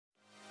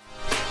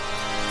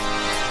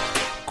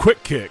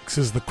Quick Kicks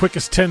is the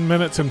quickest 10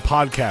 minutes in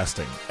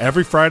podcasting.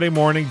 Every Friday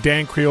morning,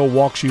 Dan Creel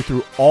walks you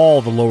through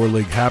all the lower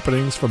league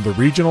happenings from the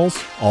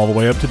regionals all the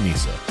way up to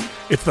NISA.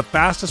 It's the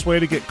fastest way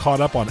to get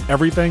caught up on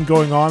everything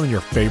going on in your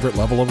favorite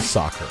level of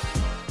soccer.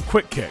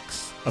 Quick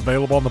Kicks,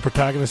 available on the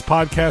Protagonist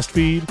podcast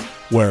feed,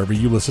 wherever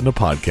you listen to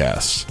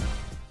podcasts.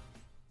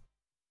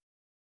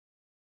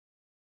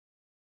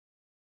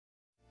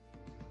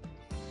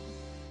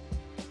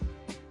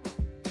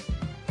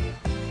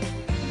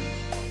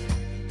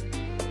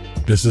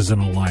 This is an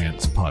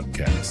Alliance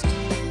podcast.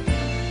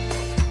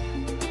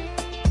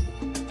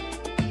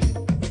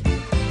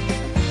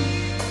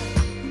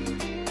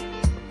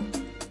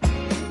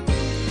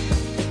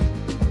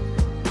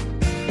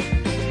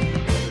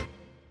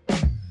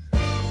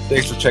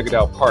 Thanks for checking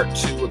out part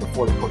 2 of the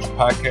 40 Culture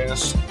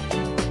Podcast.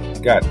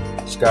 Got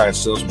Sky and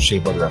Sills from Shea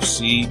Butter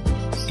FC.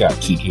 Got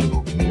TK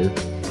over here.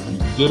 You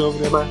good over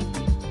there, man?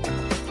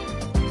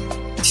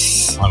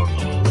 I don't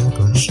know.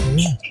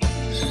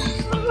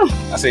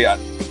 I say, y'all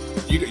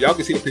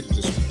can see the pictures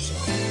this week, so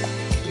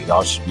yeah,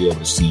 y'all should be able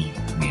to see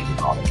me and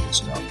all that good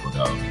stuff. But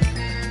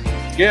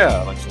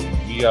yeah, like I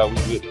said, we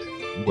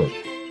good.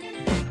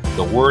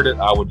 The word that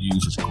I would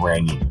use is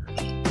granular.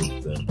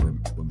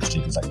 When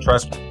mistakes, like,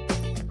 trust me.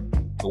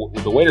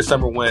 The way the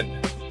summer went,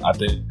 I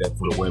think that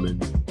for the women,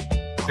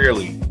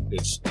 clearly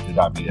it's did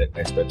not meet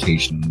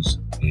expectations,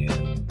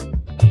 and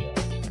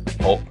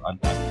for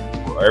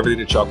everything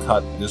that y'all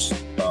caught this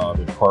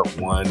in part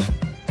 1.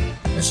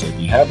 And so if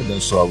you haven't done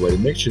so already,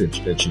 make sure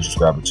that you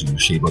subscribe to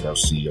Shea Butter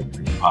FC on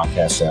your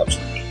podcast apps.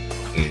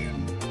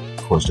 And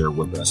of course, they're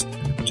with us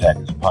in the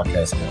Protagonist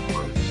Podcast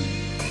Network.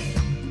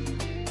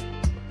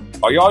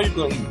 Are y'all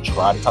going to even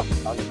try to talk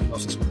about anything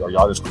else this week? Or are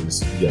y'all just going to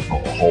see a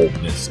whole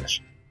mid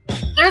session?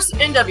 There's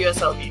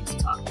NWSL games to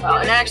talk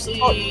about. And actually,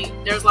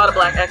 there's a lot of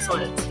black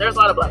excellence. There's a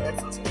lot of black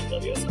excellence in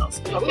NWSL.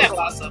 So we got a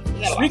lot of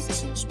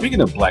stuff.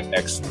 Speaking of black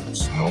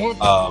excellence, we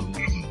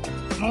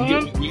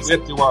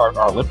went through our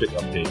Olympic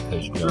update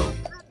because, you know,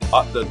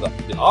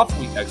 the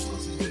off-week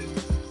excellence has been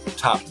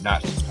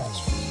top-notch this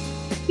past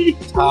week.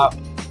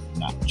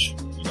 Top-notch.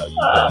 You know, you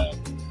had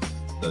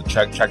the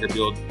track and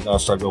field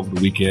started over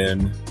the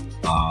weekend.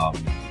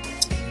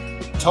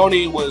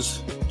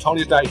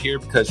 Tony's not here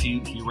because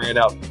he ran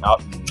out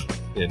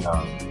in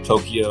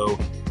Tokyo,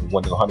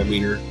 won the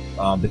 100-meter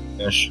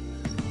dash.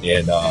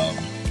 And,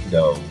 you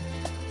know,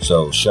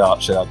 so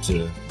shout out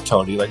to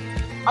Tony. Like,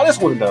 I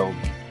just want to know,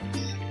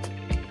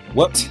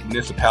 what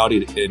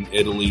municipality in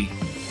Italy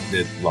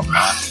did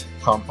Lamont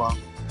come from?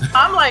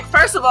 I'm like,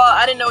 first of all,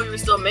 I didn't know we were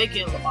still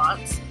making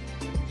Lamont. 2,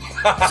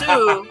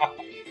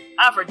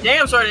 I for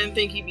damn sure didn't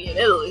think he'd be in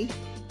Italy.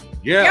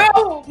 Yeah.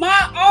 Yo,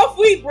 my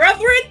off-week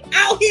brethren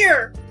out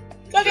here.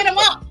 Go get him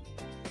up.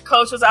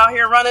 Coach was out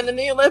here running in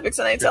the Olympics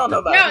and ain't telling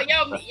nobody.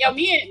 Yo,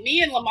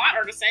 me and Lamont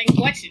are the same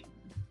collection.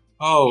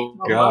 Oh,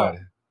 God.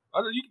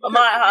 Lamont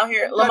out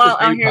here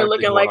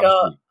looking like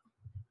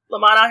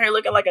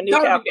a new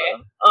Kappa.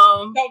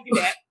 Don't do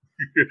that.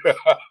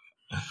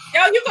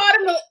 Yo, you called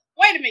him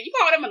wait a minute, you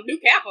called him a new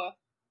Kappa.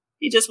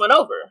 He just went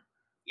over.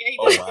 Yeah, he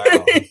did.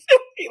 Wow.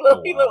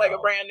 He looked like a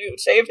brand new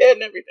shaved head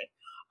and everything.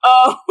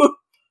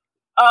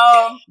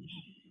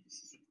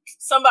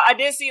 Somebody I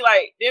did see,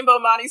 like, Dembo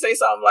Monty say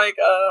something like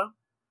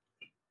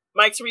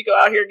Mike Tirico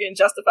out here getting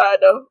justified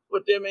though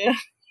with them, man.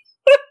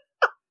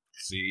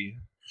 See.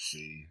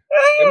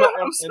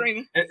 I'm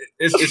screaming.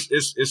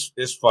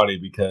 It's funny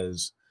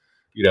because,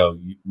 you know,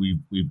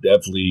 we've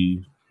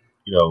definitely,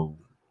 you know,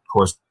 of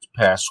course,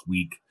 past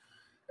week,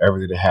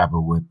 everything that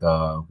happened with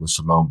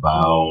Simone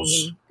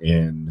Biles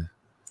and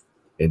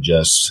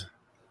just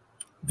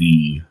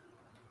the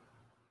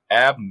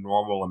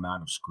abnormal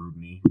amount of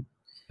scrutiny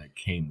that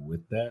came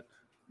with that.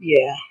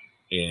 Yeah.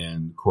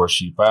 And of course,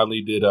 she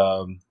finally did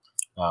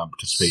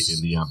participate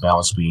in the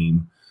balance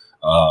beam.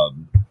 I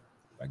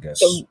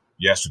guess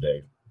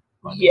yesterday.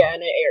 Yeah,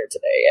 and it aired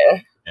today.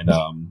 Yeah.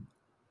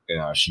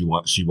 And she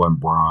won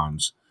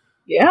bronze.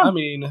 Yeah. I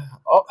mean,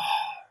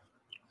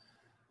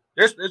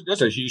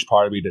 there's a huge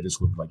part of me that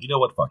just would be like, you know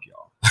what, fuck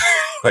y'all.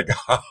 Like,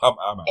 I'm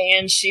out.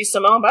 And she's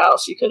Simone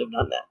Biles. She could have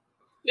done that.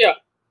 Yeah.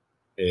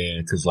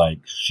 And because, like,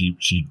 she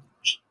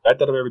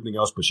backed out of everything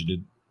else, but she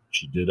did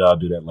do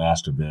that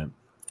last event,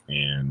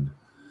 and,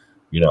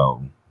 you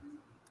know,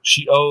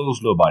 she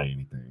owes nobody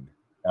anything,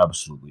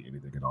 absolutely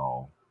anything at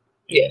all.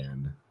 Yeah.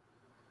 And,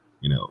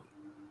 you know,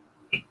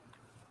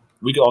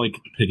 we can only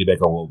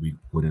piggyback on what we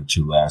went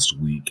into last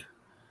week.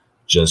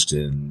 Just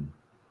in,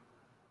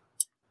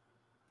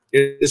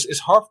 it's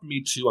hard for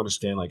me to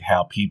understand, like,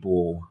 how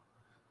people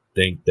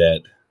think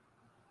that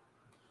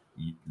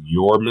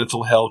your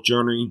mental health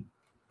journey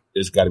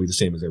is got to be the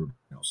same as everybody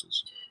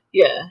else's.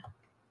 Yeah.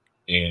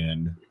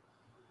 And,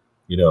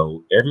 you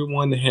know,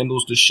 everyone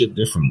handles this shit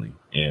differently.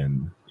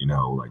 And, you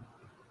know, like,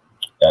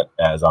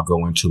 as I'll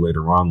go into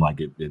later on,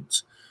 like,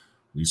 it's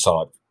we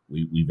saw it.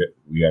 We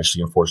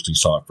actually unfortunately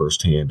saw it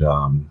firsthand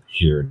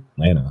here in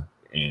Atlanta,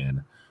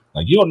 and,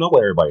 like, you don't know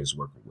what everybody's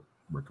working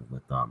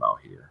with out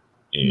here,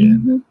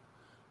 and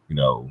you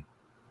know,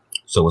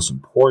 so it's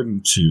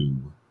important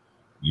to,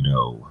 you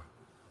know,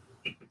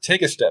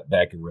 take a step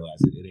back and realize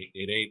it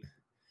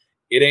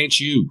ain't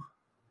you.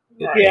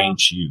 It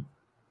ain't you.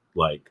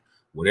 Like,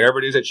 whatever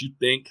it is that you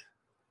think,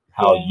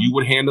 how you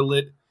would handle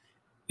it,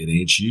 it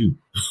ain't you.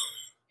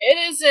 It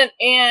isn't,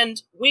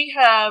 and we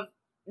have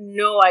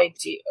no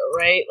idea,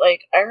 right?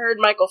 Like, I heard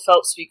Michael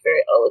Phelps speak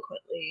very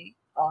eloquently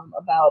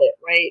about it,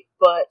 right?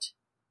 But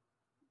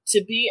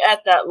to be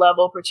at that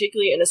level,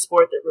 particularly in a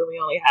sport that really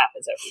only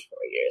happens every 4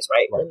 years,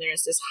 right? When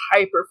there's this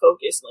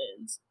hyper-focused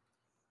lens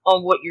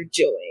on what you're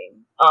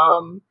doing.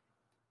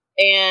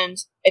 And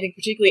I think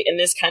particularly in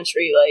this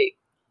country, like,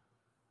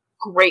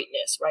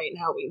 greatness, right? And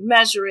how we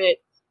measure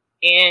it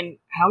and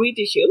how we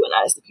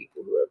dehumanize the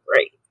people who are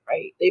great,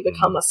 right? They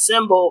become a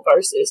symbol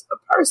versus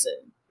a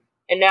person.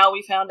 And now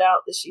we found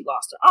out that she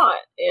lost her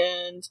aunt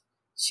and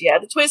she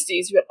had the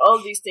twisties. You had all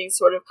of these things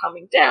sort of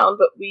coming down,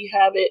 but we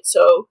have it.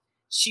 So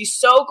she's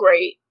so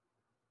great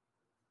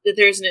that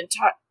there's an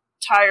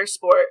entire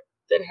sport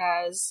that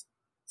has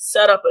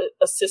set up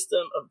a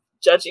system of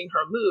judging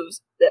her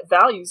moves that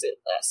values it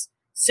less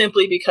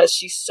simply because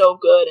she's so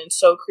good and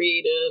so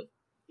creative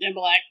and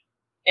black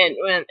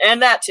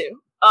and that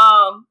too.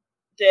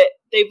 That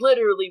they've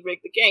literally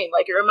rigged the game.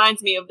 Like, it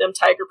reminds me of them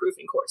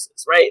tiger-proofing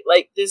courses, right?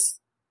 Like, this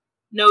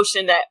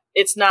notion that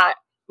it's not,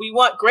 we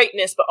want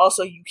greatness, but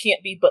also you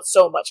can't be but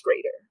so much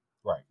greater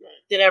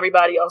than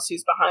everybody else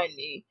who's behind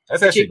me.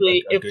 That's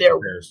particularly actually a good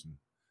comparison.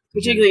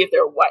 Particularly if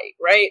they're white,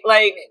 right?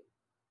 Like,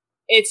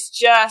 it's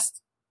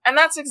just, and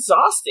that's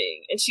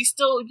exhausting. And she's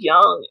still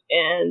young,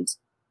 and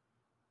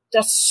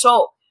that's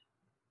so,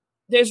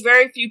 there's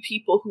very few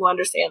people who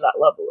understand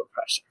that level of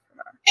pressure.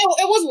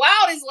 It was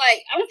wild. Is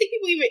like, I don't think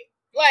people even,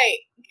 like,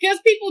 because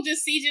people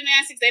just see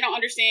gymnastics, they don't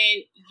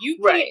understand. You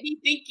can't be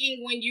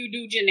thinking when you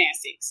do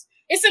gymnastics.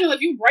 It's similar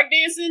if you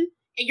breakdancing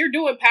and you're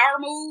doing power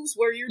moves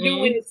where you're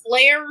doing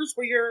flares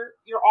where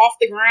you're off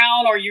the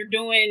ground, or you're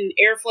doing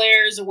air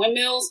flares or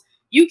windmills.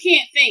 You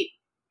can't think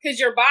because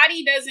your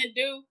body doesn't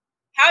do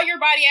how your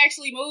body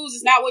actually moves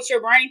is not what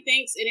your brain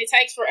thinks, and it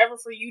takes forever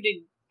for you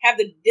to have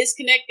the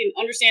disconnect and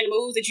understand the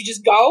moves that you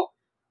just go.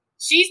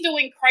 She's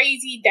doing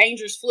crazy,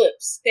 dangerous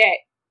flips that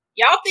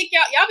y'all think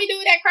y'all be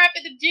doing that crap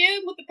at the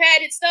gym with the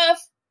padded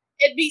stuff.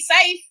 It'd be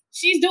safe.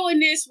 She's doing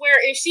this where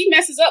if she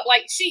messes up,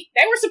 like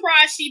they were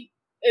surprised she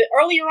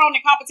earlier on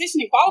in the competition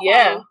and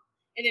qualifying,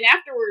 and then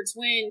afterwards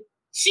when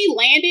she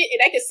landed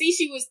and they could see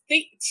she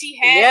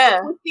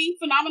had the twisty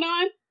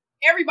phenomenon.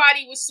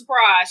 Everybody was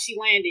surprised she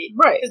landed,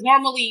 right? Because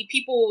normally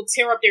people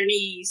tear up their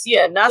knees,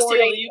 or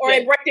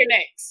they break their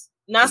necks.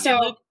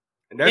 Nastia,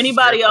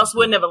 anybody else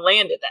wouldn't have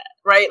landed that,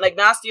 right? Like,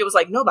 Nastia was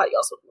like, nobody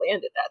else would have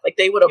landed that. Like,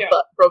 they would have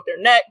broke their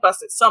neck,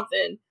 busted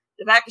something.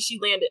 The fact that she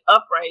landed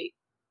upright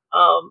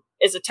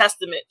is a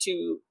testament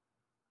to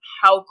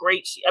how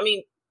great I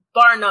mean,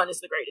 bar none, is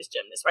the greatest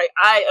gymnast, right?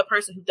 A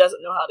person who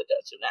doesn't know how to do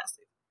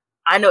gymnastics,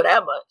 I know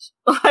that much.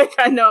 Like,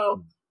 I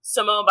know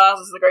Simone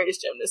Biles is the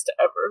greatest gymnast to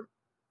ever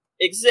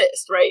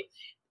exist, right?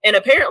 And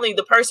apparently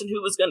the person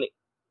who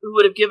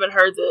would have given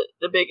her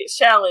the biggest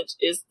challenge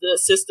is the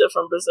sister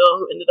from Brazil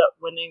who ended up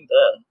winning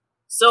the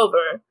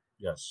silver.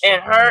 Yes.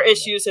 And her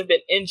issues have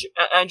been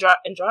Andrade?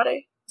 Is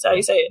that how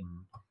you say it?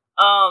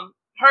 Mm-hmm.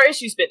 Her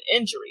issue's been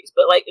injuries,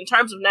 but like in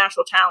terms of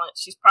natural talent,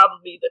 she's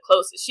probably the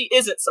closest. She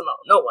isn't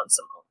Simone. No one's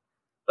Simone.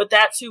 But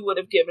that's who would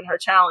have given her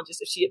challenges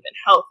if she had been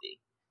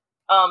healthy.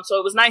 So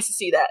it was nice to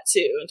see that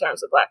too in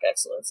terms of Black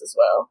excellence as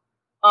well.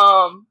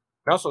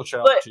 Also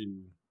shout out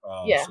to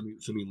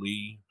Sumi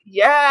Lee.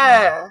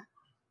 Yeah.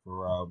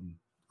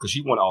 Because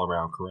she won all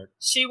around, correct?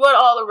 She won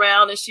all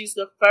around, and she's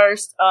the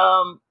first,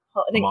 I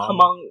think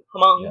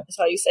Hmong is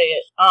how you say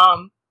it,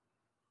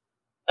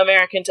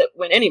 American to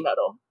win any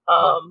medal.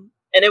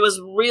 And it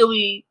was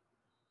really,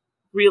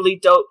 really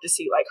dope to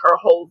see like her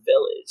whole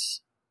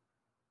village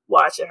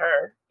watching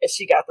her as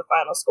she got the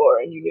final score,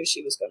 and you knew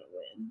she was going to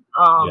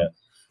win.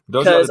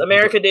 Because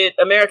America did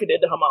the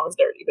Hmongs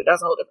dirty, but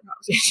that's a whole different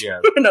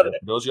conversation. Yeah.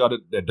 Those of y'all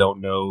that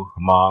don't know,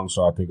 Hmongs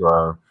I think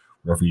are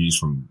refugees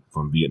from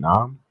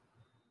Vietnam.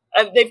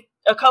 They've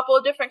a couple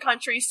of different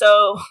countries,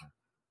 so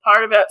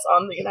part of it's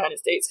on the United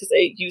States because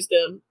they used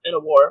them in a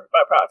war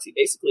by proxy,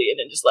 basically, and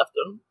then just left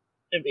them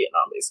in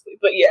Vietnam, basically.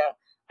 But yeah,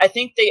 I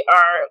think they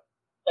are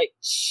like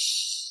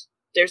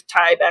they're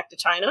tied back to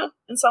China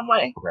in some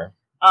way. Okay.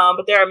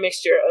 But they're a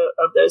mixture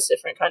of those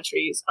different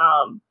countries.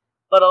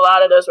 But a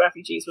lot of those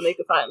refugees, when they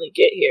could finally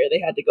get here, they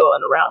had to go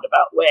in a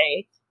roundabout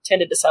way.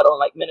 Tended to settle in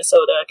like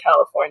Minnesota,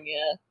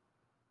 California,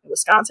 and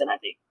Wisconsin, I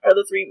think, are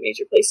the three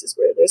major places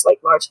where there's like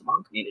large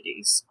Hmong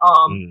communities.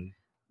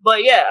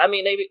 But yeah, I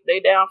mean, they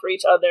down for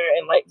each other,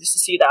 and like just to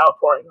see the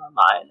outpouring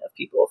online of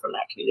people from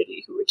that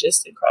community who were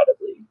just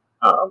incredibly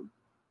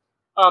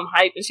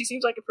hyped. And she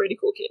seems like a pretty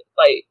cool kid,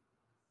 like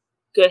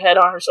good head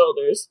on her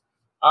shoulders.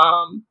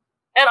 And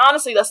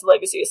honestly, that's the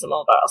legacy of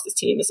Simone Biles. This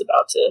team is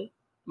about to,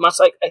 much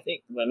like I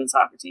think the women's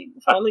soccer team,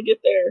 will finally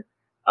get there.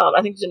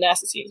 I think the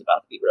gymnastics team is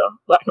about to be real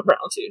Black and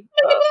brown too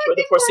for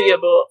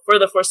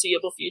the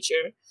foreseeable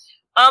future.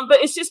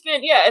 But it's just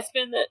been it's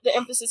been the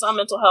emphasis on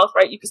mental health,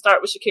 right? You can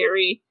start with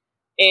Sha'Carri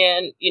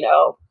and you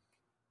know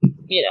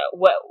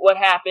what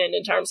happened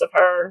in terms of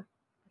her.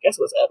 I guess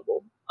it was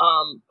edible.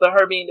 But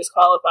her being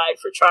disqualified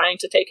for trying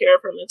to take care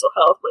of her mental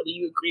health, whether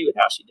you agree with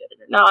how she did it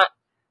or not.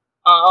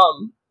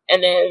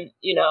 And then,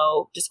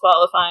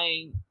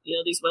 disqualifying,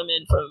 these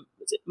women from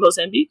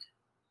Mozambique,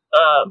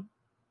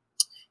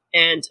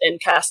 and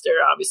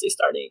Castor obviously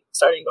starting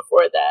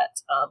before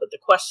that. But the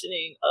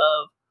questioning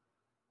of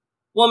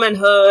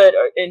womanhood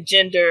and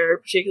gender,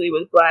 particularly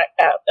with black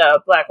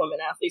women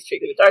athletes,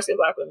 particularly with dark-skinned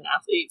black women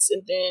athletes,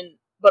 and then,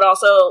 but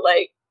also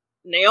like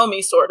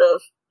Naomi's sort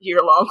of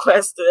year-long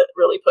quest to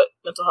really put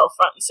mental health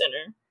front and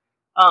center,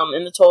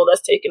 and the toll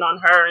that's taken on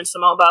her, and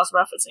Simone Biles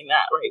referencing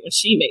that, right, when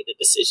she made the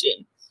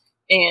decision.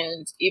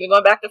 And even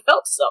going back to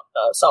Phelps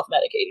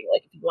self-medicating,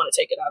 like if you want to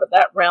take it out of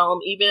that realm,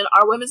 even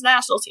our women's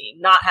national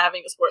team not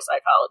having a sports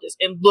psychologist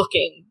and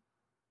looking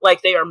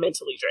like they are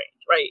mentally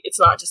drained, right? It's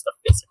not just a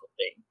physical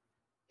thing.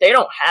 They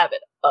don't have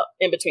it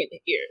in between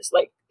the ears.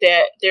 Like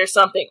there's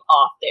something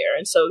off there.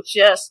 And so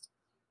just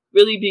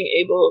really being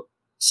able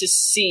to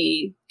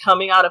see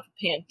coming out of a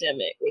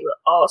pandemic where we're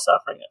all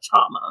suffering a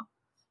trauma.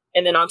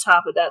 And then on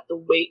top of that, the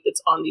weight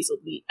that's on these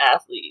elite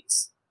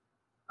athletes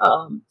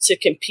to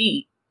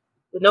compete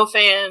with no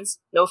fans,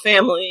 no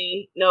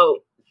family, no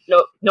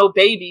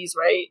babies,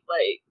 right?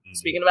 Like,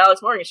 speaking of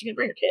Alex Morgan, she couldn't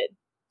bring her kid.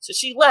 So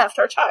she left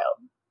her child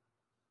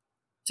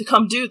to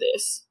come do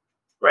this,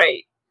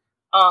 right?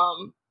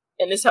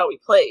 And this is how we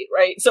played,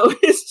 right? So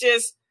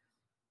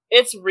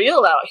it's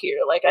real out here.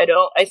 Like,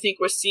 I think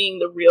we're seeing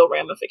the real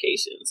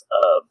ramifications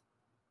of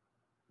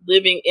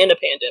living in a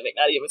pandemic,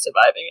 not even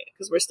surviving it,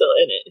 because we're still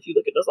in it. If you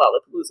look at those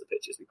Lollapalooza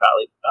pictures, we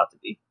probably about to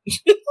be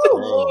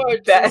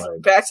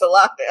back to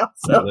lockdown.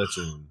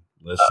 So.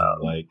 Listen,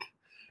 like,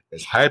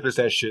 as hype as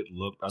that shit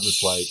looked, I'm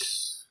just like,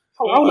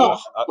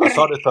 I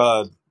saw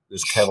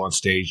this Kev on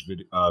Stage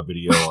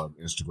video on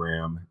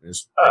Instagram.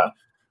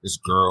 This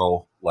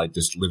girl, like,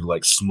 just literally,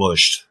 like,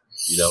 smushed,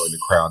 in the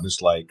crowd.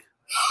 It's like,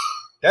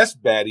 that's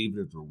bad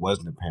even if there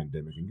wasn't a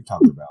pandemic. And you're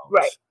talking about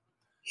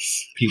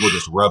people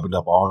just rubbing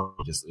up on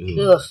just,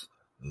 ugh.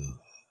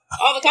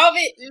 All the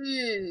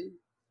COVID?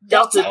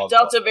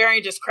 Delta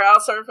variant just crowd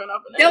surfing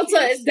up.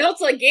 And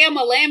Delta,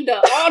 Gamma, Lambda,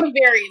 all the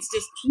variants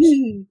just,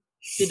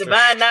 The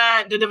divine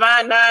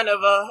nine of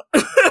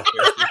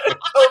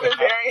COVID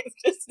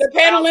variants. The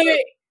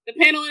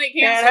Panhellenic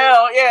cancer.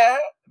 Hell yeah,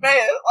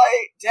 man!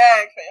 Like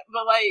Jag fan,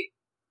 but like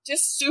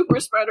just super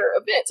spreader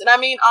events. And I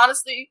mean,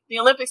 honestly, the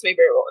Olympics may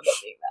very well end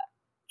up being that.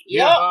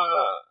 Yeah.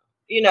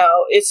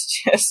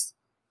 It's just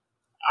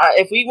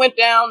if we went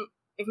to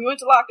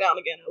lockdown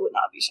again, I would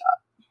not be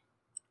shocked.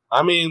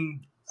 I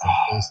mean,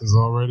 places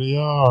already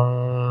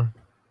are.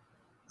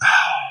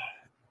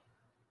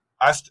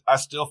 I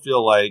still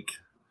feel like,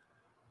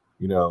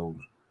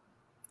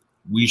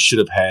 we should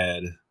have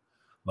had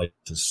like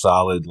a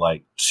solid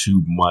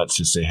 2 months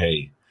to say,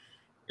 hey,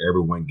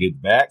 everyone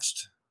get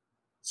vaxxed,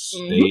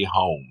 stay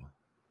home,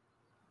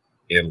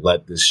 and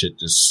let this shit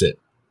just sit.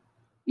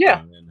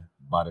 Yeah. And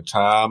by the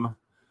time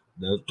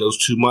those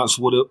 2 months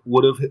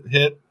would have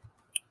hit,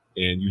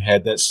 and you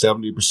had that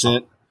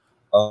 70%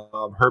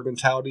 herd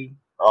mentality,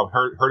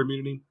 herd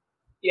immunity.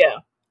 Yeah.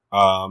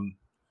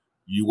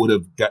 You would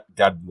have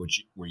gotten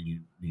where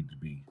you need to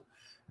be.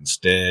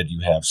 Instead,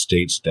 you have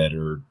states that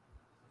are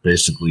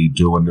basically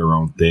doing their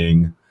own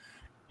thing,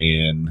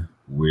 and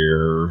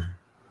we're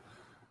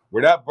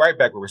not right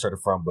back where we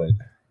started from, but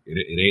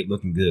it ain't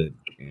looking good.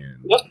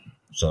 And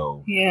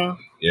so,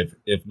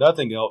 if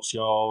nothing else,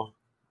 y'all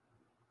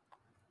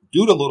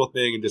do the little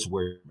thing and just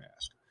wear your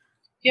mask.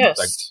 Yes,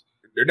 like,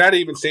 they're not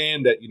even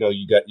saying that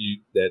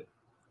that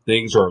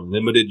things are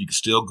limited. You can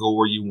still go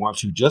where you want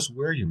to. Just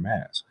wear your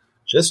mask.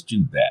 Just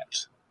do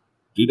that.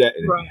 Do that,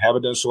 and if you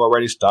haven't done so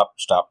already, stop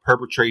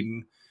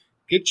perpetrating.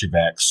 Get your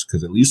vax,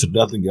 because at least if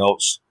nothing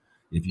else,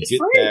 if you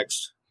get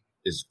vaxxed,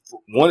 it's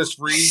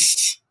free.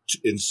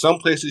 In some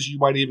places, you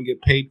might even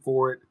get paid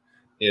for it.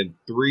 And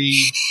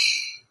 3,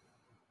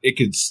 it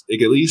could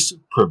at least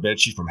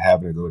prevent you from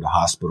having to go to the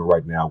hospital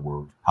right now,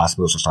 where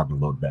hospitals are starting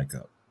to load back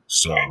up.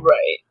 So,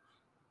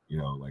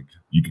 like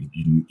you can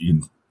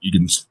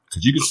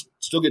because you can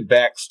still get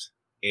vaxxed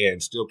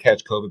and still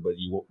catch COVID, but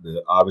you won't.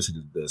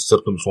 Obviously, the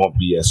symptoms won't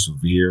be as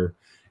severe.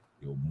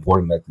 You'll more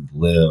than likely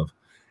live,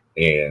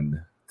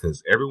 and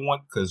because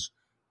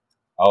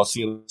I was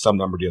seeing some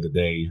number the other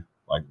day,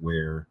 like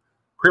where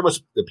pretty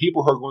much the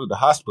people who are going to the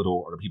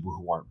hospital are the people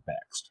who aren't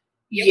vaxxed.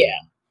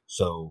 Yeah.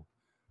 So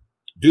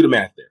do the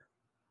math there.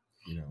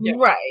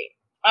 Right.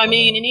 I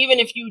mean, and even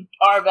if you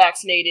are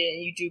vaccinated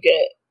and you do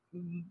get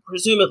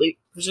presumably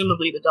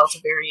the Delta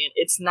variant,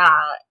 it's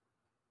not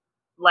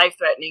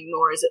life-threatening,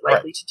 nor is it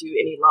likely to do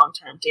any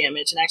long-term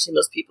damage. And actually,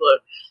 most people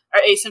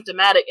are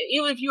asymptomatic. And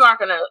even if you aren't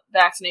going to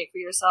vaccinate for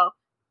yourself,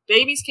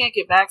 babies can't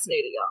get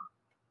vaccinated, y'all.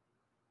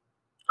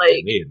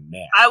 Like,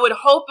 I would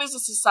hope as a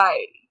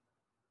society,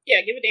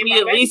 give a damn. We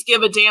at least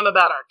give a damn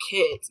about our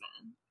kids,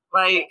 man.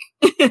 Like,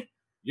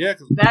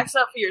 vax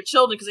up for your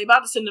children, because they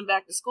about to send them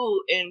back to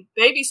school, and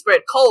babies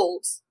spread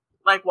colds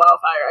like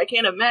wildfire. I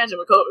can't imagine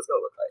what COVID's going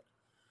to look like.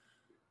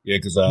 Yeah,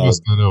 because I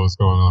still know what's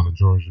going on in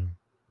Georgia.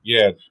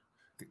 Yeah.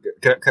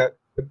 Can I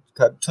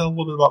tell a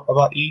little bit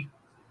about E?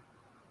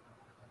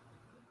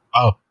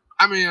 Oh,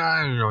 I mean,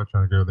 I ain't really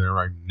trying to go there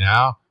right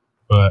now,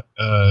 but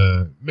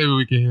maybe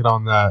we can hit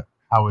on that.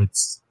 How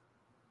it's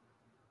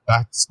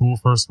back to school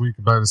first week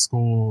of back to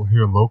school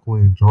here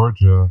locally in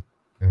Georgia,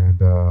 and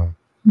the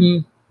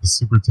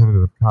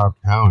superintendent of Cobb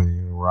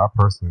County, where I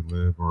personally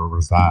live or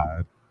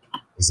reside,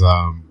 is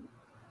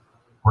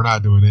we're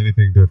not doing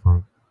anything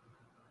different.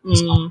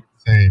 It's not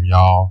the same,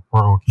 y'all.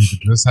 We're gonna keep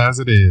it just as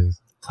it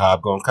is.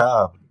 Cobb gonna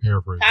Cobb.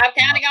 Paraphrase. Cobb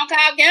County gonna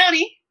Cobb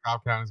County.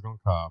 Cobb County's gonna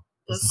Cobb.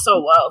 That's so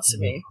wild to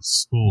me.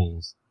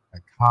 Schools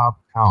at Cobb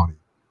County,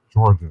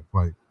 Georgia,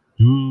 like,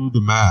 do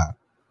the math.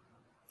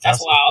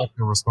 That's wild.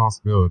 The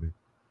responsibility.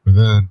 But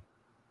then,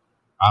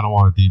 I don't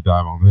want to deep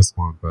dive on this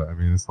one, but I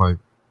mean, it's like,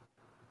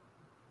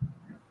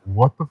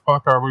 what the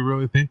fuck are we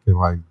really thinking?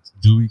 Like,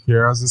 do we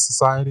care as a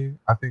society?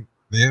 I think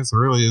the answer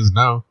really is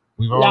no.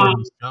 We've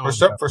already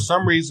shown for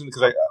some reason,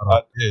 because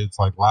it's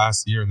like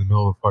last year in the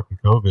middle of fucking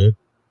COVID,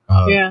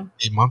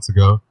 8 months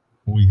ago,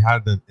 when we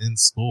had them in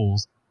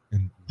schools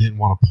and didn't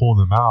want to pull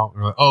them out.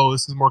 We're like, oh,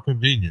 this is more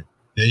convenient.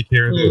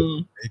 Daycare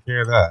this,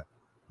 daycare that.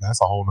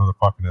 That's a whole nother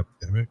fucking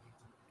epidemic.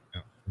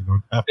 You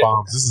know,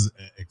 F-bombs. This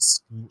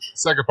is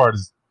second part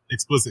is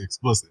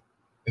explicit.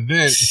 And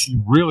then if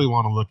you really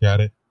want to look at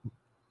it,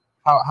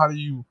 how do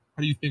you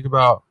think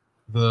about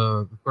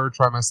the third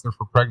trimester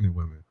for pregnant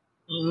women?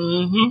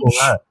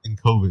 That in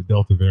COVID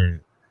Delta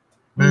variant,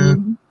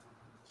 man,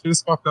 shit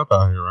is fucked up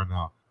out here right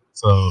now.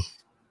 So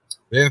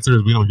the answer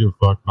is we don't give a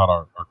fuck about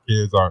our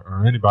kids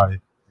or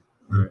anybody.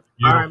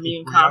 Our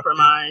immune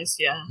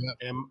compromised,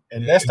 and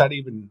that's not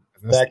even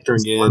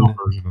factoring in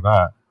version of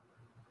that.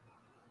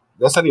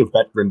 That's not even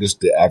factoring just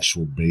the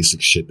actual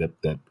basic shit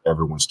that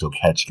everyone's still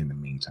catching in the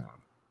meantime.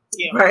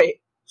 Yeah, right.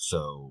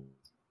 So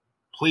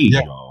please,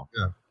 y'all,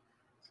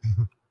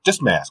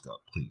 just mask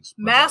up, please.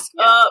 Mask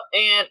up,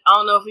 and I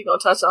don't know if we're gonna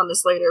touch on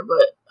this later,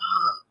 but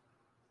I'm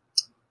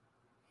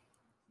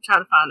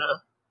trying to find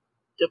a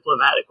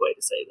diplomatic way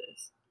to say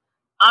this.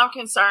 I'm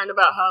concerned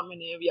about how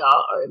many of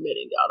y'all are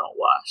admitting y'all don't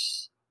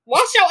wash.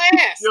 Wash your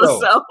ass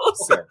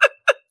yourselves. Okay.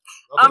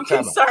 I'm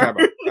concerned.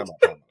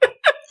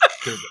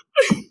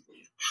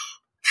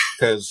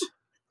 Because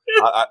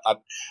I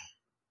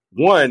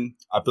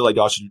feel like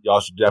y'all should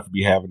definitely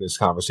be having this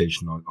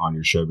conversation on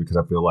your show, because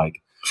I feel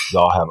like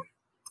y'all have,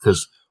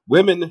 because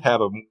women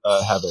have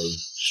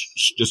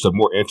just a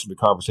more intimate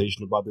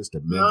conversation about this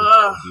than men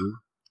do.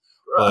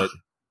 But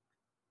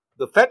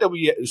the fact that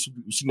we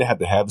seem to have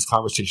this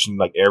conversation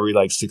like every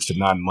 6 to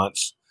 9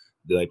 months,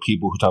 like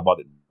people who talk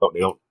about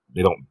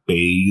they don't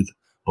bathe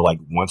but like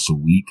once a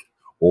week,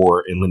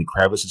 or in Lenny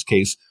Kravitz's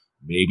case,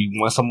 maybe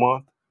once a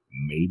month,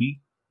 maybe.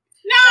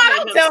 No,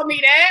 don't tell me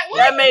that.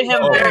 That made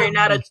him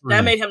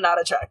that made him not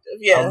attractive.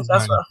 Yeah,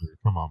 that's right.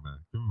 Come on, man.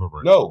 Give him a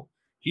break. No,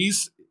 he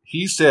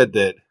said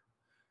that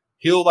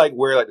he'll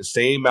wear the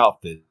same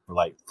outfit for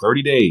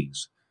 30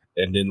 days,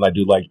 and then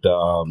do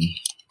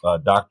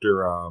the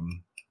doctor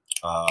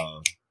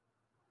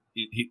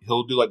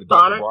he'll do the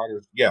Dr.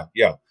 Bronner's. Yeah,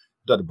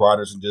 Dr.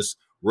 Bronner's, and just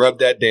rub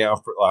that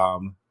down for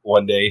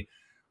one day.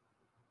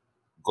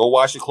 Go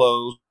wash your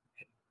clothes,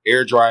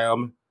 air dry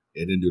them,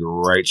 and then do the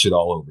right shit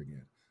all over again.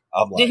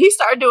 Did he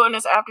start doing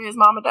this after his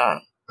mama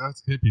died?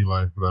 That's hippie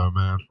life, though,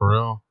 man. For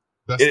real.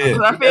 I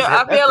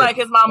feel like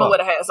his mama would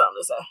have had something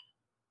to say.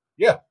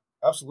 Yeah,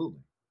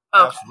 absolutely.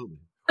 Okay. Absolutely.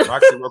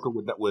 Roxy Roker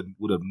would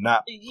have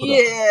not.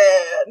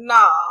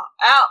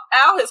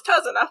 Al, his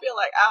cousin. I feel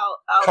like Al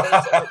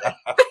does everything.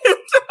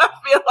 I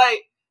feel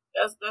like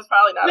that's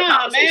probably not.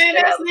 Nah, man,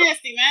 that's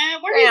nasty,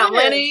 man. Damn,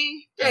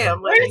 Lenny.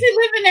 Where is he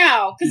living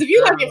now? Because if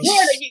you live in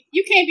Florida,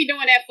 you can't be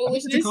doing that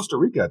foolishness. It's in Costa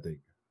Rica, I think.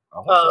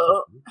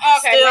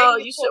 Okay, still,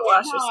 you should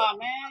wash yourself.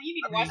 Man, you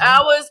need to wash.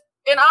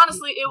 And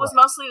honestly, it was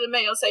mostly the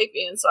Mayo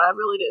Sapien, so I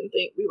really didn't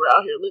think we were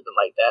out here living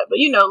like that. But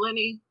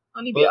Lenny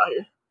be out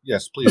here.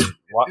 Yes, please.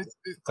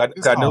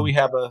 I know we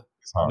have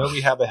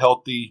a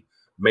healthy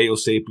Mayo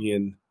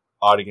Sapien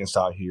audience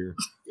out here.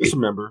 Just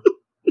remember,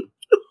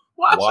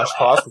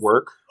 washcloths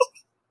work.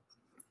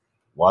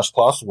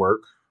 Washcloths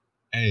work.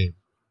 Hey,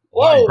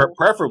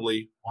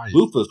 preferably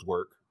loofahs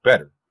work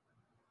better.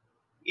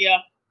 Yeah.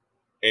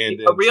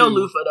 And a real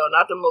loofah though,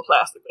 not the little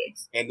plastic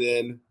things. And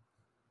then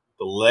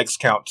the legs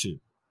count too.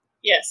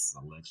 Yes.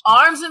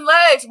 Arms and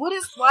legs.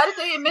 Why did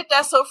they admit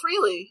that so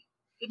freely?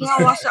 Did they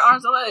all wash their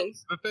arms and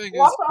legs? The thing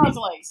wash their arms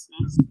and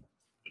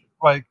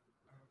legs.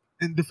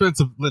 In defense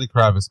of Lenny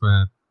Kravitz,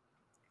 man,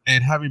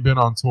 and having been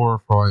on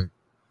tour for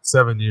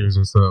 7 years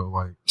or so,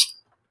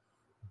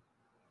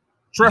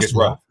 trust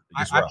me.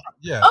 It's rough.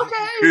 Yeah.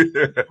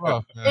 Okay.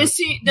 Rough, does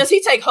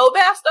he take hoe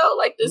baths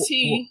though? Does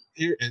he?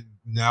 Here, and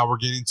now we're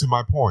getting to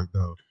my point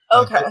though.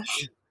 Okay.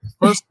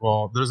 First of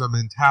all, there's a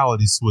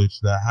mentality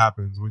switch that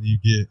happens when you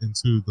get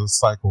into the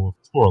cycle of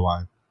tour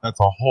life. That's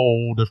a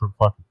whole different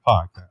fucking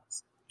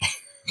podcast.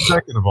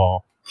 Second of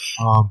all,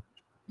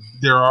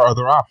 there are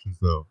other options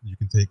though. You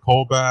can take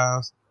cold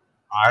baths.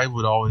 I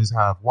would always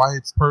have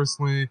wipes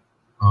personally.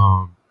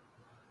 And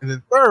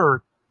then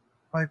third,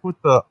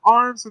 with the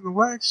arms and the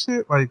legs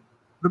shit,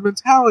 the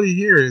mentality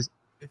here is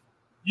if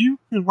you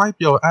can wipe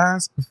your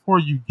ass before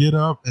you get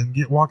up and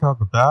walk out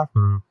the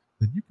bathroom,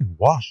 then you can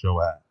wash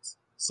your ass.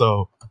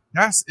 So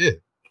that's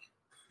it.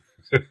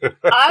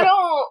 I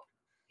don't.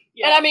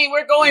 Yeah. And I mean,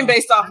 we're going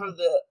based off of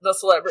the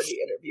celebrity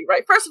interview,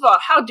 right? First of all,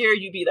 how dare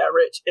you be that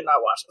rich and not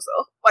wash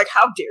yourself? Like,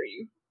 how dare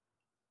you?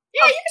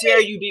 Yeah,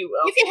 you be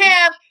wealthy? You can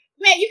have,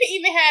 man. You can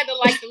even have the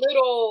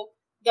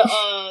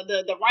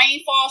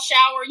rainfall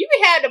shower. You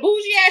can have the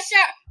bougie ass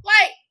shower.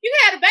 Like, you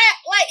can have the bath.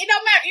 Like, it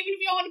don't matter. Even if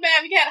you don't want the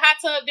bath, you can have a hot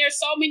tub. There's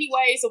so many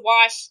ways to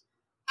wash.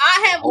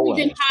 I have lived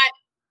in hot.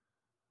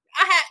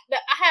 I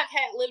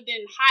have lived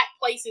in hot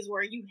places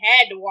where you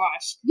had to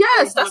wash.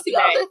 Yes, that's the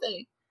other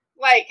thing.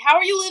 Like, how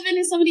are you living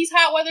in some of these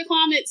hot weather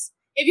climates?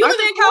 If you live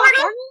in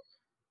Florida,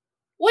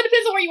 well, it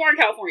depends on where you are in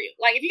California.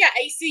 Like, if you got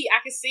AC,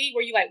 I can see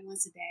where you like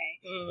once a day.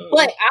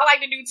 But I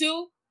like to do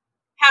too.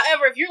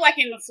 However, if you're like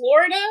in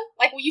Florida,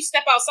 like when you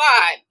step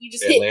outside, you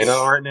just hit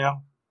Atlanta right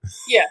now.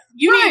 Yeah,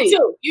 you need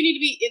two. You need to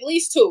be at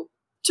least two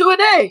a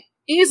day,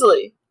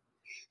 easily,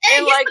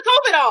 and get the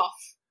COVID off.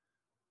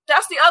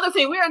 That's the other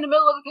thing. We're in the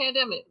middle of a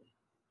pandemic.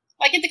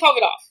 Like, get the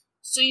COVID off.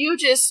 So you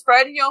just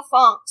spreading your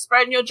funk,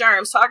 spreading your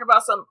germs. Talk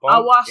about some. I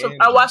wash,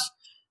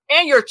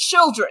 and your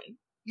children.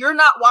 You're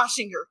not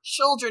washing your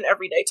children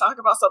every day. Talk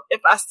about some.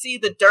 If I see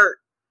the dirt,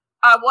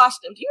 I wash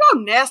them. Do you know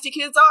how nasty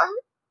kids are?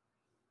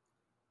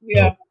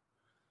 Yeah.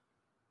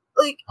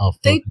 Like,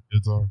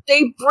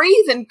 they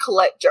breathe and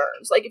collect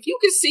germs. Like, if you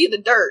can see the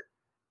dirt,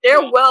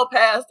 they're well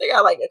past. They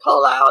got like E.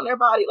 coli on their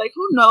body. Like,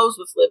 who knows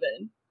what's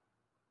living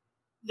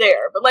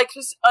there? But like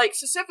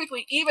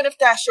specifically, even if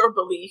that's your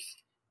belief,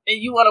 and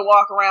you want to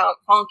walk around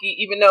funky,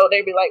 even though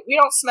they be like, we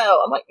don't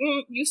smell. I'm like,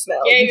 you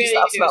smell. You need to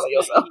stop smelling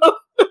yourself.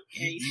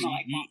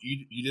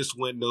 You just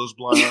went nose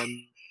blind.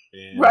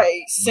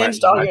 Right,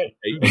 singed all your.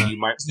 You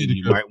might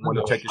want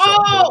to take yourself.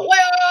 Oh,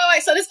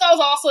 wait. So this goes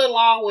also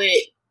along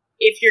with,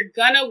 if you're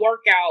gonna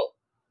work out,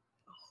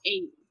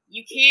 and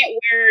you can't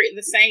wear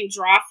the same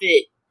dry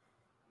fit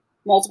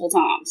multiple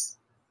times,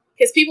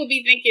 because people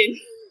be thinking,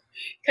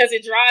 because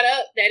it dried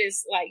up, that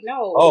is like,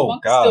 no. Oh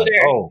God! Still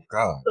there. Oh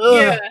God!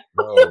 Yeah.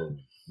 No.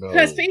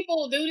 Because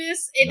people do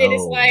this, and then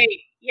it's like,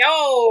 yo,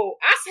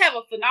 I have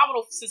a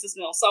phenomenal sense of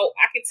smell, so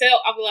I can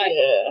tell. I'll be like,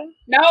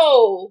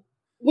 no.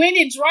 When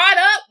it dried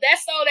up,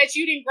 that's so that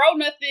you didn't grow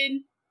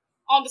nothing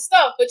on the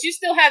stuff, but you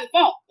still have the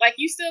funk. Like,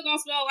 you still gonna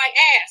smell like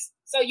ass.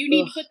 So you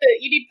need to put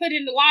it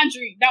in the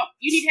laundry. No,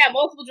 you need to have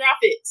multiple dry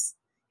fits.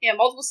 Yeah,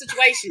 multiple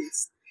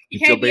situations. You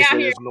can't be out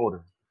here. In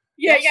order.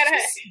 Yeah, you gotta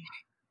have.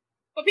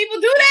 But people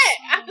do that.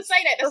 I have to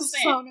say that. That's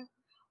what I'm saying.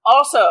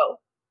 Also,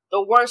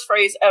 the worst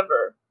phrase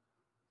ever.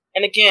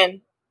 And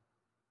again,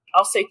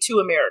 I'll say two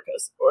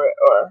Americas,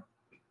 or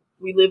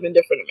we live in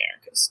different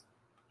Americas.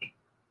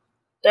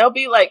 They'll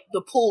be like,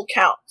 the pool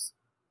counts.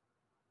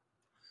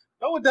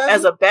 No, it doesn't.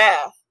 As a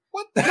bath.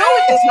 What the No,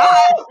 it does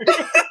not.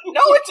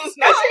 No, it does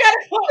not.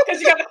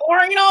 Because you got the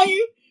chlorine on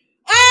you?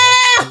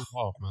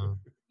 Off, man.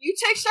 You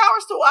take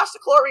showers to wash the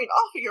chlorine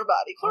off of your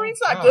body.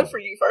 Chlorine's not good for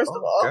you, first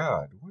of all.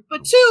 God.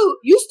 But two,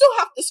 you still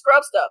have to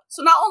scrub stuff.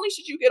 So not only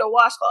should you get a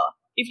washcloth,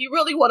 if you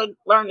really want to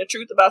learn the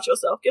truth about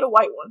yourself, get a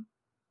white one.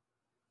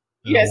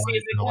 Yes,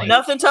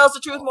 nothing tells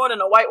the truth more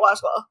than a white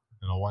washcloth.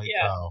 And a white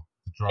towel.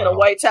 And a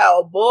white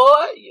towel.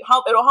 Boy,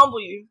 it'll humble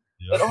you.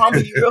 Yeah. It'll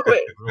humble you real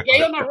quick. Yeah,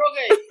 you'll know real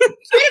good.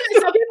 So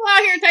people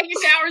out here taking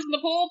showers in the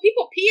pool.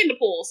 People pee in the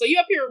pool. So you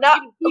up here.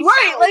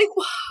 Right. Like,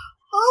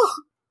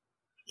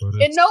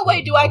 in no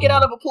way do I get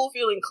out of a pool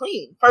feeling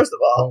clean, first of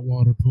all. Hot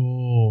water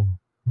pool.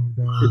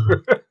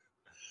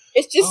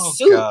 It's just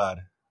soup. God.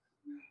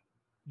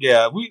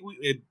 Yeah,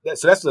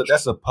 so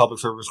that's a public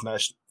service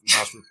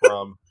announcement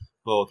from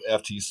both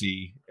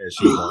FTC and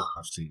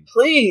SheFT.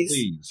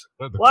 Please.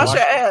 Wash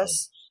your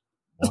ass.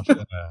 Wash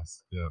your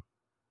ass. Yeah.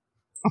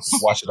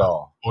 Wash it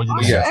all.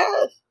 Wash your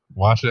ass.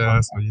 Wash your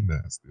ass or you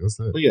nasty. That's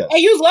it. But yeah.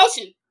 And use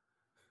lotion.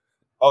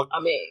 Oh,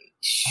 I mean,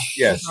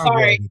 yes.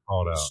 Sorry.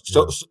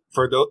 So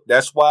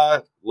that's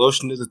why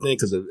lotion is a thing,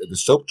 because if the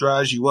soap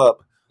dries you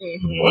up, the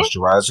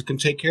moisturizer can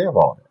take care of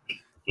all that.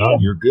 Yeah.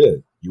 You're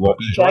good. You won't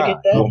be dry. You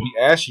won't be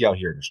ashy out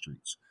here in the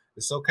streets.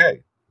 It's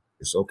okay.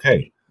 It's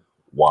okay.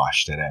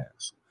 Wash that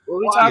ass. What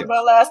we talked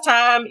about last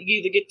time, you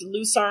either get the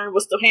Lucerne.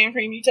 What's the hand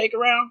cream you take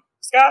around,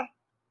 Sky?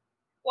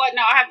 What?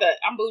 No,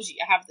 I'm bougie.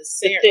 I have the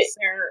CeraVe.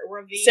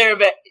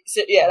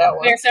 Yeah, that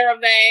one.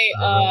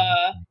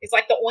 CeraVe. It's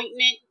like the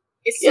ointment.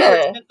 It's super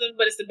expensive,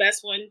 but it's the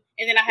best one.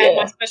 And then I have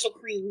my special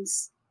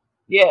creams.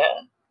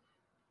 Yeah.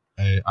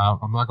 Hey,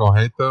 I'm not gonna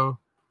hate though.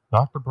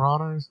 Dr.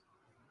 Bronner's.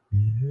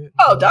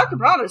 Dr.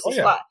 Bronner's is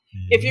fine.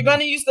 If you're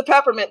gonna use the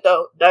peppermint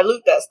though,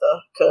 dilute that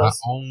stuff.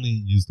 Cause I only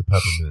use the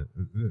peppermint.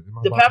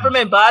 The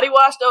peppermint body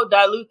wash though,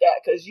 dilute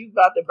that, because you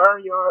about to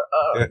burn your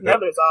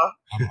nethers off.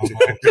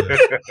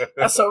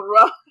 That's so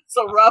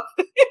rough.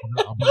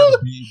 I'm gonna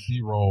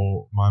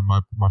B-roll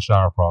my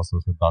shower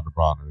process with Dr.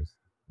 Bronner's.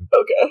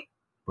 Okay.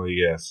 But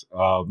yes.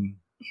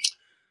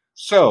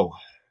 So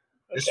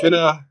it's been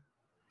a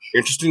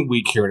interesting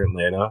week here in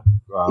Atlanta,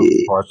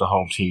 as far as the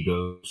home team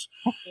goes.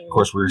 Of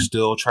course, we're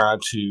still trying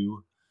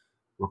to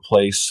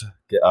replace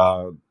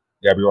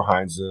Gabriel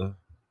Heinze,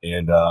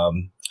 and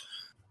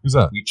who's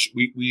that?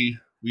 We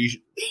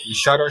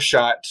shot our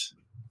shot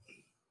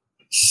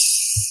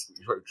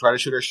tried to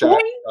shoot her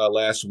shot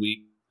last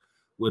week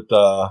with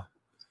Paulo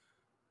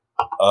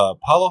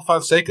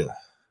Fonseca.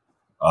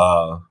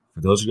 For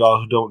those of y'all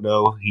who don't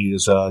know, he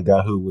is a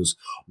guy who was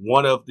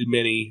one of the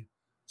many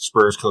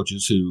Spurs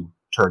coaches who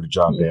turned the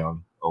job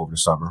down over the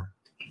summer.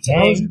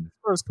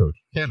 Spurs coach.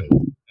 Can it?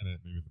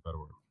 Maybe the better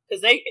word.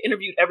 Because they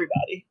interviewed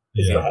everybody.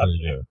 Yeah.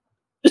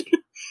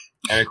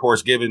 And of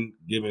course, given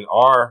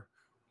our,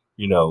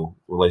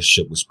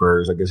 relationship with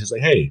Spurs, I guess he's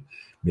like, hey,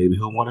 maybe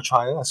he'll want to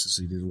try us since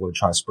he didn't want to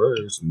try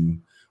Spurs.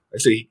 And like I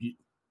say,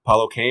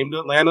 Paulo came to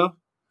Atlanta.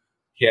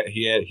 He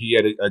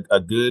had a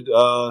good.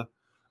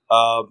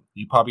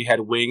 He probably had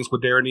wings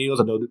with Darren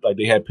Eales. I know that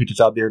they had pictures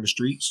out there in the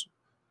streets.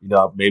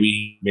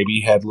 Maybe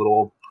he had a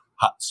little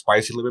hot,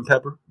 spicy lemon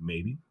pepper.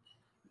 Maybe.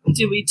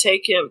 Did we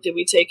take him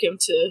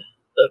to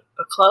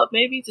a club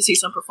maybe to see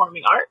some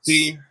performing arts?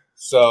 See,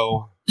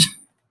 so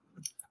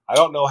I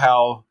don't know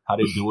how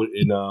they do it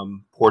in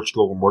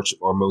Portugal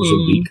or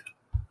Mozambique.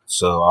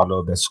 So I don't know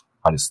if that's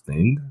quite his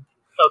thing.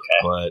 Okay,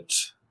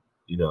 but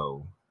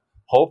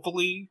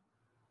hopefully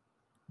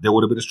there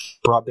would have been a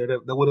stripper out there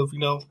that would have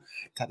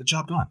got the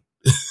job done.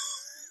 It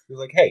was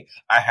like, hey,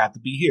 I have to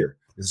be here.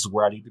 This is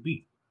where I need to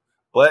be.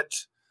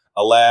 But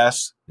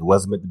alas, it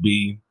wasn't meant to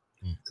be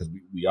because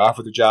we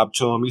offered the job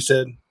to him. He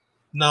said,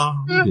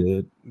 no, we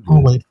did.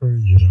 I'll wait for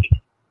you.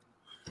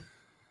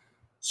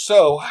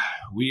 So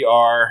we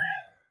are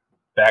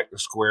back to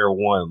square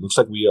one. Looks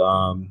like we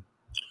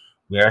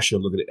actually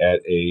are looking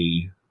at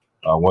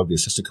one of the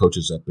assistant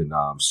coaches up in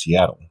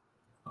Seattle.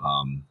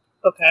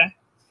 Okay.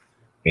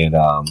 And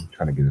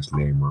trying to get his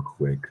name real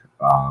quick.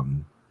 But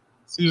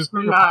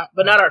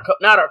not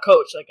our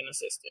coach, like an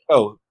assistant.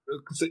 Oh,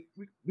 because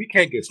we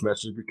can't get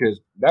Smetzer because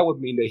that would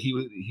mean that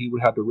he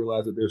would have to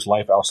realize that there's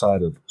life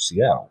outside of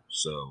Seattle.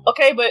 So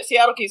okay, but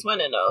Seattle keeps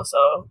winning though,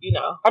 so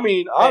I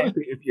mean,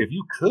 obviously, if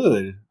you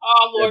could,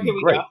 oh Lord, here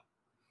we go.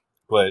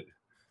 But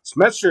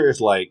Smetzer is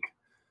like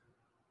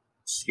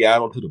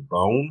Seattle to the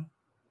bone.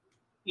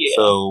 Yeah.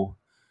 So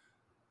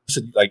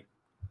like,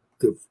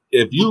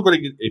 if you were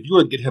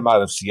to get him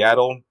out of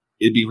Seattle,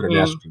 it'd be for the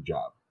national team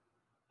job.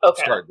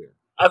 Okay. Start there.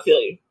 I feel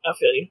you.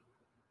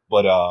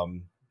 But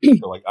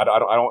so like I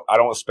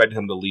don't expect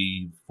him to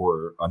leave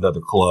for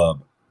another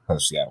club out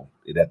of Seattle.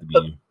 It'd have to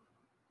be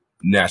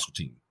national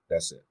team.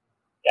 That's it.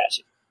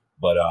 Gotcha.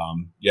 But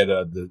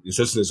the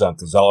assistant is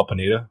Gonzalo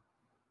Pineda.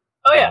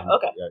 Oh yeah,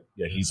 okay.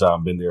 Yeah, he's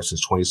been there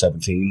since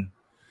 2017,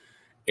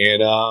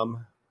 and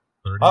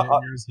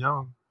 38 years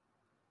young.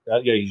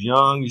 Yeah, he's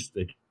young.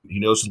 He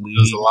knows the league.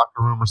 Does the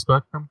locker room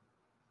respect him?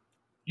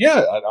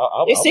 Yeah,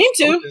 they seem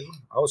to.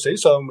 I would say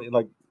so. I mean,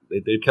 like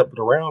they kept it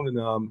around,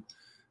 and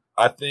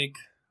I think.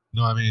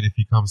 No, I mean if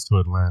he comes to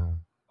Atlanta.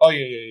 Oh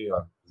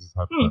yeah. This is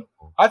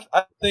hypothetical.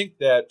 I think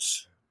that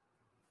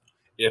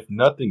if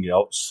nothing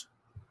else,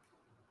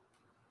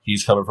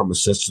 he's coming from a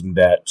system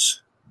that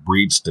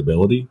breeds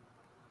stability,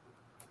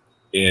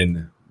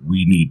 and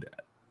we need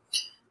that.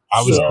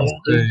 I was going to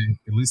say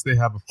at least they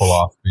have a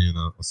philosophy and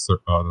a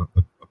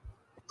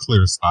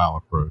clear style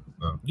approach.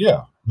 So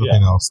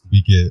nothing else,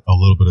 we get a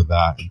little bit of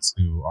that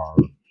into our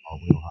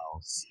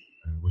wheelhouse,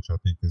 which I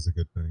think is a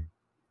good thing.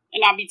 And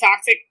not be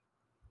toxic.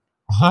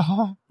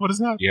 What is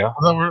that? Yeah.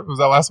 Was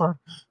that last word?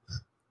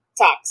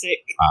 Toxic.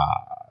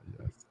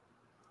 Yes.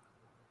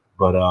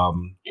 But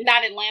and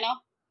not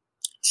Atlanta.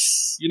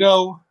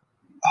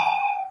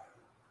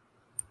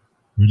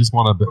 We just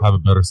want to have a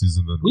better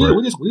season than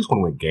we just want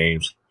to win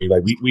games.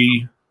 Like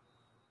we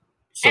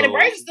and the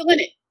Braves are still in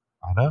it.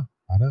 I know.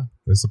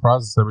 They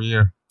surprise us every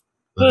year.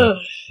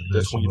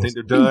 Just when you think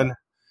they're done,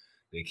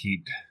 they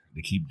keep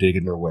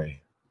digging their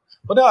way.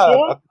 But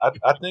no,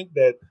 I think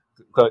that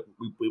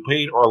we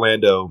played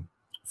Orlando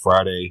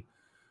Friday.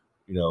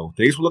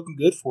 Things were looking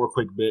good for a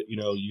quick bit.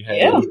 You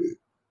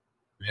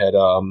had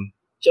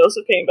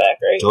Joseph came back,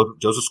 right?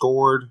 Joseph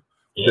scored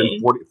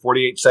within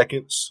 48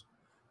 seconds.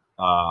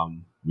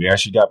 We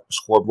actually got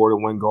scoreboard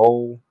and one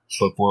goal,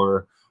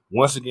 but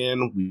once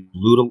again we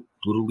blew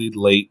the lead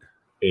late,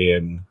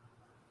 and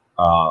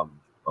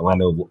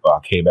Orlando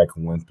came back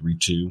and won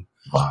 3-2.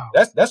 Wow.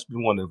 That's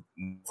been one of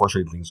the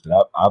frustrating things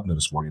that I've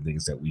noticed more than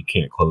things that we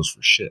can't close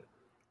for shit.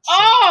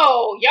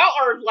 Oh, y'all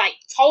are like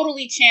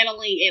totally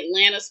channeling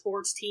Atlanta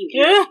sports team.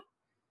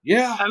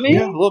 Yeah. I mean,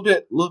 a little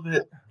bit.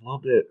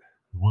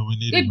 When we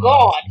needed, good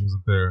God, he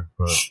wasn't there,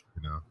 but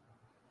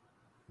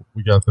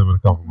we got them in a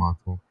couple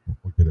months. We'll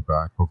get it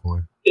back,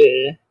 hopefully.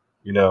 Yeah.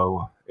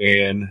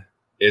 And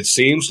it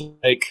seems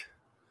like,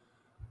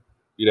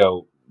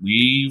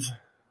 we've,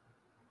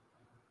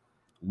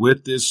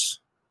 with this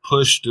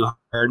push to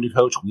hire a new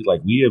coach,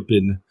 we have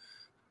been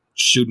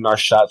shooting our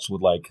shots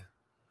with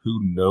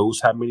who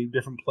knows how many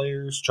different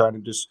players, trying to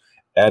just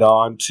add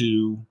on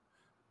to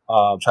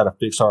try to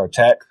fix our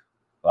attack.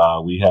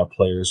 We have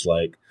players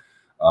like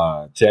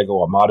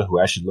Thiago Almada, who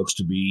actually looks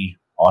to be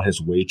on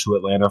his way to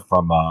Atlanta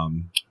from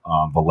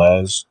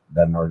Velez,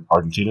 down in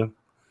Argentina.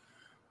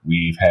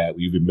 We've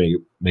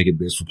been making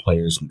bids for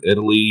players in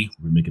Italy.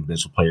 We're making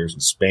bids for players in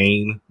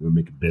Spain. We're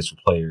making bids for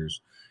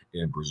players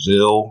in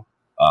Brazil.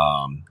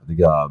 I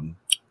think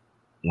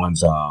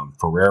One's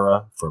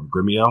Ferreira from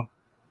Gremio.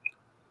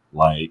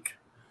 Like,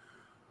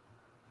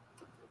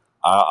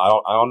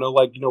 I don't know,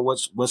 like, you know,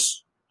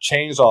 what's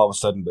changed all of a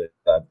sudden, but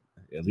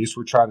at least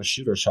we're trying to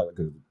shoot our shot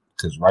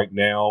because right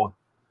now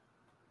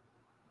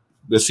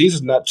the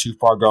season's not too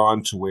far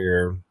gone to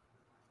where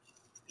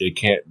it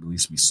can't at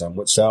least be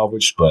somewhat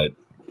salvaged. But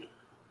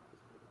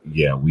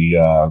yeah, we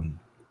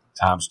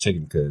time's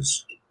ticking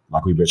because,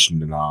 like we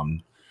mentioned in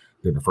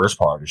the first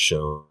part of the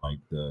show, like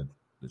the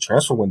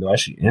transfer window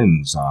actually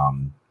ends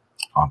on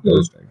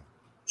Thursday.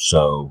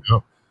 So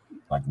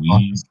like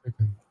we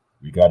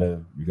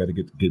gotta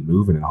get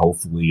moving, and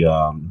hopefully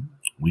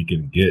we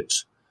can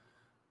get.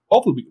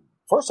 Hopefully,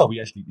 first off,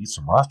 we actually need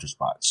some roster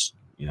spots.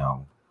 You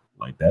know,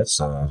 like that's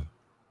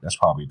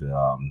probably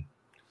the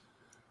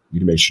we need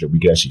to make sure that we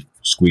can actually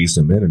squeeze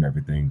them in and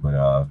everything. But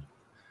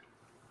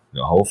you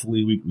know,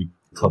 hopefully we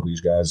couple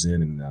these guys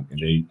in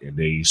and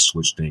they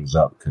switch things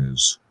up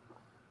because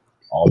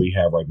all we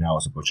have right now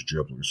is a bunch of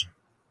dribblers.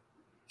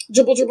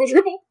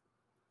 Dribble.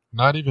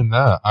 Not even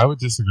that. I would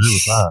disagree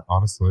with that,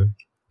 honestly.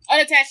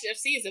 Unattached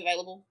FC is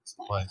available.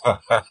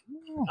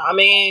 I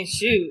mean,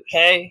 shoot,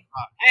 hey,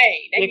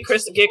 get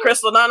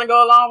Crystal Dunn to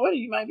go along with it.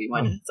 You might be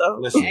winning. So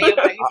listen,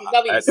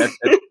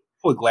 I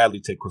would gladly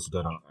take Crystal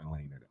Dunn on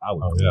Atlanta. I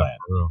would glad.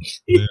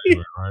 Yeah,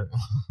 right.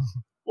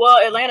 Well,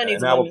 Atlanta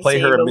needs. And I will play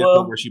her in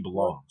midfield where she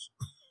belongs.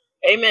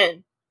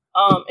 Amen.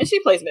 And she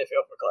plays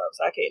midfield for clubs.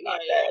 I can't knock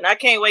that. And I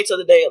can't wait till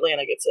the day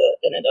Atlanta gets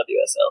an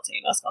NWSL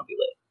team. That's gonna be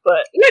lit.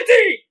 But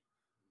lit.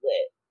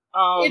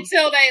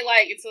 Until they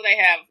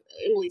have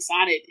Emily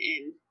Sonnet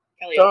and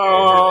Kelly.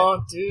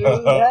 Don't do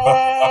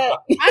that.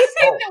 I'm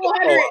saying that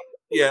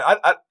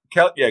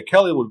 100.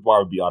 Kelly would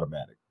probably be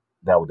automatic.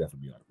 That would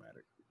definitely be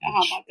automatic. Oh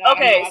my god.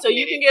 Okay, so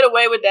you can get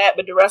away with that,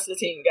 but the rest of the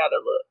team gotta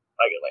look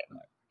like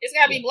Atlanta. It's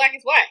gotta be black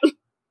as white.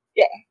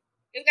 Yeah.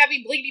 It's gotta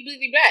be bleedy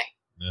black.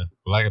 Yeah,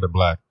 black of the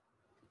black.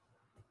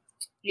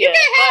 You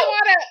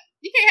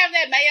can't have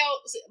that mayo.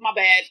 My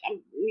bad.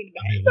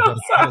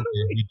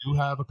 We do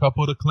have a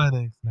couple of the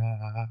clinics now,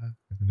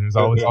 and there's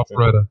always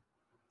Alfreda.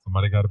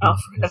 Somebody got to be. Where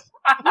y'all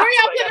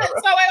put it?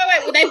 So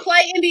wait. Would they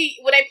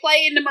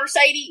play in the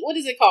Mercedes? What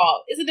is it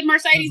called? Is it the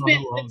Mercedes?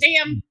 The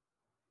damn.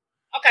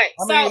 Okay,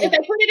 if they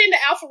put it into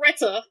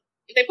Alpharetta, or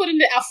they put it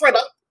into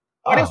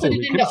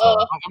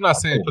I'm not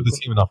saying put the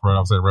team in Alpharetta.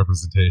 I'm saying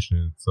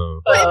representation.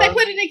 So if they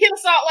put it in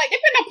Kennesaw, like they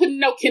better not put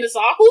no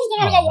Kennesaw. Who's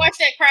going to go watch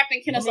that crap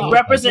in Kennesaw?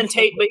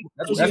 Representate, but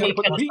that's what they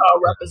put the beat.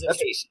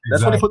 Representation.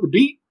 That's what they put the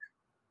beat.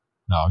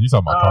 No, you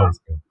talking about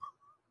Cartersville?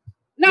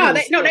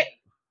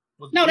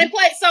 They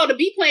played. So the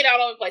beat played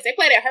all over the place. They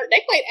played at Hurt.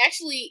 They played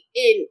actually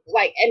in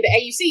the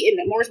AUC in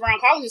the Morris Brown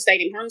College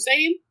Stadium, Herman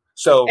Stadium.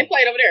 So they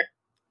played over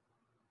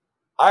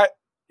there.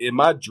 In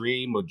my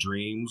dream of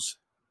dreams,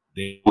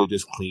 they would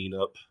just clean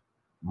up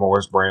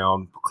Morris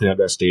Brown, clean up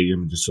that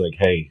stadium, and just like,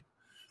 hey,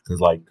 because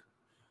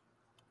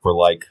for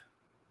the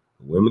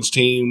women's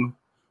team,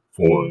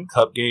 for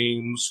cup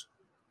games,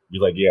 be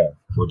like, yeah,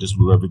 we'll just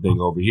move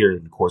everything over here.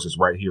 And of course, it's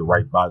right here,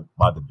 right by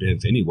the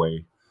bins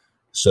anyway.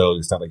 So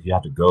it's not like you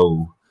have to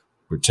go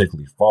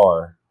particularly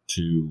far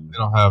to. They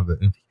don't have the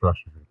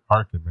infrastructure for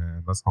parking,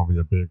 man. That's gonna be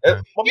a big. You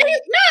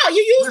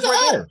use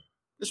the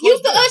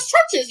Use the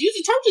churches. Use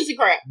the churches and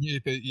crap. Yeah,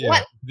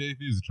 they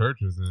use the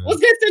churches.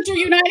 What's good, Central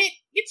United?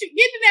 Get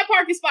in that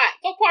parking spot.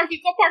 Go park in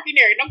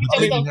there. Don't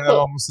get your stuff have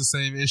almost the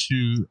same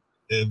issue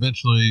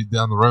eventually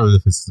down the road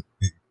if it's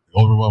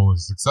overwhelmingly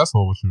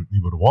successful, which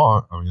you would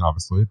want. I mean,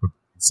 obviously, but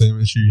the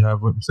same issue you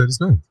have with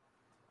Mercedes-Benz.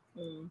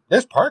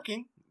 There's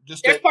parking.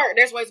 There's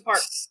ways to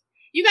park.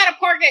 You got to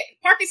park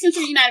at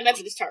Central United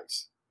Methodist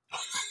Church.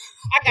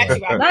 I got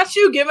you. Not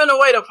you giving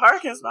away the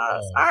parking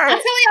spots. All right. I'm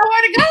telling y'all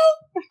where to go.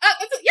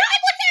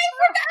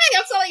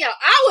 I'm telling y'all.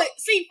 I would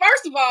see.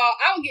 First of all,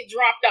 I would get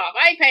dropped off.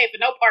 I ain't paying for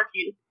no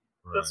parking.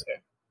 Right. That's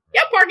fair.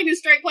 Y'all parking in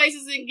straight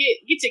places and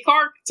get your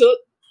car took.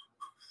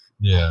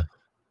 Yeah,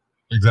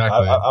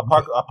 exactly. I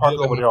park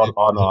over there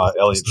on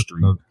Elliott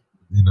Street.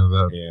 You know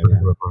that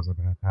person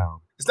in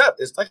town.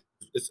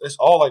 It's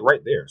all like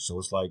right there, so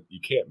it's like you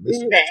can't miss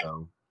it.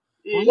 So.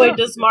 Wait,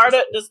 does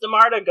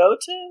DeMarta go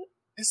to?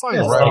 It's like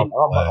right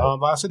on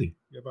Vine City.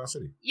 Yeah, Vine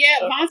City.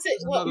 Yeah, Vine City.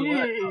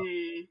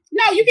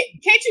 No, you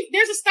can't you?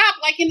 There's a stop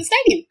like in the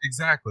stadium.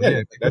 Exactly.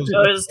 Yeah.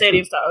 There's a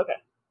stadium stop. Okay.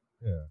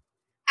 Yeah.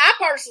 I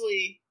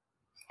personally,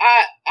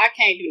 I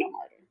can't do no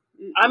murder.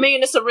 I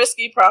mean, it's a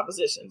risky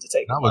proposition to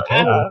take. Not with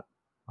COVID.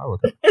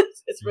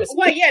 It's risky.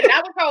 Well, yeah,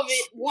 not with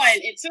COVID. 1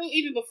 and 2,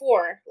 even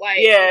before.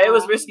 It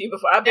was risky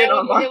before. I've been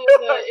on Marta.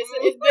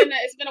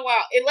 It's been a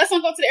while. Unless I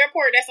go to the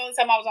airport, that's the only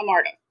time I was on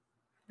Marta.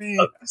 Man,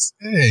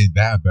 it ain't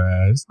that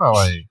bad. It's not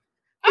like.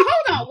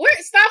 Hold on. Where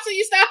stops are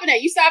you stopping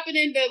at? You stopping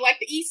in the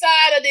east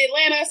side of the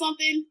Atlanta or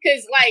something?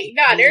 Because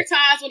there are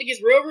times when it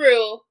gets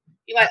real.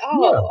 You're like,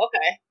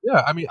 okay.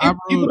 Yeah, I mean,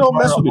 people don't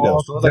mess with me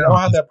though. So I don't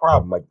have that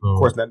problem. Like, of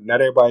course,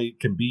 not everybody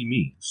can be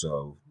me.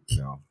 So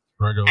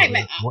Grego. Hey,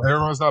 man,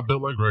 everyone's not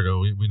built like Grego.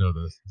 We know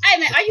this. Hey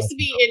man, I used to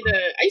be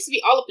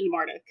all up in the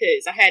Marta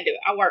because I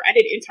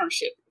did an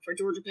internship for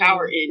Georgia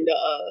Power in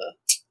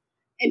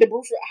in the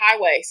Bruford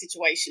Highway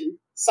situation.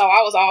 So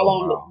I was all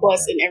on the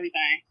bus and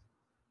everything.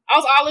 I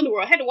was all in the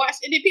world. I had to watch.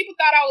 And then people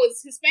thought I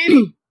was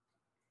Hispanic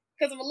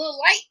because I'm a little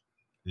light.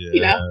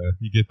 Yeah,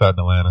 you get that in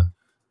Atlanta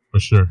for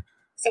sure.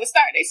 So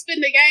they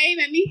spin the game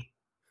at me.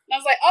 And I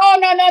was like, oh,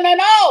 no.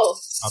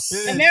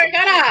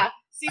 Americana.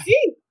 CC.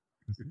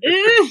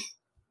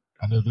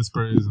 I know this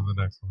phrase is the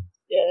next one.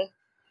 Yeah.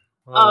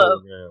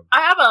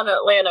 I have an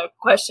Atlanta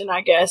question,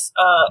 I guess.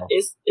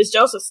 Is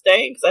Joseph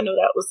staying? Because I know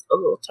that was a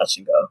little touch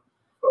and go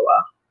for a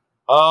while.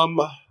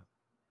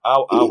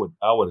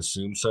 I would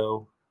assume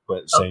so, but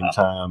at the same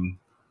time,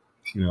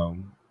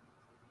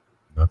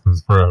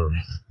 nothing's forever.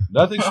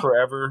 Nothing's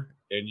forever,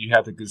 and you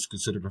have to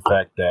consider the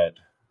fact that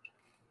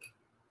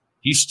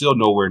he's still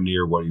nowhere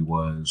near what he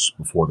was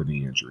before the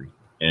knee injury,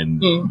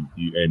 and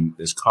and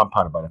it's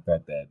compounded by the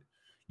fact that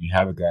you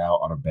have a guy out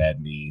on a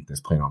bad knee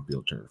that's playing on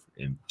field turf,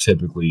 and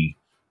typically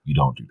you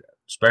don't do that,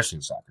 especially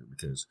in soccer,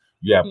 because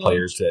you have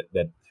players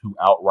that who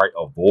outright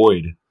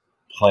avoid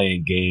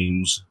playing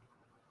games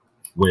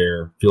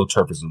where field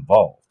turf is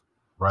involved.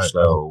 Right.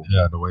 So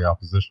the way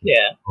opposition.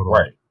 Yeah.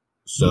 Right.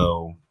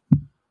 So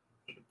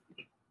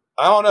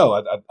I don't know.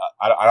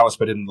 I don't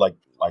expect him to like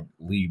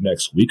leave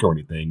next week or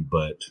anything,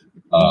 but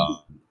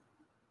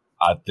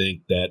I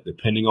think that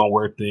depending on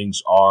where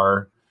things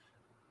are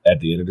at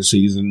the end of the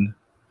season,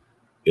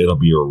 it'll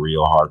be a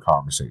real hard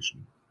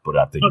conversation. But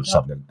I think it's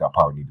something that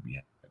probably need to be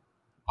had.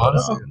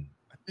 Honestly,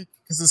 I think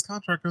because his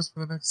contract goes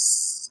for the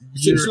next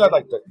year. You still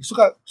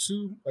got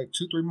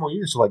 2-3 more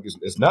years. So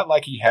it's not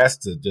like he has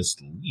to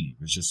just leave.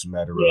 It's just a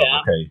matter of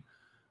okay,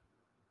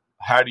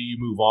 how do you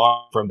move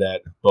on from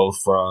that,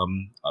 both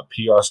from a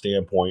PR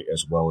standpoint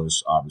as well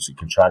as obviously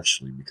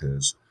contractually,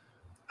 because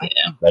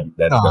that's going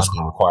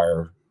to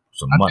require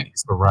some money. I think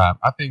it's the wrap.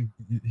 I think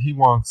he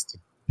wants to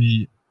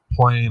be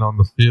playing on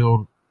the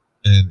field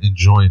and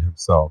enjoying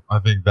himself. I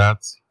think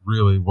that's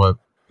really what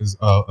is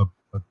a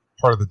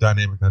part of the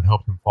dynamic that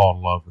helped him fall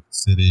in love with the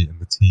city and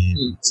the team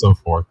and so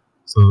forth.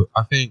 So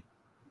I think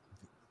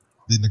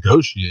the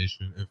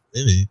negotiation, if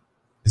any,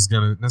 is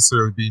going to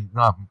necessarily be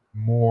not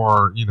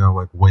more,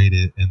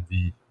 weighted in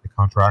the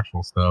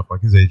contractual stuff.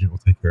 Like his agent will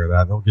take care of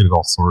that. They'll get it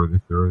all sorted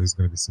if there is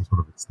going to be some sort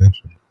of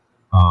extension.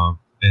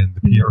 And the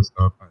PR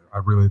stuff, I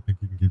really think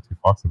you can give two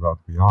fucks about,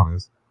 to be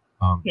honest.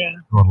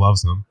 Everyone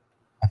loves him.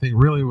 I think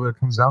really what it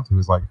comes down to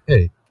is like,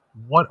 hey,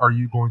 what are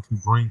you going to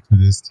bring to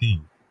this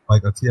team?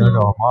 Like a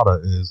Thiago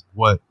Almada is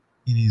what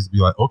he needs to be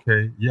like,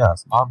 okay,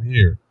 yes, I'm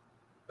here.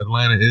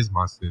 Atlanta is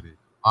my city.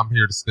 I'm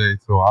here to stay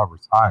till I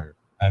retire,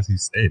 as he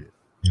stated,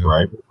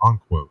 right?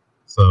 Unquote.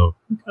 So,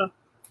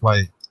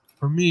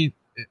 for me,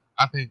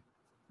 I think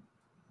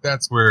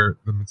that's where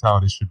the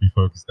mentality should be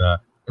focused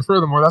at. And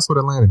furthermore, that's what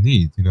Atlanta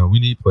needs. We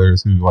need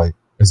players who,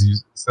 as you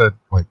said,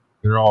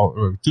 they're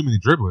all too many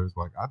dribblers.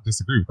 I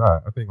disagree with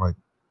that. I think,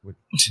 we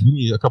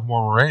need a couple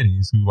more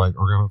Moranis who, are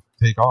going to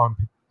take on,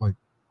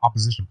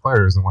 opposition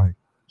players and,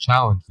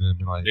 challenge them.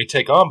 And, they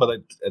take on, but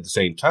at the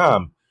same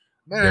time,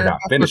 they're not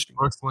finishing.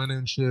 Brooks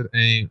Lennon shit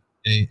ain't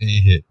hitting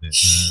it, man.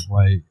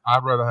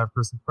 I'd rather have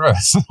Kristen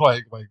Press. That's what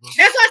I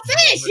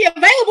said. She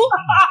available.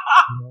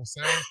 You know what I'm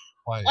saying?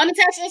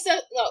 Unattached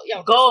herself.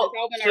 Goals.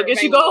 She'll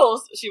get you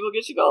goals. She will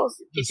get you goals.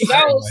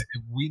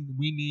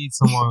 We need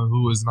someone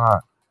who is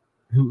not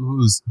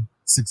who's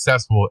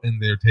successful in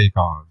their take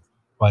on.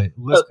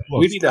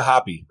 We need a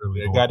hoppy,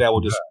 a guy that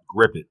will just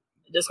grip it.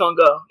 Just gonna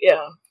go.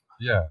 Yeah.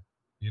 Yeah.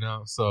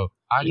 So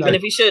even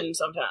if he shouldn't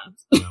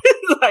sometimes.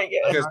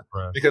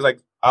 Because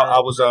I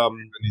was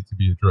need to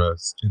be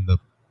addressed in the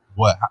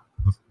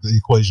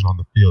equation on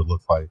the field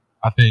looks like.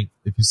 I think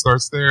if he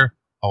starts there,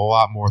 a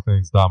lot more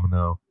things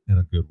domino in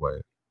a good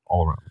way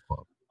all around the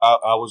club.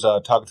 I was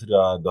talking to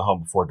the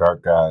Home Before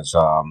Dark guys.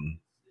 I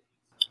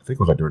think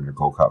it was during the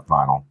Gold Cup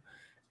final,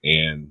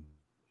 and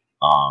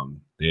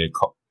they had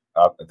called,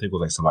 I think it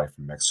was somebody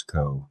from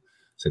Mexico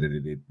said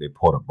that they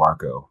pulled a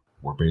Barco,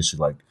 where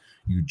basically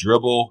you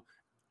dribble,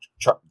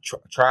 try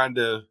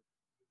to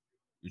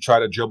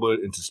dribble it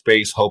into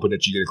space, hoping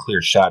that you get a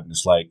clear shot, and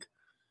it's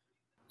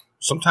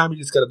sometimes you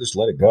just gotta just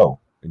let it go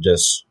and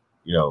just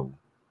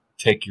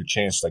take your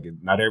chance.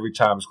 Not every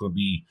time it's going to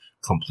be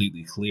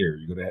completely clear.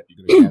 You're gonna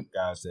have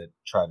guys that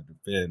try to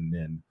defend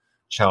and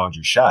challenge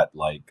your shot.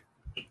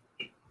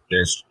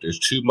 There's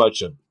too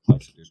much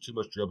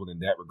dribbling in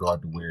that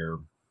regard to where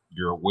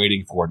you're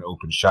waiting for an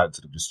open shot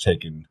instead of just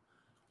taking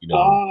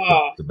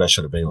the best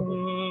shot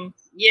available.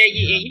 Yeah,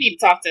 you need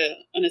to talk to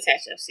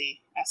Unattached FC.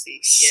 I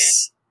see. Yeah,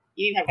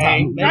 you need to have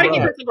time. But I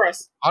get Kristen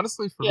Press.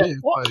 Honestly, for me,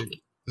 it's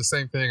the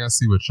same thing I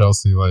see with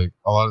Chelsea. A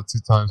lot of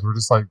times we're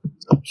just trying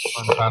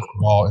to pass the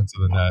ball into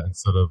the net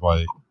instead of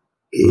the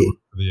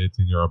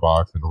 18-yard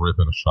box and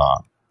ripping a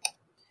shot.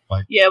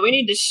 We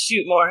need to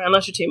shoot more.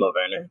 Unless you're Timo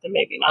Werner, then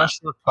maybe not.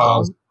 Pressure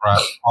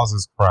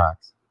causes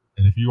cracks.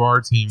 And if you are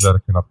a team that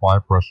can apply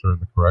pressure in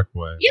the correct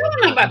way,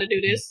 I'm not about to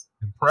do this.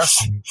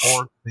 Impressing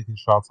or taking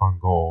shots on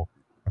goal,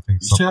 I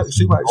think. See how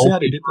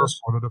they did this?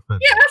 For the defender.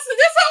 Yeah, that's what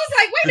I was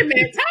like. a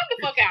minute. Time the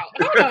fuck out.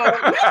 Hold on.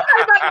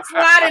 We're about to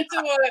slide into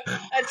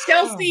a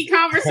Chelsea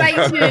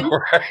conversation.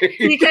 Right.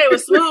 CK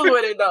was smooth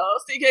with it, though.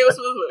 CK was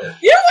smooth with it.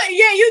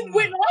 You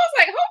went. I was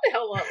like, hold the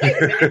hell up. Wait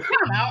a minute.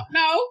 Time out.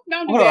 No,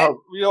 don't do that.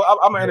 You know,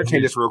 I'm gonna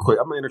entertain this real quick.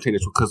 I'm gonna entertain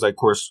this because, like, of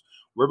course,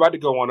 we're about to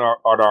go on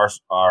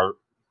our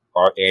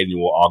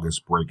annual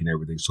August break and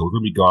everything, so we're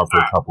gonna be gone for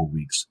a couple of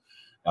weeks.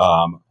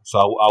 So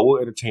I will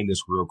entertain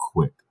this real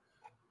quick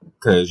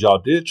because y'all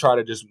did try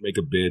to just make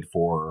a bid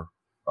for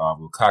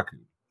Lukaku.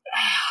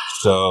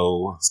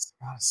 So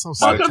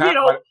how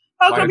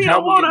come you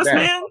don't want us,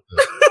 man?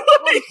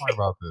 Talk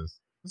about this.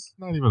 This is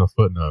not even a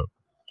footnote.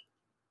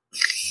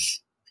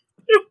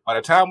 By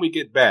the time we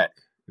get back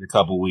in a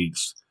couple of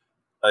weeks,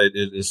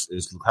 is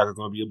Lukaku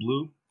going to be a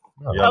blue?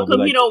 No. How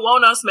come he don't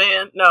want us,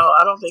 man? No,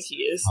 I don't think he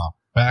is.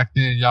 Back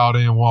then, y'all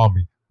didn't want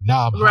me.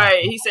 Nah,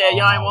 right. He said,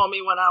 y'all ain't want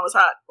me when I was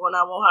hot, when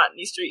I was hot in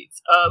these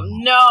streets.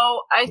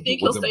 No, I think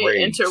he'll stay at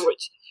Inter,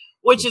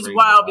 which is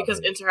wild because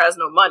Inter has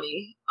no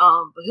money.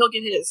 But he'll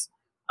get his.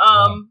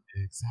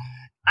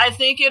 Exactly. I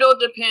think it'll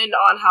depend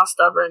on how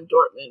stubborn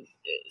Dortmund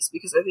is,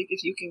 because I think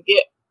if you can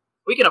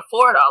we can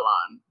afford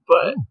Alon,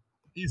 but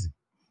easy.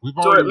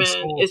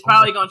 Dortmund is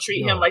probably going to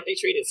treat him like they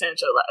treated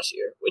Sancho last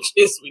year, which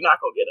is we're not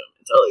going to get him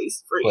until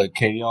he's free. But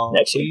can y'all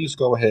please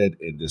go ahead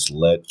and just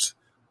let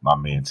my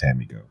man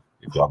Tammy go?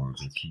 If y'all going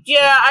to keep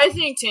I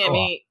think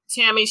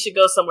Tammy should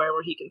go somewhere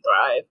where he can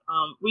thrive.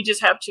 We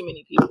just have too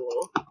many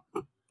people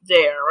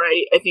there,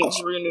 right? I think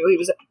Giroud knew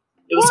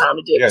it was time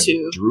to dip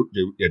too.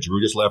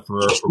 Giroud just left for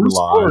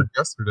Milan. Milan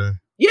Yesterday.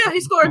 Yeah,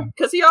 he scored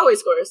because he always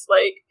scores.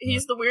 Like,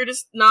 he's the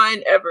weirdest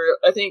 9 ever.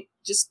 I think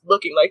just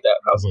looking like that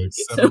probably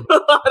gives him a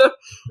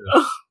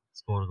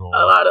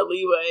lot of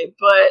leeway.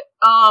 But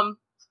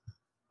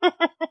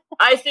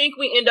I think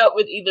we end up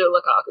with either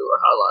Lukaku or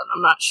Haaland.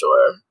 I'm not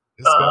sure.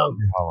 It's gotta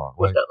be Haaland.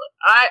 Like,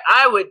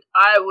 I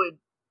would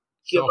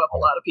give up a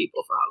lot of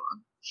people for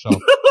Haaland.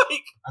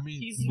 I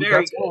mean,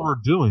 that's what we're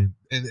doing,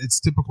 and it's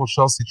typical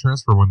Chelsea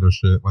transfer window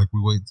shit. Like, we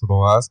wait until the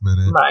last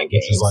minute. Mind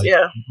games, like,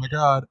 oh my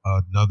god,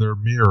 another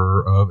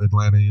mirror of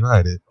Atlanta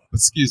United.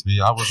 Excuse me,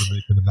 I wasn't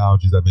making an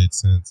analogy that made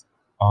sense.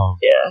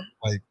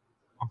 Like,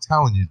 I'm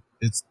telling you,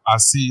 I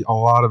see a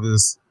lot of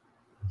this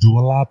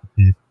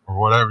dualopathy or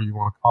whatever you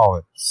want to call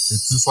it.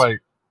 It's just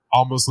like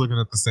almost looking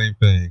at the same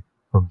thing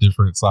from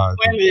different sides.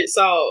 Wait a minute,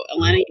 so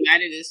Atlanta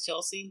United is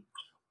Chelsea?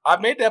 I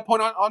made that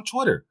point on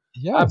Twitter.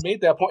 Yeah, I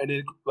made that point, and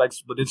then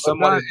but then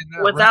somebody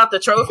without the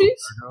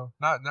trophies,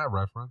 not in that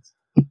reference.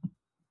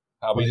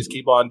 How we just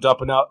keep on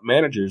dumping out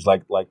managers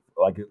like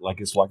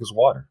it's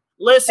water.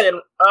 Listen,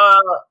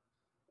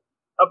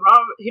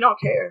 Abramovich, he don't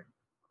care.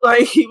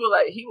 Like he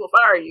will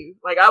fire you.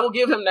 Like, I will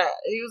give him that.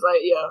 He was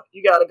like, yeah,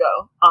 you got to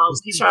go.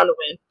 He's trying to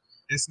win.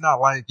 It's not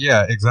like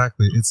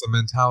exactly. It's a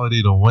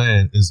mentality to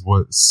win is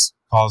what's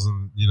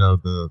causing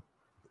the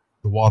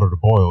water to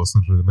boil.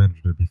 Essentially, the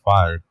manager to be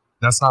fired.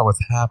 That's not what's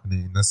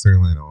happening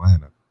necessarily in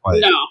Atlanta. Like,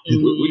 no,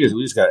 we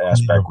just got to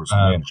ask backwards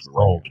management.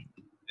 Right?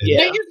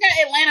 Yeah, you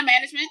got Atlanta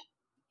management.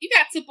 You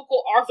got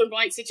typical Arthur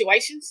Blank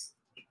situations.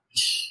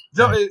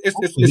 No, it's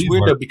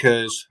weird though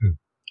because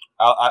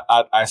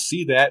I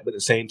see that, but at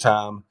the same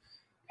time,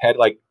 had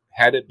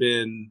it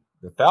been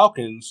the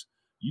Falcons,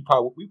 we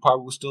probably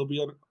would still be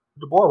on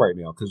the board right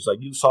now because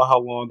like you saw how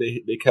long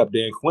they kept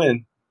Dan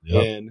Quinn.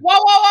 Yep. And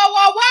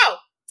whoa!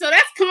 So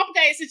that's a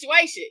complicated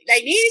situation. They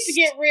needed to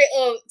get rid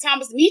of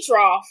Thomas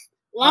Dimitrov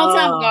a long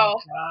time ago.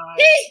 God.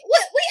 We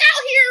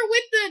out here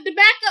with the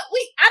backup.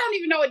 I don't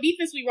even know what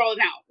defense we rolling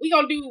out. We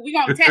gonna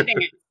tap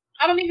dance.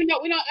 I don't even know.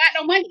 We don't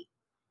got no money.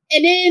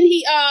 And then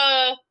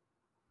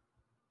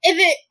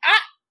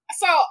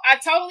I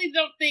totally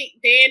don't think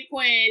Dan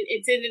Quinn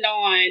intended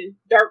on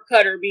Dirk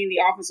Cutter being the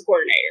offensive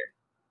coordinator.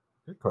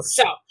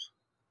 So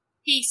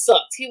he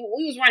sucked.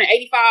 We was running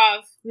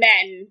 85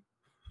 Madden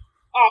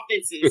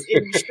offenses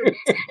in the streets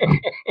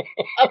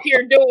up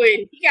here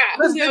doing. He got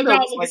Julio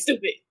Jones looking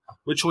stupid.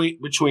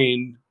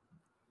 Between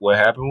what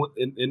happened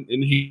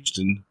in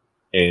Houston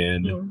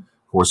and of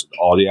course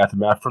all the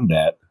aftermath from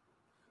that,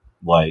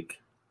 like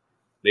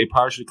they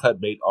probably should cut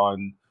bait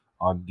on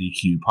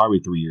DQ probably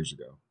 3 years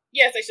ago.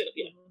 Yes, they should have.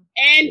 Yeah.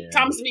 And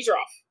Thomas Dimitrov.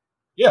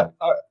 Yeah,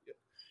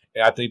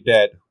 and I think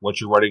that what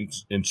you're running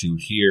into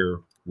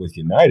here with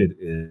United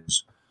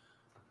is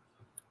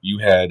you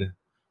had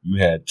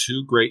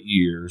 2 great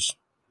years,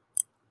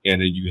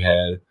 and then you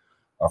had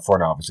a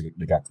front office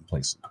that got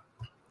complacent,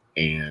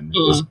 and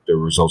the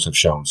results have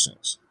shown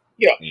since.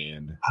 Yeah,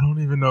 and I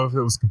don't even know if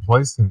it was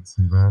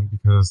complacency, man,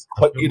 because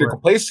either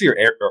complacency or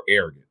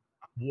arrogant.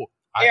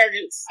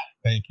 Arrogance.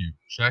 Thank you.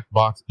 Check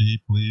box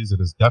B, please. It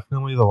is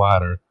definitely the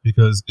latter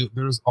because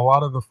there's a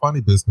lot of the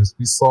funny business.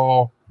 We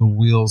saw the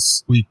wheels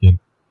squeaking.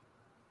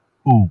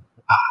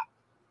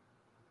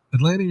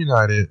 Atlanta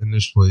United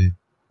initially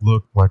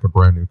looked like a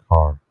brand new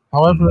car.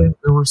 However,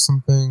 there were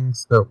some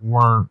things that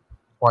weren't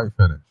quite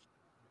finished.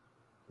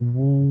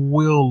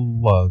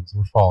 Wheel lugs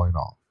were falling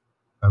off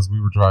as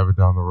we were driving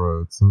down the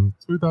road. So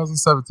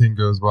 2017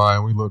 goes by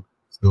and we look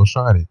still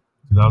shiny.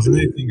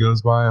 2018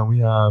 goes by and we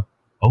have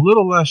a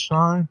little less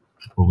shine,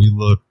 but we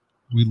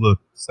look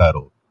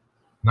settled.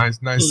 Nice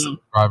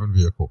driving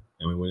vehicle.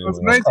 And when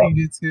 19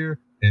 gets here,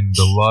 and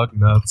the lug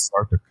nuts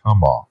start to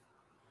come off.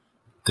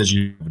 Because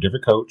you have a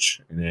different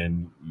coach, and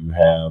then you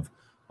have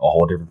a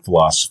whole different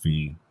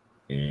philosophy,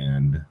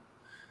 and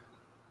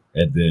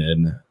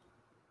then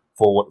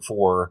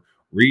for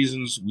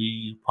reasons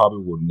we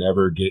probably will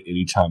never get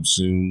anytime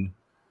soon,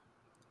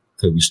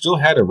 because we still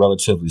had a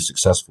relatively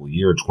successful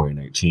year in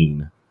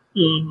 2019,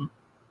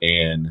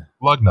 and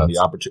the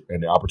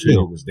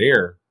opportunity was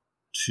there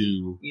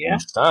to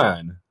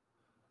sign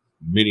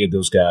many of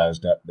those guys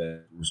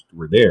that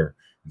were there.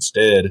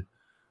 Instead,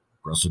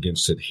 Russell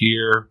gets sent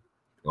here,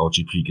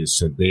 LGP gets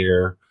sent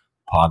there,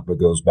 Pogba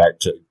goes back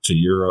to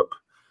Europe,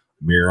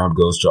 Miriam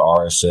goes to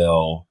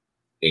RSL,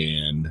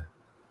 and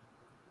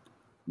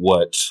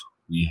what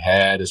we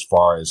had as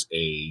far as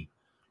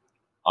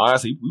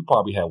honestly, we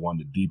probably had one of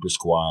the deepest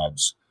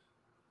squads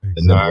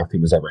the Network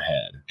team has ever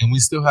had. And we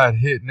still had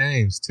hit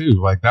names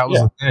too. Like that was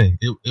the thing.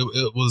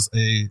 It was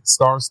a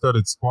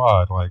star-studded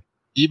squad. Like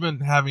even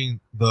having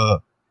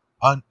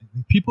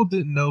people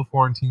didn't know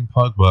Florentine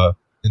Pogba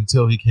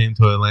until he came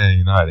to Atlanta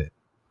United.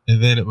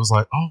 And then it was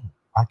like, oh,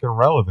 I can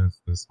relevance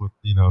this with,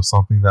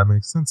 something that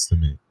makes sense to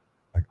me.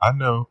 Like I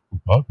know who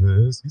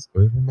Pogba is. He's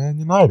playing for Man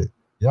United.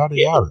 Yada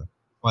yada.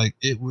 Like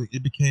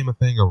it became a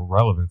thing of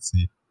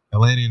relevancy.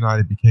 Atlanta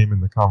United became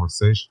in the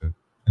conversation.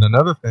 And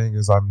another thing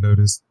is I've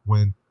noticed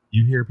when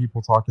you hear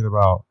people talking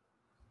about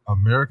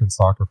American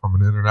soccer from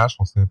an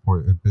international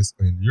standpoint and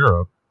basically in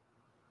Europe,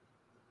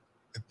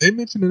 if they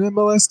mention an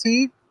MLS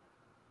team,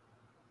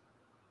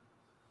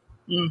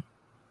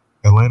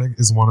 Atlanta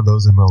is one of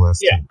those MLS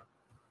teams.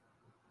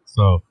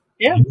 So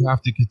you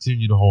have to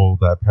continue to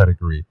hold that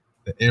pedigree.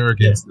 The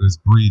arrogance that is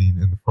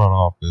breeding in the front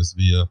office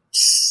via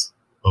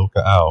Boca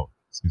out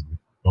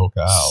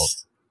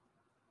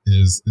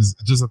is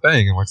just a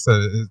thing. And like I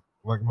said,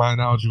 like my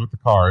analogy with the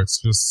car, it's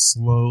just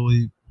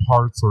slowly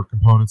parts or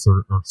components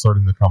are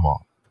starting to come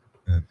off.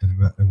 And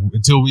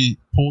until we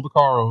pull the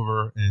car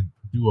over and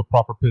do a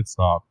proper pit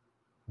stop,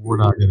 we're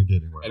not going to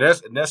get anywhere.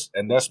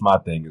 And that's my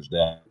thing is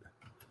that,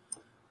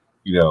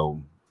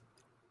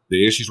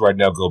 the issues right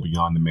now go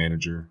beyond the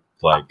manager.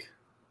 Like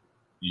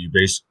you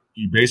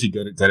basically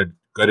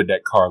gutted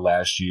that car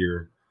last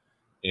year,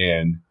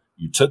 and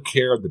you took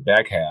care of the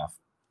back half.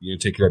 You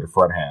didn't take care of the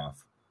front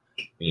half,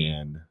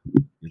 and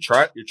you're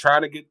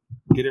trying to get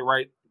it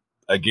right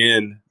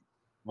again,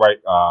 right?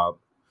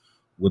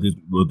 With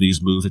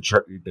these moves that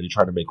you're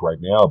trying to make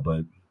right now,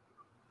 but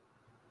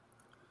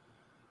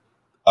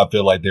I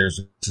feel like there's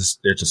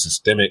a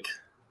systemic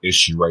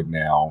issue right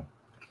now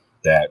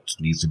that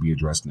needs to be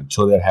addressed. And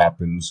until that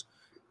happens,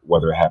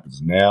 whether it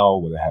happens now,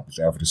 whether it happens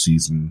after the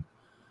season,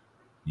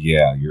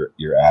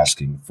 you're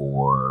asking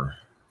for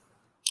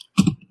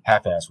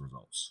half-ass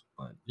results.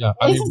 But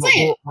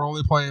we're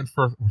only playing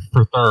for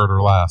third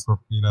or last,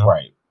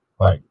 right?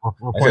 Like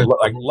we're playing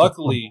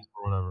luckily,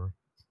 or whatever.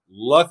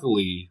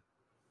 Luckily,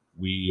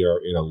 we are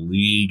in a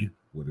league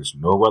where there's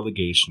no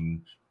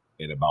relegation,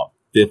 and about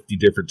 50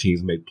 different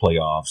teams make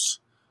playoffs,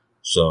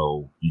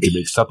 so you can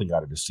make something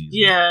out of the season.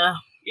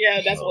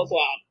 Yeah, that's what's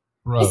wild.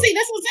 Right. See,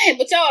 that's what I'm saying.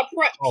 But y'all are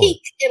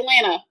peak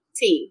Atlanta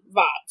team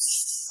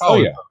vibes. Oh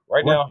yeah,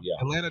 right now,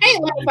 Atlanta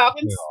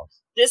Falcons.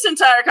 This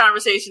entire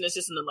conversation is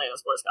just an Atlanta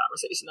sports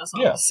conversation. That's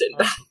all I'm sitting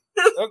back.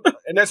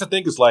 And that's the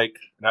thing is like,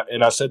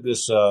 and I said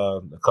this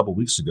a couple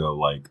weeks ago.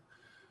 Like,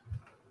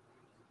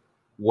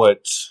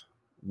 what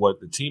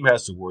the team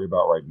has to worry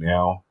about right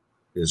now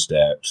is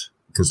that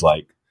because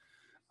like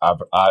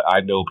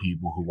I know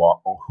people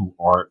who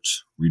aren't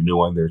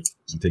renewing their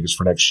season tickets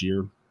for next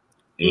year.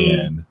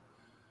 And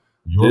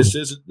this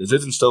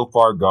isn't so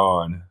far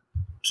gone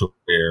to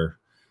where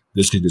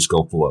this could just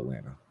go full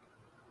Atlanta.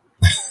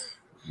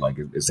 Like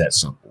it's that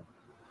simple.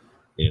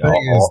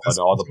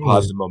 All the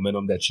positive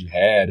momentum that you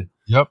had,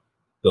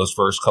 those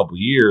first couple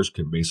years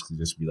can basically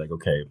just be like,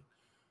 okay,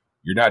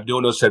 you're not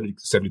doing those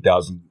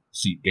 70,000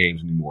 seat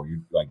games anymore.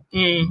 You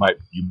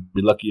you'd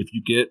be lucky if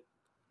you get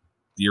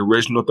the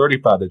original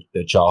 35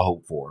 that y'all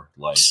hope for.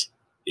 Like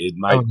it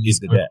might get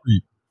to that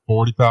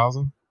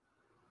 40,000.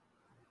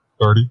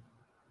 30.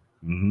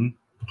 Mm-hmm.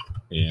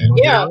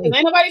 Yeah, because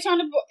ain't nobody trying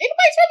to be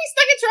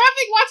stuck in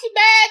traffic watching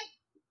bad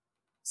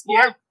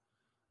sport.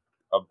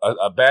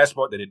 A bad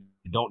sport that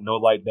you don't know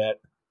like that.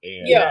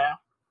 And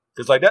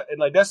because like that, and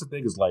like that's the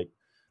thing is like,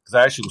 because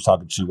I actually was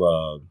talking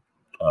to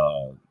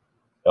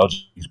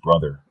LG's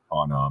brother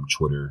on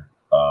Twitter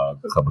a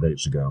couple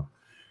days ago,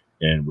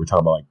 and we're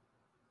talking about like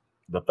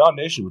the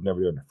foundation was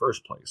never there in the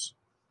first place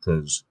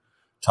because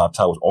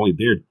Tata was only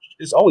there.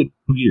 It's only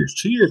 2 years.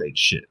 2 years ain't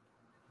shit.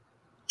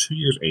 2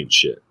 years ain't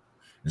shit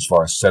as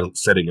far as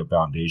setting a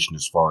foundation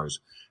as far as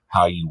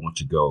how you want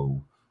to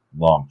go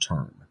long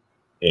term.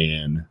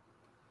 And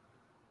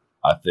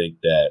I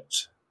think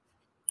that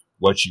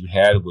what you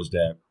had was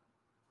that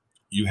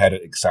you had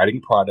an exciting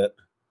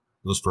product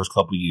those first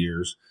couple of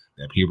years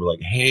that people were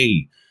like,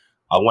 hey,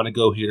 I want to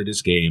go here to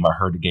this game. I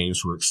heard the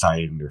games were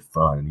exciting and they're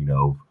fun.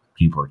 And,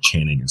 people are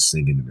chanting and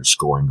singing and they're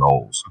scoring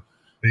goals.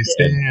 They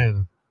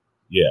stand.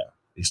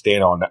 They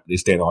stand all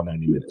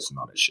 90 minutes and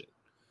all that shit.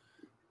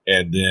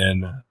 And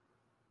then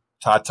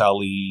Tata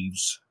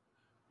leaves.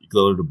 You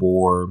go to the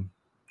board.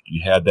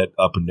 You had that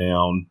up and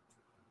down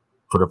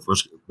for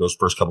those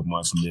first couple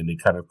months, and then they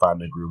kind of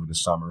find their groove in the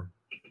summer.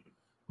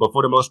 But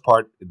for the most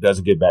part, it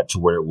doesn't get back to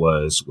where it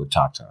was with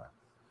Tata.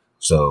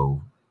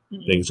 So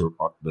things are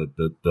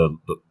the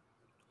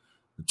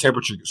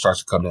temperature starts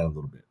to come down a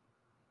little bit.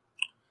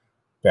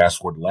 Fast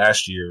forward to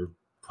last year,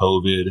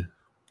 COVID,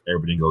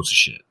 everything goes to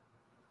shit.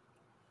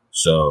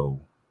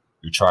 So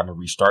you're trying to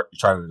restart. You're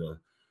trying to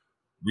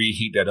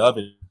reheat that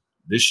oven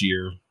this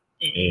year,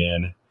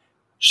 and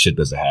shit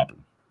doesn't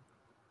happen.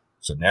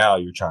 So now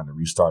you're trying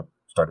to start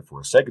it for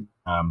a second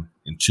time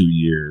in 2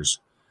 years,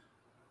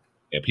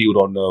 and people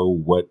don't know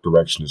what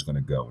direction it's going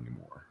to go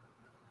anymore.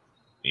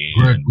 And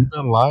Greg, we've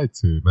been lied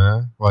to,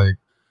 man. Like,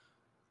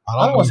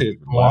 I don't want to say it's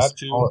been lied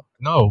to.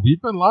 No,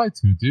 we've been lied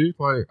to, dude.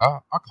 Like, I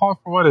call it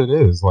for what it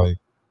is. Like,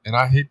 and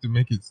I hate to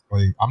make it,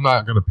 like, I'm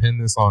not going to pin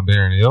this on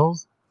Darren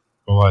Ills,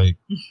 but, like,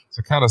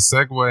 to kind of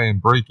segue and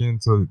break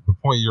into the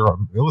point you're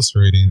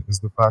illustrating is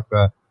the fact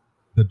that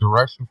the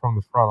direction from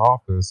the front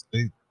office,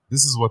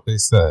 this is what they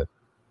said.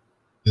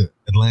 That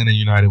Atlanta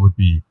United would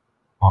be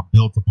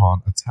built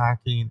upon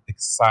attacking,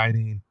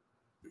 exciting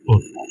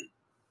football.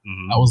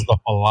 That was the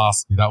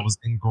philosophy. That was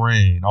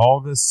ingrained.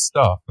 All this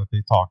stuff that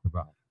they talked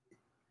about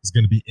is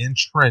going to be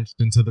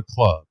entrenched into the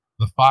club.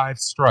 The 5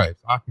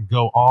 stripes. I can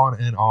go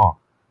on and on.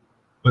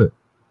 But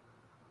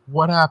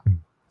what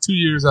happened 2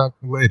 years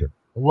later?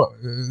 What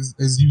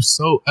as you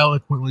so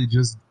eloquently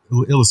just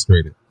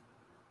illustrated,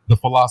 the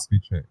philosophy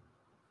change.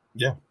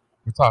 Yeah.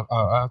 We talked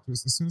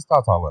as soon as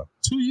Tata left.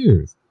 2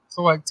 years.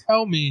 So, like,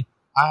 tell me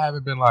I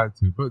haven't been lied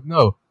to. But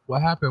no,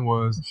 what happened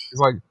was, it's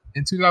like,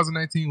 in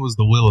 2019 was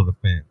the will of the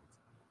fans.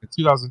 In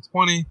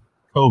 2020,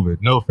 COVID,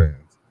 no fans.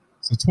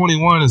 So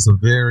 21 is a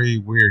very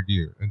weird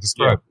year. And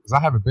describe it, because I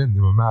haven't been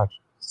to a match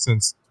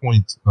since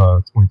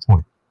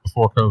 2020,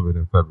 before COVID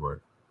in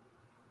February.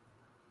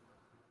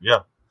 Yeah.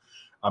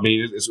 I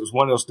mean, it's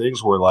one of those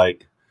things where,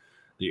 like,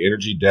 the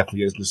energy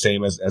definitely isn't the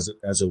same as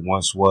it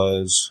once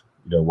was,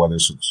 you know, whether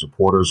it's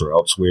supporters or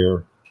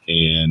elsewhere.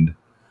 And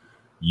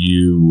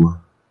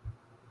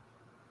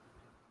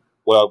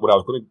what I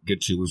was going to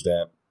get to was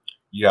that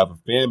you have a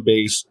fan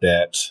base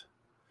that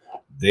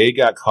they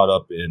got caught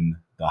up in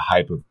the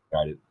hype of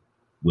United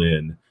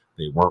when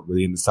they weren't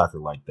really into soccer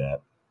like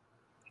that.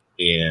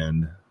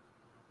 And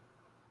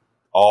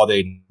all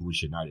they knew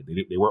was United.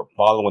 They weren't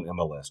following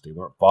MLS. They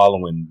weren't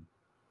following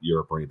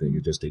Europe or anything.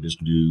 They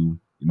just knew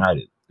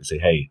United. They say,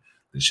 hey,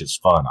 this shit's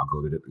fun. I'll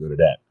go to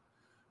that.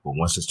 But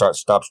once it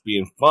stops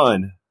being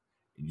fun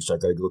and you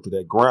start to go through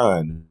that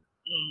grind,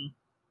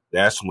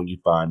 that's when you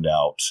find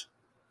out,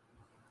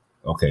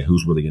 okay,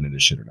 who's really into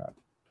this shit or not.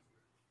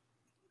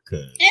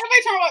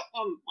 Everybody talking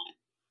about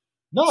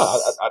no,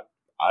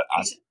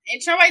 and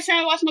everybody's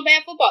trying to watch no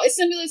bad football. It's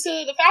similar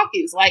to the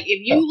Falcons. Like,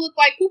 if you look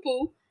like poo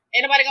poo,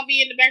 ain't nobody gonna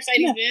be in the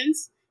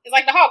Mercedes-Benz. It's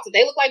like the Hawks. If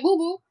they look like boo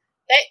boo,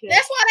 that's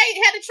why they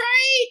had to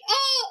trade.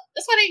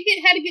 That's why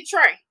they had to get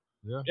Trey.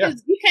 Yeah.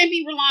 You can't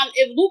be relying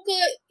if Luka,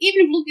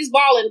 even if Luka's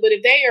balling, but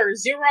if they are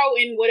 0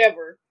 in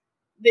whatever,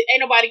 ain't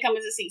nobody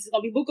coming to see. It's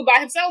gonna be Luka by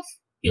himself.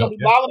 He's gonna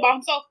be balling by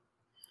himself.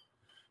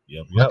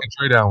 Yep.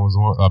 Trade down was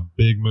a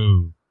big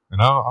move, and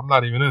I'm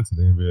not even into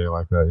the NBA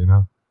like that, you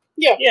know.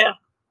 Yeah.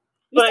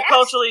 But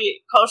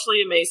culturally,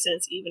 it made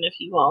sense, even if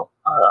he won't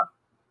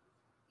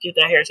get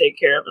that hair taken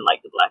care of in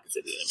like the blackest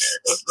city in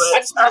America. But I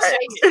just want to say,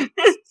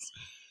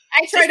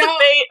 I trade out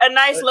a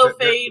nice low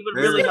fade,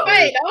 but really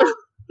fade.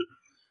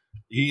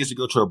 He used to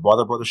go to a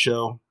brother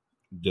show,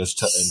 and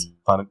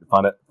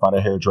find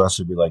a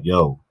hairdresser, and be like,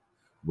 "Yo,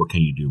 what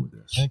can you do with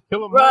this?"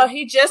 Bro,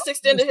 he just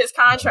extended his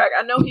contract.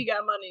 I know he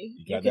got money.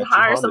 You can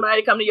hire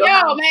somebody to come to your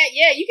house. Man,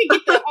 you can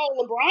get the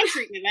whole LeBron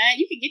treatment, man.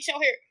 You can get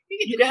your hair.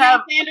 You can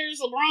have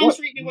Sanders LeBron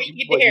treatment where you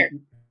get the hair.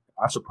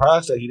 I'm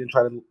surprised that he didn't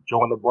try to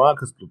join LeBron,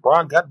 because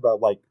LeBron got about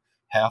like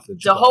half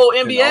the whole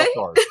NBA.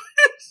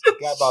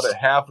 Got about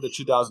half of the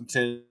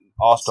 2010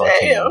 All-Star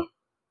team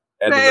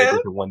at the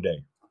Lakers in one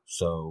day.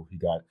 So he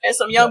got and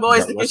some young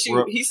boys that can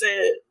shoot. He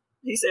said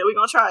we're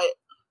gonna try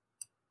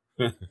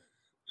it.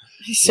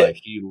 He said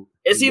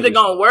it's either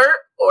gonna work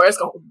or it's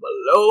gonna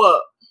blow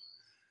up.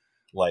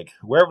 Like,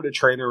 whoever the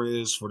trainer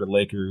is for the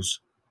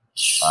Lakers,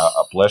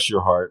 bless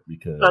your heart,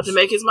 because about to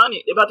make his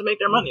money. They're about to make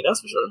their money.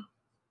 That's for sure.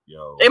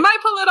 Yo, they might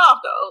pull it off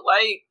though.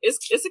 Like,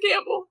 it's a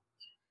gamble.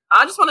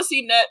 I just want to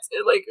see Nets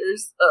and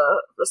Lakers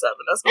for 7.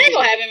 That's ain't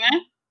gonna happen,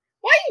 man.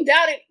 Why you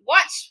doubt it?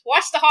 Watch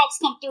the Hawks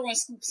come through and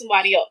scoop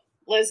somebody up.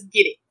 Let's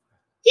get it.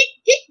 Get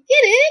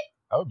it.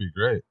 That would be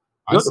great.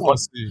 I just want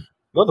to see.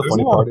 The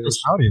funny part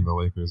is Howdy in the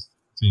Lakers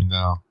team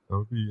now. That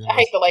would be. I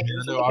hate the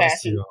Lakers with a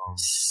passion. You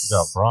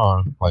got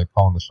Braun like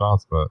calling the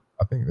shots, but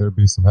I think there'd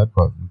be some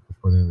headbutting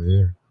before the end of the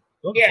year.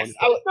 Yes, it's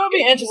gonna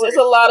be interesting. It's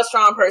a lot of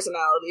strong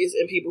personalities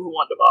and people who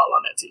want the ball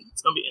on that team.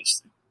 It's gonna be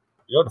interesting.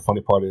 You know, the funny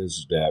part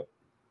is that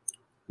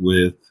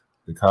with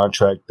the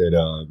contract that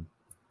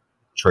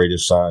Trey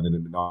just signed, and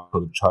the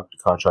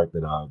contract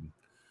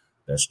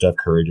that Steph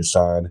Curry just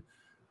signed,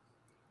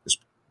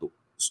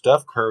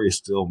 Steph Curry is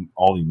still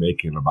only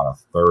making about a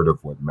third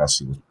of what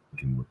Messi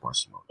with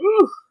Barcelona.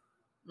 Ooh,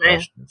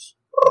 man.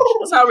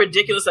 That's how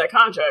ridiculous that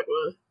contract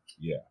was.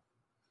 Yeah.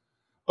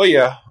 But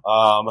yeah,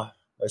 like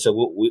I said,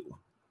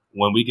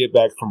 when we get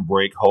back from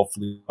break,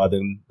 hopefully by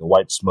then the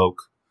white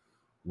smoke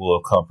will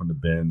have come from the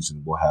bins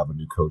and we'll have a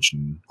new coach.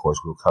 And of course,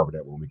 we'll cover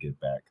that when we get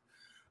back.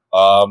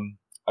 I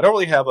don't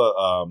really have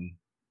a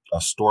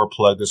store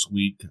plug this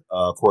week.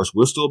 Of course,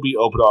 we'll still be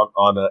open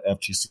on the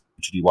FTC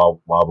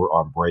while we're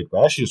on break. But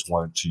I actually just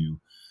wanted to,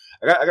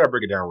 I got to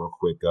break it down real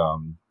quick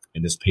and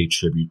just pay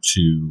tribute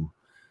to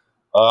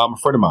a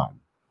friend of mine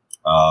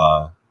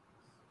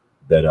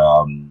that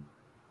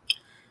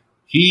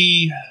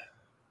he,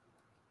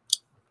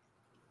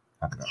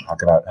 how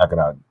can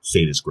I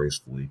say this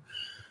gracefully?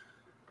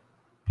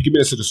 He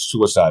committed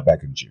suicide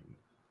back in June.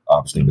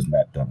 His name is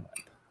Matt Dunlap.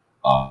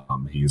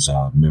 He's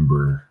a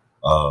member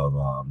of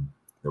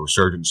the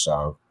Resurgence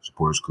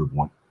Supporters Group,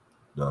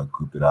 the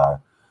group that I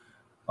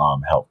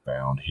helped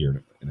found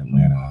here in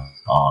Atlanta.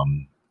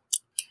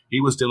 He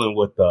was dealing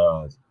with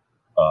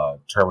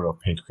terminal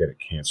pancreatic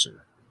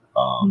cancer.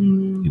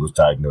 He was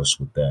diagnosed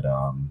with that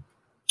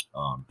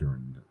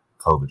during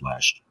COVID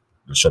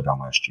the shutdown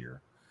last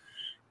year.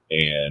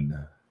 And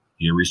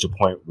he reached a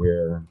point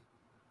where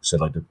he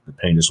said like the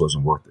pain just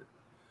wasn't worth it.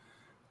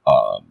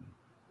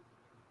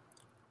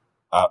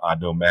 I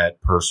know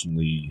Matt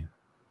personally,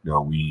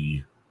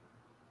 we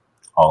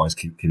always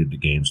kidded the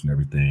games and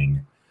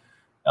everything.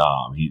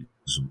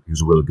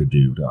 He's a really good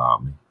dude.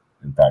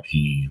 In fact,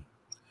 he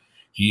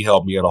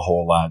helped me out a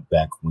whole lot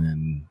back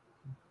when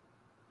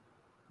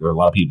there were a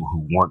lot of people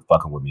who weren't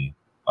fucking with me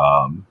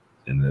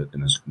in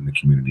the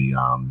community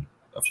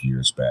a few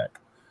years back,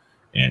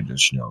 and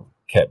just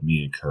kept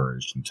me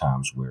encouraged in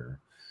times where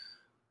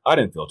I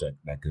didn't feel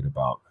that good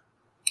about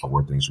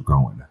where things were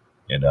going.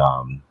 And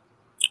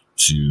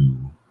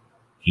to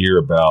hear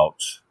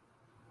about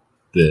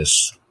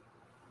this,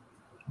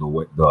 the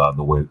way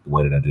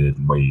that I did,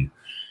 the way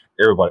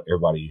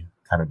everybody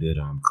kind of did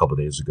a couple of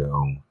days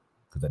ago,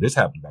 because this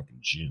happened back in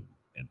June,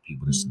 and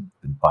people just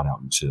didn't find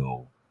out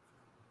until,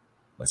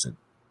 like I said,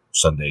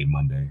 Sunday,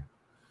 Monday.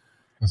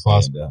 That's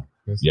last.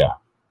 Yeah,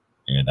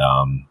 and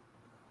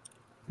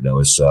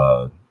it's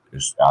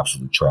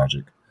absolutely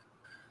tragic.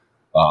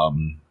 Of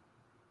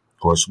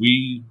course,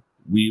 we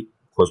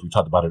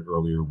talked about it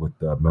earlier with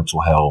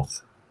mental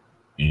health,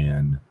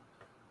 and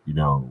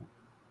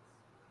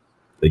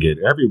again,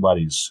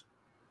 everybody's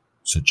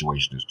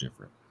situation is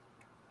different,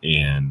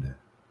 and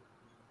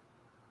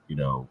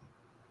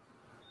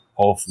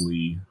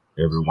hopefully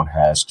everyone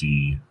has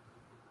the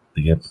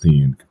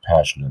empathy and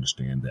compassion to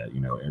understand that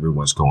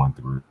everyone's going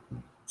through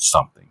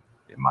something.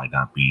 It might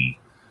not be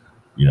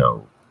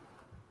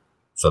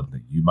something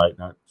that you might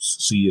not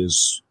see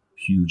as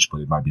huge,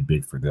 but it might be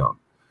big for them.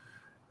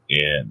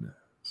 And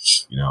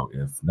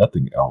if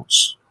nothing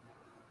else,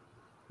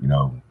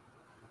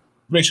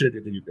 make sure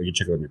that you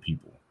check out your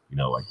people.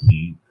 Like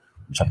we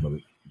talked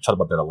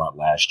about that a lot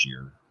last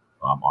year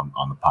on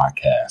the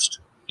podcast,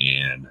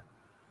 and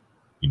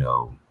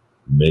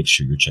make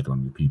sure you're checking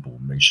on your people.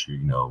 Make sure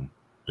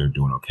they're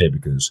doing okay,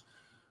 because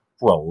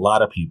for a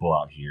lot of people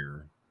out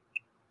here,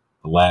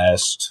 the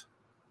last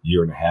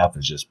year and a half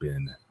has just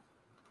been,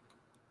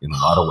 in a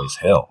lot of ways,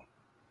 hell.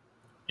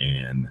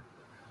 And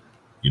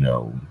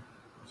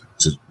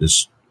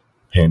this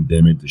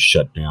pandemic, the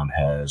shutdown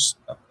has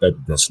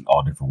affected us in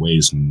all different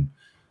ways, and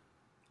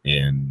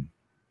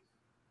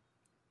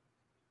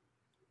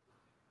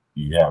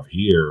you have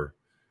here,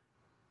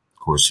 of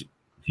course,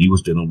 he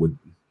was dealing with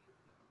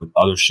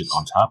other shit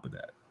on top of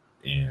that,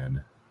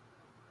 and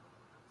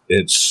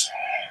it's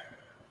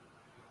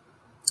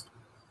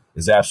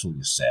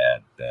absolutely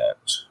sad that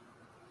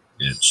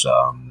it's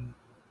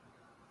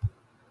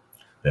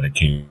that it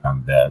came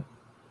on that.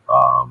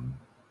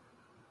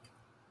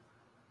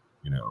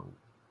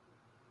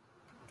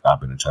 I've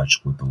been in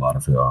touch with a lot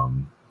of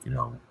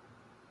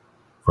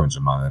friends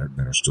of mine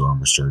that are still in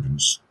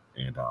Resurgence,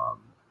 and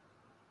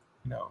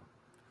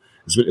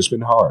it's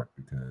been hard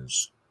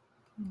because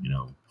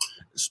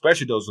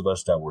especially those of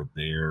us that were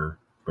there,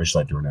 especially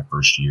like during that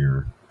first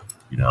year,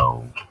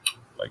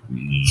 like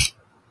we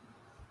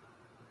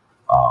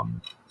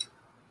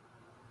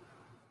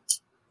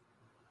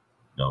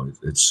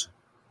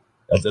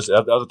that was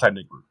a tight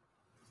knit group,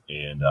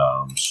 and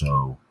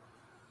so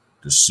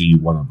to see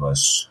one of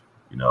us,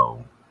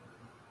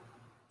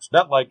 it's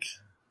not like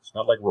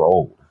we're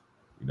old,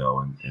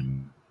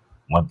 and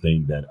one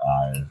thing that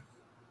I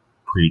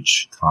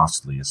preach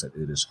constantly is that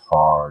it is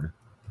hard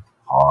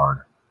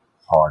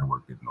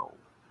work getting old,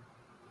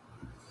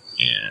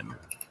 and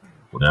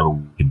whatever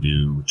we can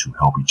do to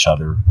help each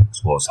other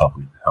as well as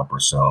help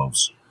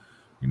ourselves,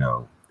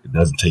 it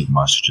doesn't take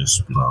much to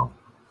just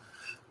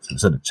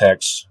send a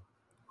text,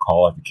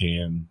 call if you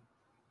can,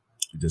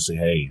 and just say,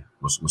 hey,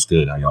 what's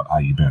good, how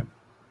you been?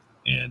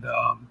 And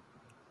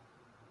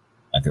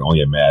I can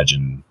only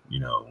imagine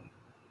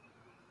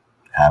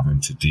having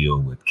to deal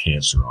with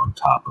cancer on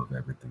top of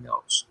everything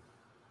else.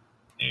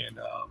 And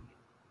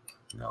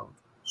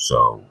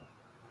so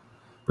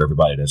for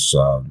everybody that's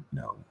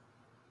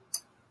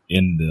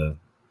in the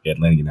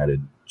Atlanta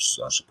United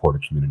support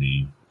the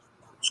community,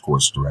 of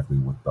course, directly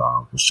with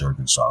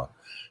Surgeons.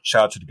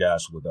 Shout out to the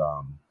guys with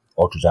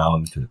Ultras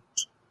Island, because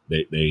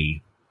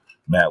they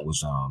Matt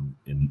was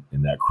in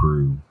that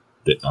crew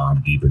that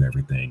deep in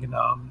everything, and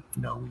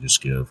we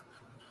just give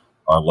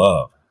our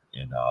love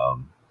and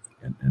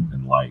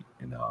light,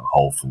 and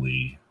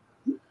hopefully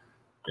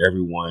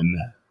everyone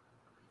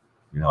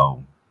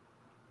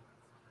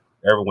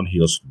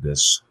heals from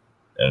this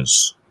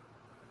as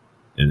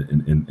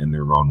in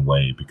their own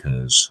way,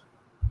 because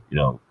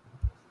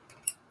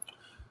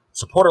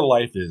supporter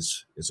life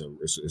is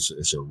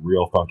a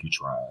real funky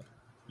tribe.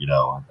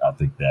 I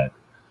think that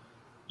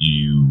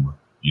you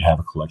have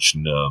a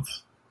collection of,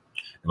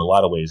 in a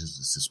lot of ways,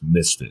 it's just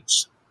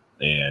misfits,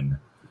 and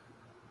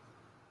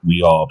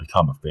we all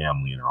become a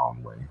family in our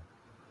own way.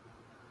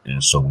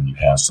 And so when you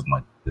have something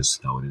like this,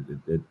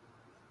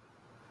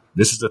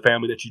 this is the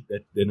family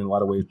that in a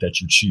lot of ways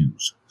that you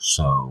choose.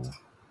 So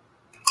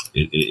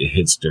it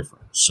hits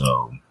different.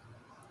 So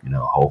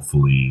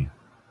hopefully,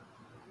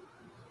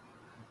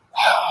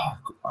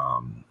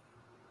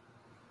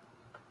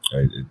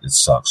 it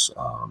sucks.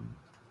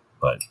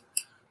 But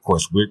of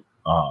course we've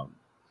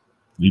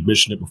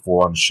mentioned it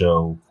before on the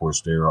show. Of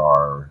course, there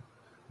are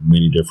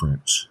many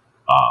different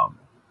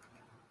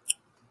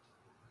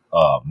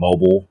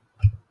mobile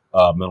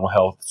mental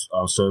health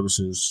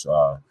services.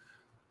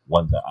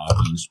 One that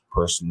I've used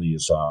personally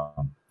is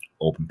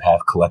Open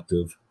Path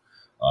Collective.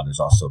 There's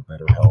also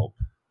BetterHelp.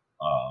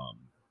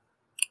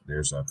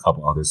 There's a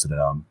couple others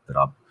that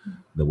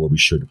we'll be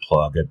sure to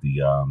plug at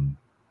the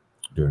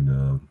during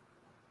the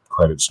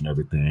credits and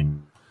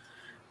everything.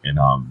 And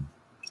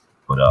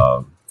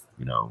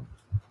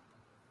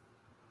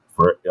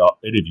for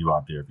any of you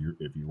out there,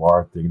 if you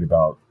are thinking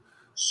about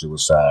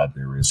suicide,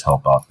 there is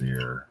help out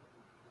there,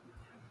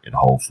 and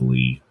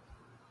hopefully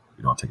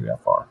you don't take it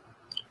that far.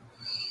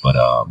 But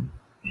I'm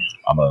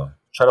gonna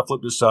try to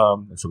flip this.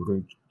 So we're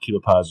going to keep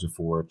it positive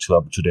for 2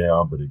 up, 2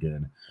 down. But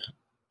again,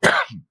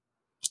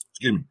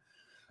 excuse me.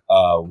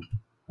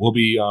 We'll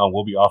be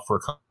off for a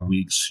couple of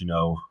weeks.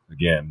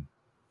 Again,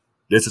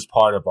 this is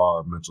part of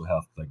our mental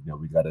health. Like,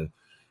 we got to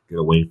get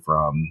away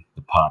from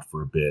the pot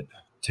for a bit,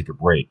 take a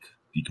break,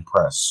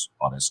 decompress,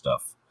 all that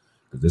stuff.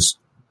 Because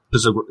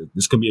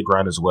this can be a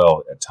grind as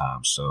well at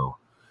times. So,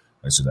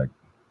 like I said,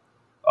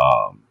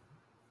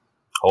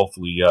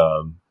 hopefully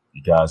you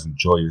guys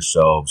enjoy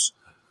yourselves.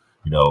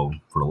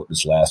 For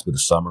this last bit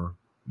of summer.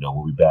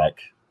 We'll be back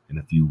in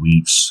a few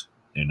weeks,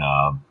 and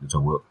so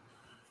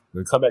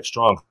we'll come back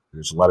strong.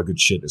 There's a lot of good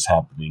shit that's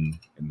happening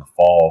in the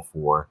fall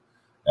for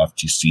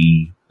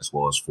FTC, as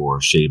well as for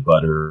Shea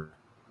Butter,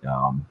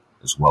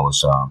 as well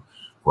as of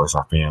course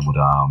our fan with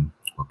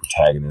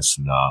Protagonists,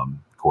 and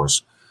of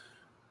course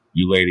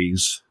you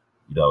ladies.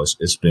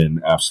 It's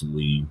been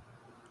absolutely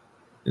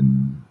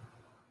an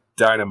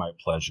dynamite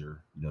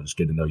pleasure. Just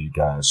getting to know you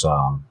guys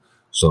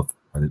so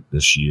far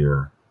this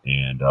year,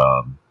 and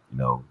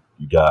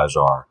you guys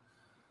are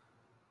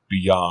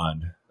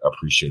beyond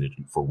appreciated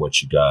for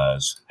what you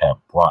guys have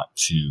brought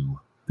to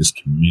this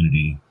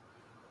community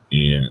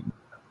and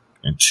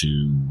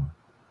to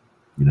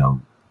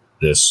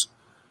this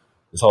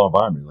whole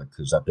environment. Like,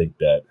 because I think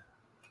that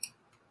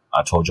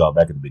I told y'all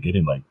back at the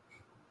beginning, like,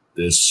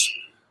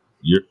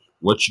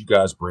 what you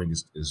guys bring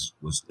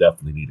was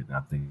definitely needed, and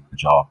I think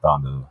that y'all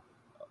found a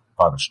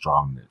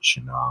strong niche.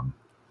 And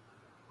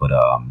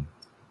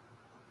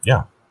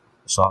yeah,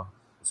 that's all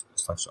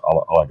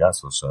I got.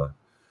 So let's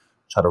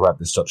try to wrap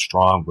this up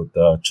strong with 2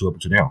 up,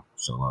 2 down.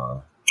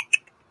 So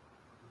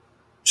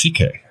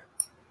TK,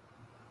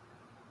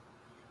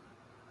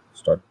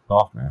 start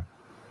off, man.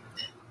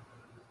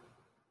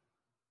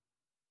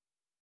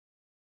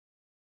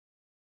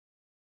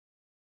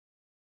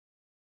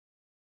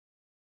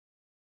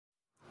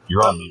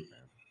 You're on mute, man.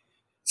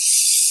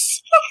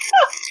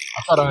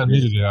 I thought I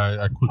needed it.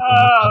 I quickly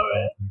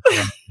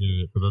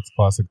needed it, but that's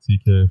classic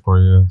TK for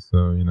you.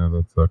 So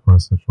that's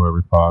quintessential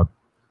every pod,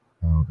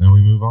 and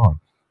we move on.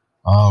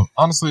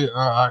 Honestly,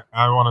 I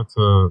wanted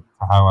to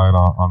highlight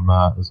on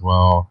Matt as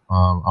well.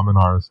 I'm an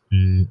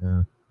RSP,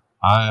 and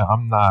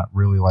I'm not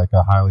really like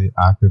a highly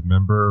active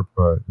member,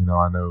 but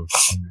I know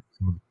some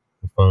of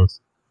the folks,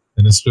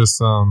 and it's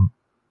just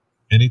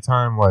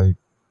anytime like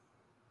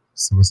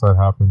suicide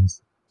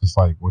happens, just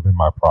like within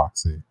my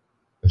proxy,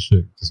 that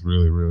shit just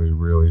really, really,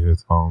 really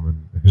hits home,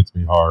 and it hits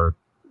me hard.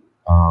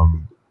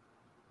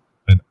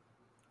 And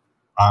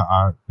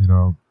I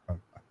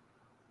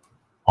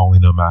only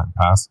know Matt in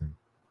passing.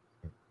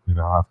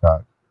 I've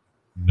got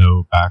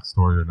no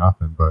backstory or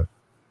nothing, but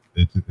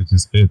it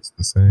just hits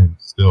the same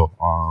still.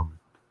 Or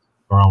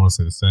I don't want to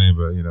say the same,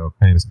 but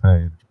pain is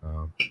pain.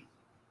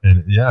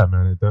 And yeah,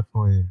 man, it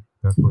definitely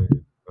took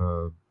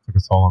a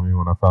toll on me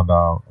when I found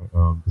out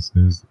this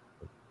news.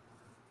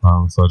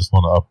 So I just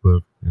want to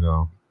uplift,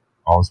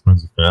 all his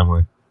friends and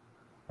family.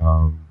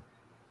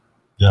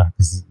 Yeah,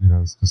 because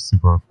it's just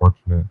super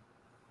unfortunate.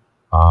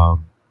 And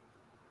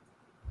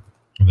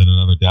then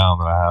another down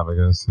that I have, I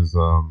guess, is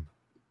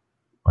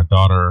my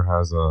daughter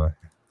has a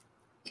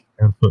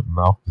hand, foot, and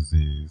mouth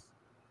disease.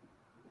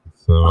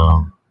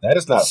 So That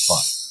is not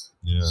fun.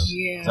 Yeah.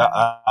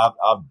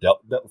 I've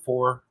dealt with that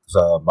before.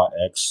 My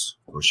ex,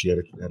 where she had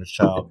a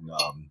child,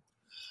 and,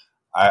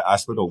 I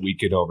spent a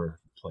weekend over her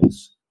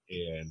place,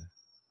 and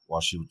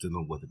while she was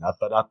dealing with it, I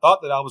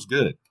thought that I was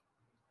good.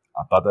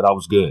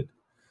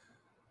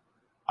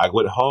 I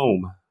went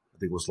home. I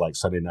think it was like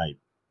Sunday night.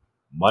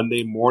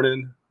 Monday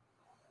morning,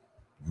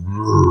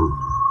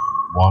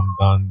 one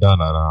dun.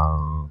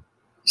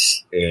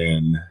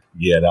 And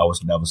yeah, that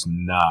was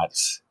not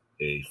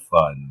a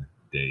fun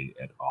day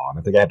at all. And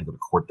I think I had to go to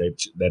court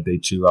that day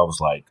too. I was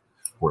like,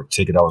 for a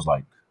ticket, I was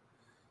like,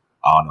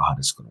 I don't know how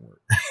this is gonna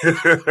work.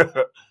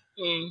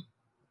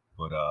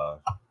 But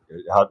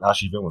how's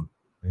she feeling?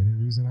 Any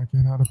reason I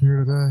cannot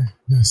appear today?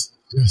 Yes,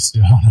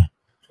 Your Honor.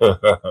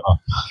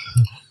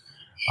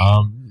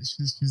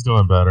 She's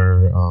doing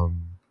better.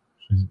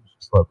 She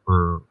slept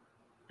for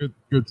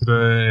good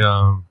today.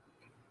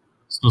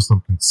 Still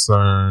some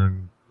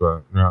concern,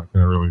 but we're not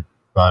going to really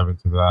dive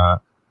into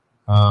that.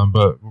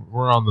 But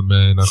we're on the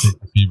mend. I think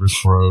the fever's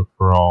broke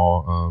for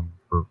all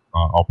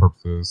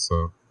purposes.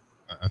 So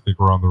I think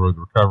we're on the road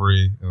to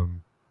recovery.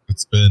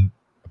 It's been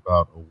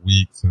about a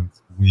week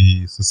since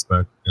we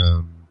suspect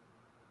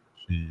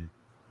she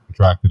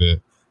contracted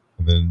it,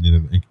 and then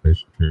the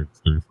incubation period is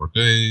 3 or 4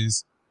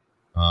 days.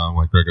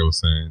 Like Grego was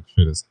saying,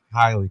 shit is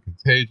highly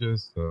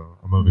contagious. So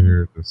I'm over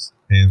here just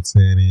hand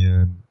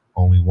sanitizing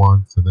only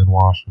once and then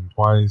washing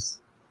twice.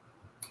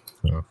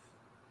 So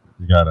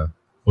you gotta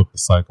flip the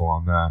cycle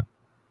on that.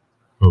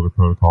 COVID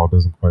protocol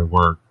doesn't quite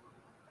work,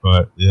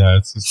 but yeah,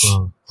 it's just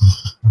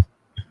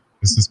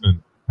it's just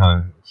been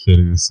kind of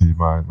shitty to see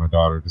my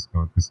daughter just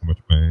going through so much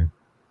pain.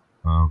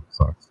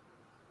 Sucks.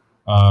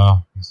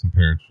 Some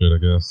parent shit, I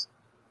guess.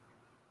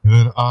 And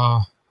then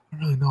I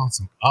don't really know on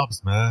some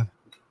ups, man.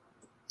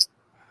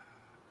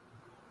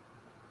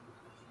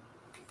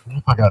 I don't know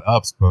if I got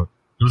ups, but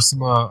there was some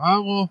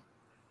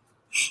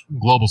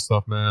global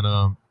stuff, man.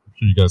 I'm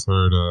sure you guys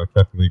heard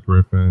Kathy Lee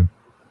Griffin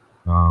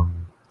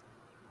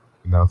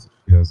announced that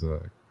she has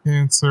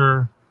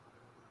cancer.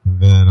 And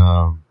then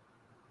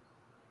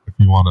if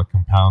you want to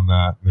compound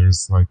that,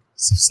 there's like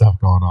some stuff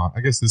going on.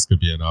 I guess this could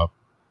be an up.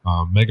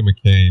 Meghan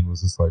McCain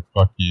was just like,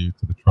 fuck you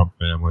to the Trump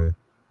family.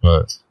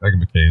 But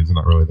Meghan McCain's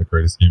not really the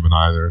greatest human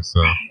either,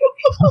 so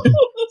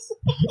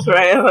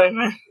right,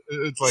 man.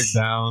 It's like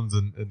downs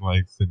and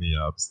like Sydney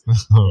ups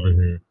over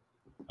here.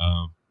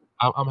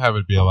 I'm happy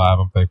to be alive.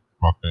 I'm thankful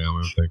for my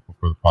family. I'm thankful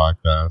for the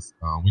podcast.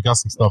 We got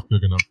some stuff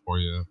cooking up for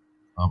you.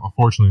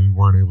 Unfortunately, we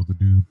weren't able to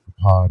do the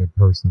pod in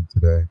person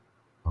today,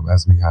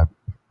 as we had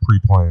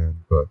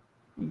pre-planned. But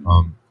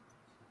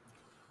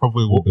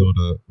hopefully, we'll be able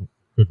to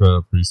cook that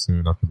up pretty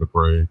soon after the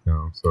break.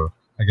 So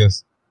I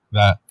guess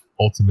that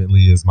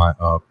ultimately is my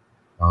up.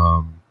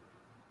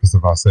 Because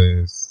if I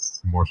say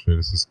some more shit,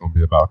 it's just gonna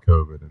be about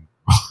COVID, and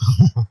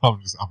I'm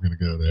gonna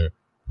go there.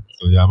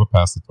 So yeah, I'm gonna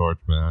pass the torch,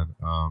 man.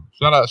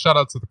 Shout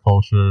out to the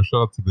culture.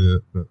 Shout out to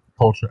the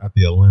culture at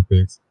the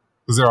Olympics,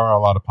 because there are a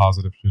lot of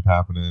positive shit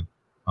happening.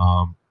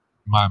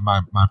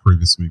 My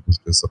previous week was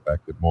just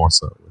affected more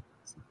so with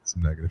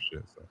some negative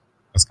shit. So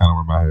that's kind of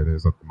where my head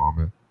is at the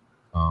moment.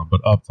 But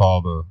up to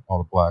all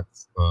the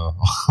blacks,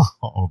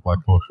 all the black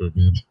culture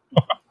being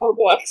all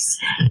blacks,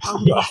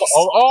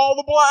 all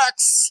the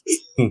blacks.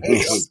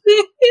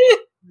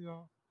 Yeah.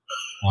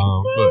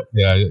 But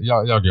yeah,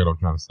 y'all get what I'm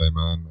trying to say,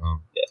 man.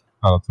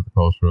 Shout out to the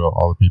culture,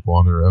 all the people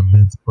under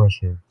immense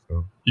pressure.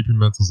 So keep your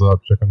mentals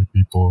up, check on your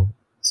people,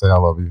 say I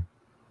love you.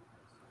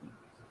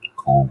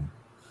 Cool.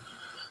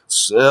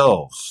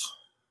 Selves.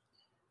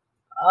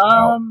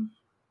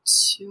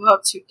 2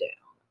 up, 2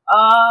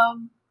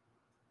 down.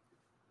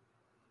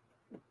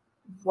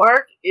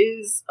 Work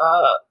is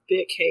a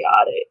bit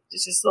chaotic.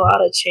 There's just a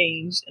lot of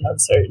change and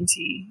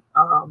uncertainty.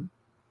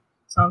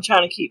 So I'm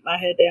trying to keep my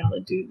head down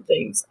and do the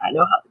things I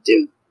know how to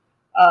do.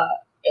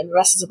 And the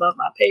rest is above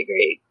my pay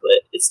grade,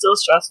 but it's still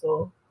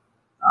stressful.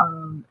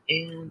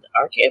 And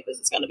our campus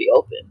is going to be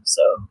open,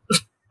 so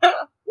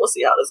we'll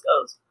see how this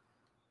goes.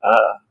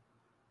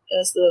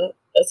 As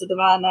the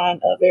Divine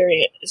Nine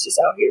variant is just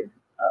out here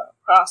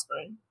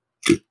prospering,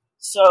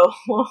 so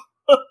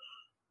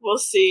we'll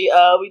see.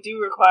 We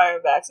do require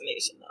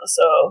vaccination though,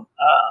 so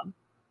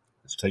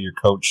let's tell your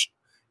coach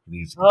he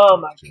needs to oh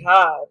my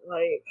god,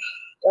 like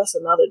that's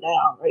another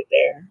down right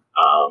there.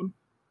 I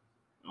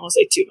won't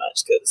say too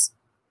much because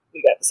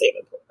we got the same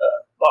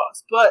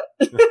boss, but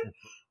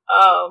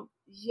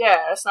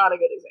yeah, it's not a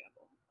good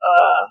example.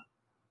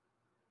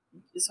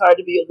 It's hard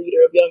to be a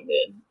leader of young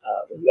men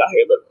when you out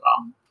here living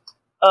wrong.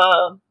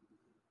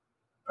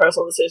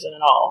 Personal decision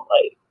and all.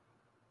 Like,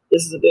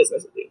 this is a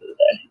business at the end of the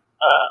day.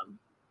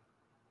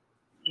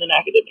 In an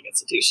academic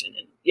institution,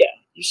 and yeah,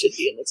 you should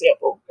be an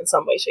example in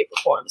some way, shape,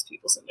 or form as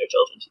people send their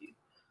children to you.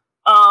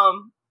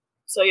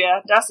 So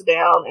yeah, that's a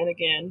down. And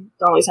again,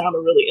 the only time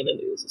we're really in the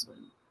news is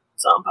when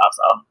something pops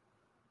off.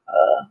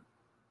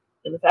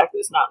 And the fact that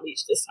it's not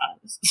leached this time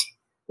is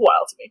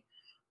wild to me.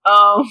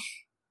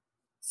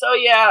 So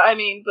yeah, I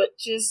mean, but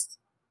just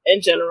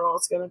in general,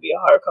 it's going to be a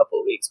hard couple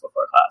of weeks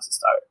before classes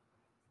start.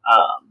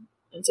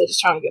 And so just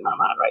trying to get my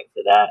mind right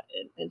for that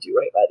and do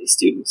right by these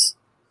students.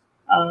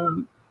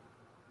 And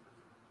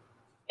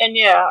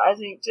yeah, I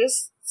think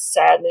just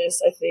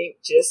sadness. I think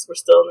just we're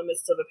still in the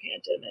midst of a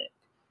pandemic.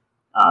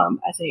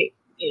 I think,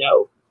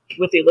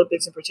 with the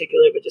Olympics in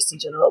particular, but just in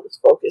general, it's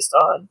focused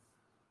on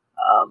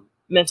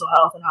mental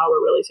health and how we're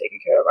really taking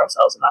care of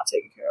ourselves and not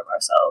taking care of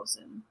ourselves,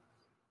 and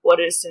what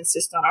it is to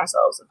insist on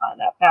ourselves and find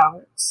that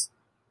balance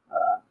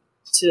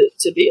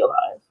to be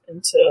alive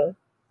and to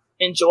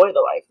enjoy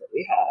the life that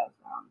we have.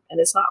 And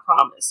it's not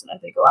promised. And I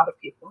think a lot of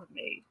people have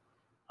made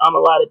a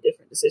lot of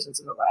different decisions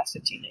in the last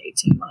 15 to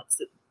 18 months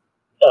that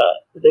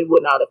they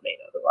would not have made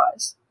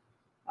otherwise.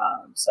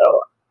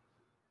 So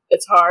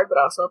it's hard, but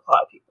I also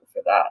applaud people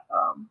for that.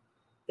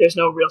 There's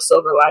no real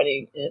silver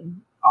lining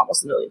in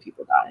almost 1 million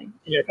people dying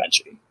in your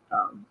country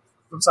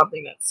from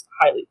something that's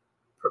highly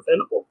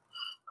preventable.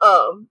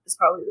 It's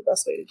probably the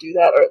best way to do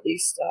that, or at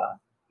least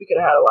we could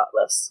have had a lot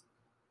less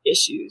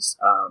issues.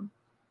 And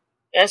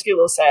it's getting a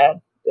little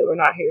sad that we're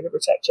not here to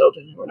protect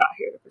children and we're not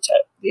here to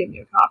protect the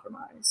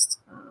immunocompromised.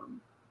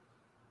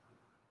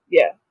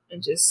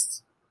 And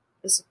just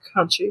as a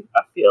country,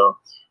 I feel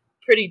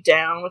pretty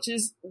down, which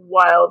is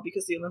wild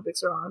because the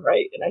Olympics are on,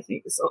 right? And I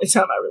think it's the only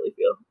time I really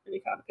feel any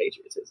kind of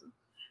patriotism.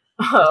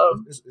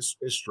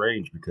 It's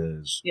strange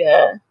because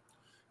yeah,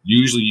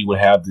 usually you would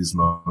have these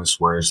moments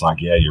where it's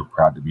like, yeah, you're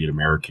proud to be an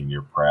American,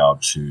 you're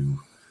proud to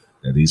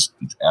that these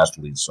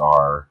athletes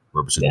are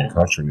representing the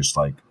country, and it's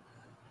like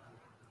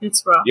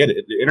it's rough. Yeah,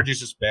 the energy is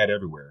just bad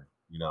everywhere.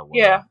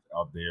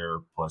 Out there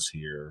plus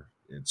here,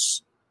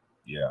 it's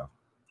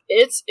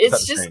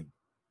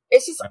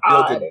just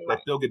odd.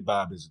 That feel good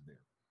vibe isn't there.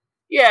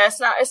 Yeah,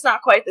 it's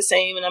not quite the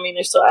same. And I mean,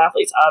 there's still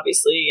athletes,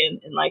 obviously,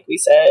 and like we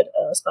said,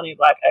 there's plenty of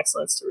Black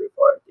excellence to root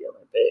for at the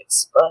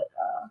Olympics. But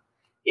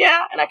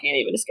and I can't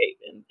even escape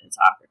in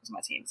soccer because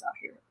my team's out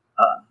here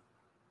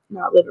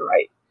not living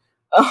right.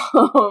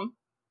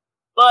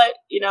 But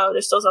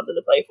there's still something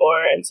to play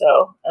for, and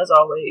so as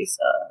always,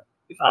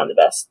 we find the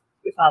best.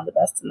 We find the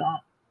best in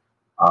that.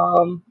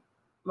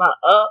 My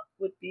up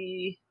would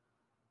be,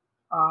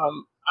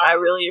 I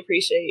really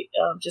appreciate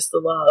just the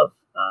love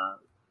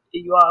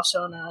you all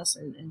shown us,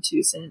 and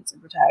 2 Cents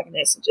and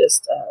protagonists, and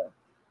just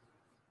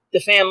the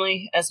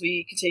family as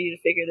we continue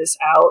to figure this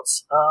out.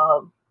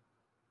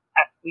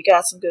 We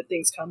got some good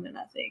things coming,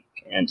 I think,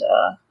 and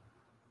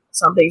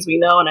some things we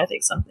know, and I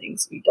think some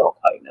things we don't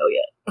quite know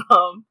yet.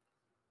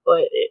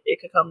 But it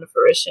could come to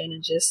fruition,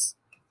 and just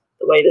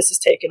the way this is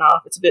taken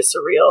off, it's a bit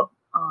surreal.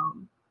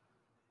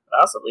 But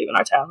I also believe in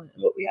our talent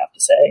and what we have to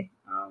say.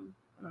 And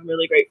I'm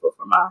really grateful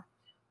for my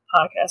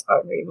podcast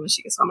partner, even when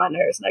she gets on my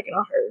nerves and I get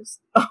on hers.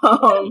 Why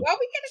we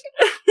gotta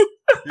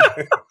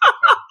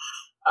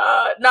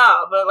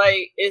but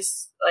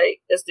it's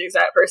the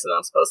exact person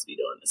I'm supposed to be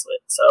doing this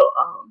with. So,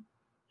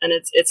 and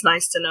it's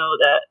nice to know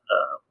that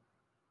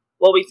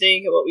what we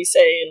think and what we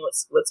say and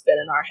what's been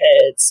in our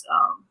heads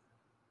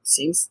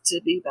seems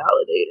to be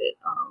validated.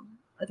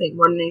 I think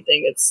more than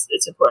anything,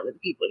 it's important that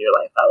the people in your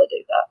life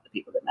validate that, the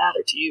people that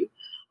matter to you.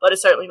 But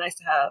it's certainly nice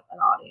to have an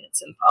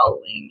audience and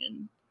following,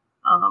 and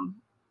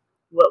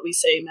what we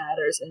say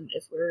matters. And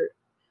if we're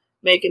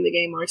making the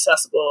game more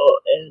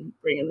accessible and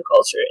bringing the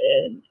culture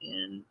in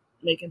and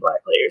making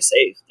Black players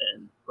safe,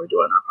 then we're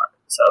doing our part.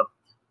 So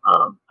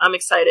I'm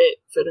excited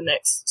for the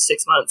next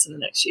 6 months and the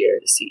next year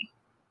to see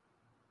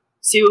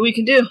what we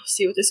can do,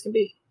 see what this can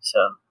be.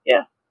 So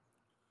yeah,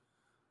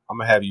 I'm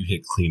gonna have you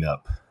hit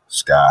cleanup,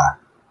 Sky,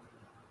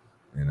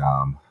 and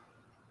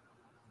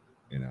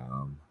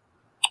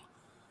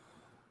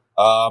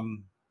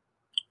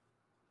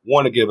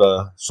want to give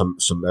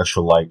some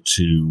extra light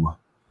to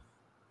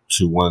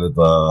one of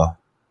the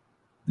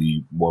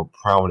more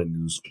prominent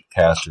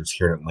newscasters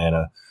here in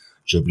Atlanta,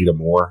 Jovita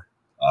Moore.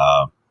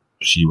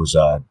 She was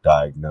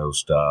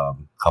diagnosed a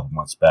couple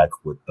months back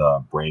with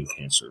brain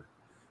cancer,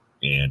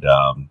 and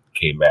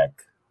came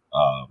back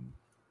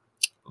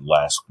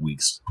last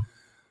week.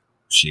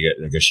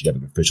 I guess she got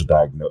an official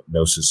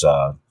diagnosis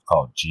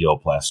called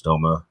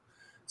glioblastoma.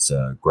 It's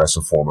an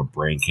aggressive form of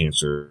brain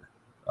cancer.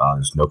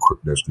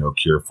 There's no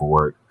cure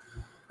for it.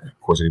 Of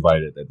course,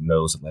 anybody that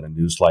knows Atlanta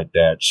news like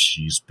that,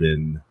 she's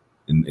been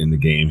in the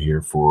game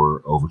here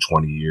for over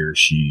 20 years.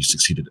 She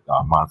succeeded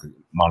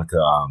Monica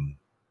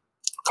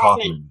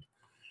Kaufman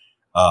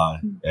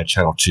at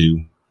Channel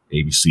 2,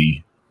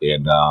 ABC,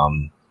 and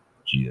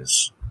she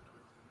is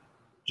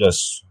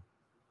just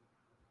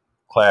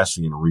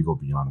classy and regal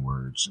beyond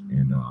words.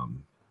 And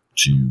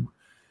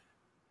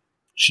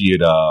she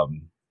had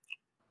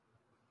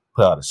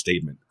put out a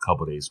statement a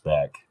couple days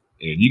back,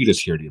 and you can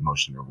just hear the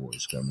emotion in her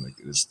voice. I mean,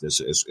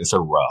 it's a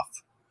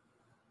rough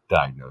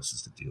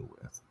diagnosis to deal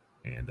with,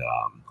 and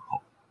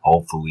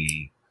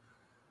hopefully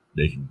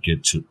they can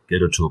get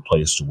her to a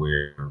place to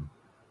where,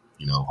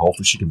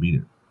 hopefully she can beat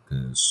it.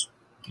 Because,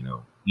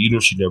 even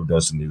if she never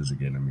does the news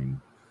again, I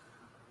mean,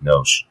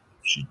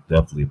 she's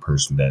definitely a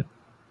person that,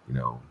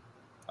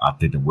 I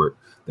think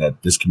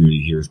that this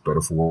community here is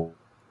better for.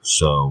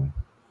 So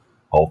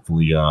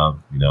hopefully,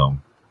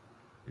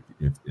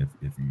 if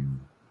you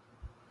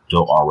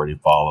don't already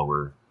follow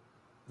her,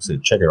 I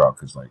said check her out,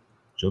 because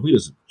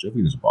Jovita's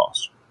a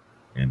boss,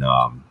 and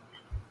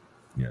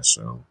Yeah,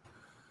 so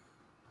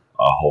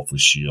hopefully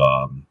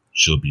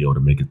she'll be able to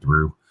make it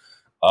through.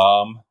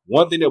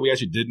 One thing that we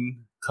actually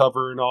didn't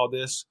cover in all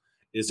this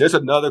is there's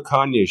another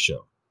Kanye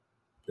show.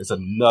 There's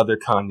another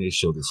Kanye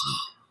show this week.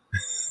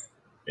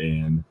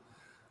 And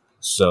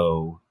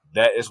so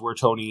that is where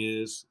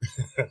Tony is.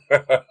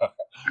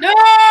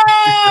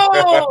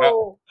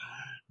 No!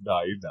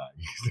 No, he's not.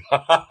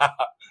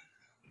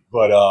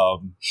 But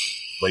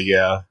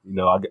yeah, you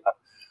know,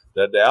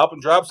 the album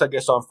drops, I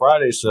guess, on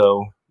Friday.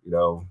 So, you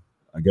know,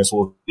 I guess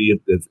we'll see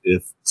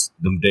if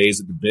them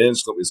days at the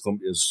Benz is going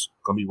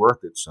to be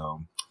worth it.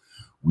 So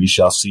we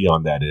shall see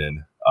on that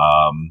end.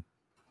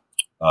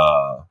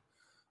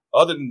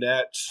 Other than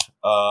that,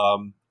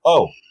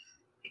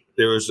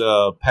 there was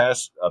a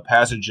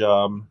passage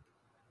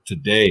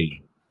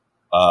today,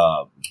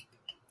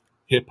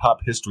 Hip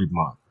Hop History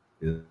Month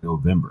in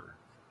November,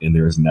 and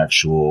there is an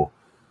actual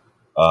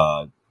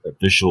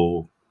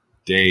official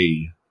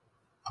day.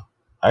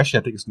 Actually,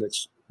 I think it's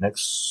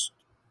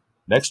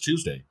next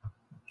Tuesday.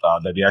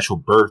 That the actual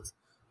birth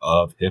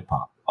of hip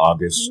hop,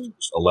 August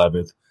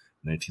 11th,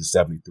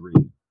 1973.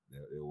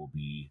 It will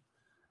be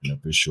an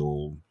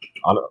official.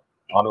 I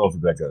don't know if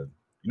it's like you're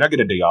not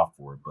getting a day off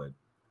for it, but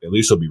at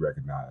least it'll be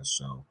recognized.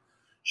 So,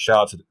 shout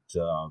out to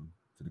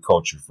the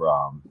culture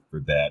for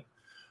that.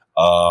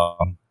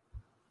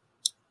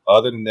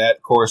 Other than that,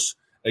 of course,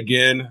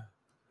 again,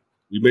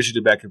 we mentioned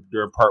it back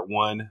during part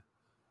 1.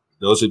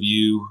 Those of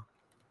you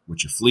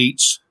with your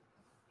fleets,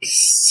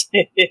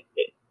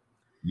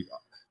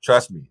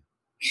 trust me,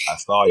 I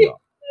saw y'all.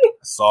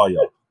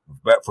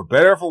 For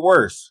better or for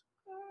worse,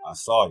 I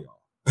saw y'all.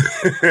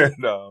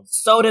 No.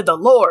 So did the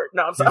Lord.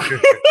 No, I'm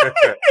sorry.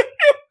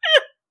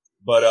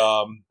 But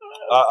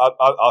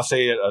I'll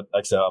say it like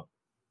I said,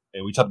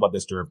 and we talked about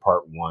this during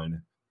part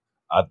 1.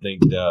 I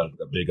think the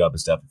big up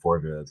is definitely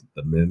for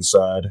the men's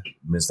side,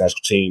 men's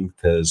national team,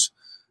 because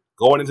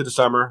going into the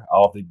summer, I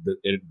don't think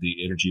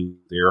the energy was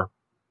there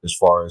as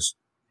far as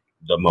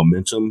the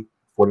momentum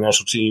for the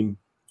national team,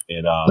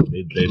 and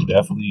they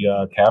definitely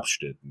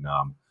captured it. And,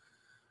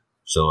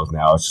 so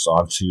now it's just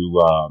on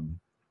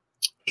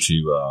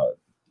to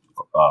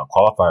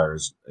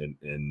qualifiers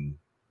in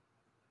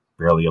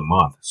barely a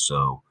month.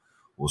 So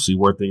we'll see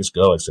where things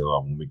go.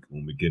 So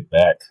when we get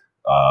back,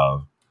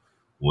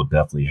 we'll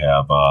definitely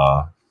have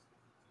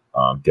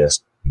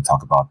guests to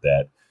talk about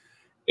that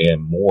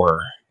and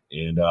more.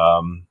 And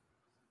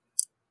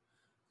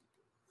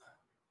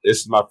this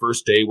is my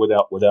first day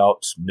without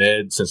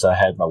med since I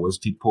had my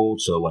wisdom teeth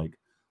pulled. So like,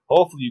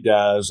 hopefully you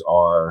guys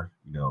are,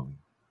 you know,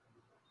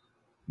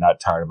 not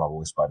tired of my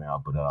voice by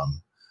now, but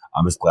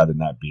I'm just glad to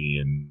not be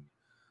in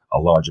a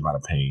large amount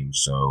of pain.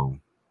 So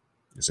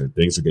like I said,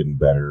 things are getting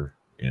better,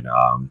 and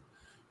I'm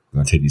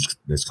going to take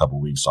this couple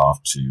of weeks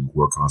off to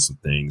work on some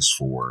things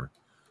for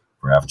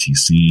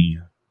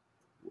FTC.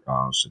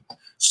 So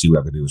see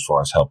what I can do as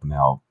far as helping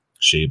out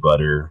Shea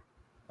Butter.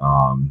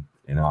 And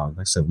like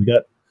I said, we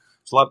got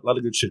a lot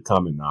of good shit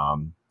coming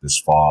this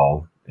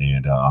fall.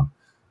 And I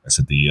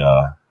said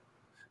the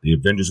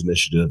Avengers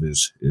Initiative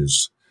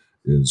is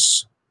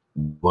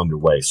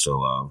underway.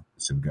 So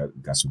we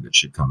got some good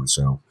shit coming.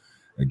 So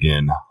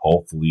again,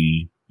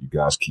 hopefully you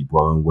guys keep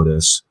rolling with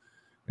us,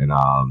 and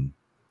on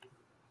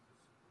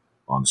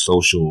the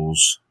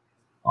socials,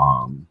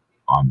 on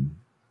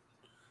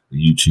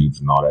the YouTubes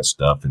and all that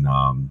stuff, and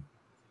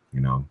you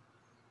know,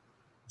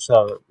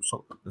 so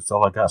that's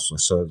all I got.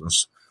 So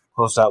let's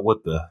close out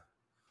with the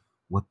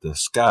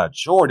Scott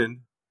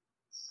Jordan.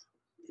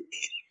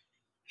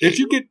 Did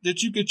you get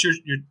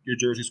your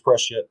jerseys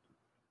pressed yet?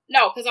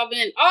 No, because I've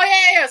been. Oh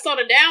yeah. So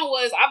the down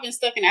was I've been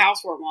stuck in the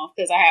house for a month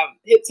because I have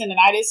hip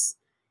tendonitis,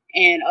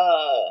 and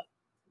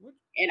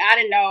I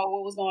didn't know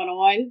what was going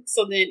on.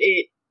 So then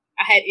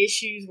I had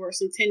issues where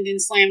some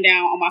tendons slammed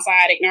down on my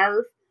sciatic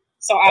nerve.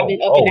 So I've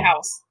been up in the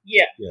house.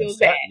 Yeah, it was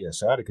bad. Yeah,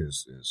 sciatica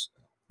is a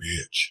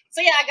bitch. So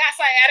yeah, I got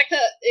sciatica,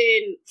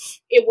 and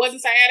it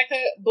wasn't sciatica,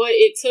 but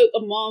it took a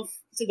month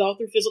to go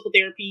through physical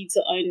therapy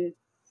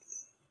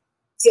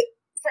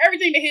for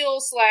everything to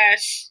heal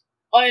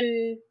 /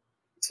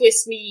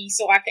 untwist me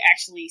so I could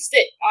actually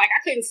sit. Like I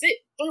couldn't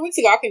sit 3 weeks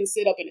ago. I couldn't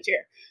sit up in a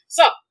chair.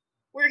 So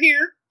we're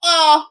here.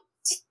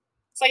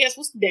 So I guess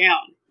what's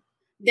down?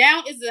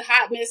 Down is the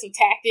hot mess of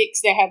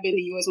tactics that have been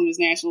the U.S. Women's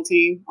National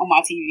Team on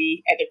my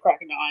TV at the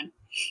crack of dawn.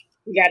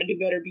 We got to do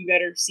better, be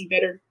better, see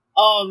better.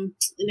 And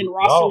then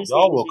roster.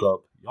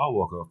 Y'all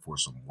woke up for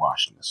some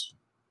washness.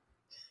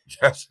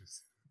 Yes.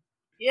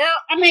 Yeah,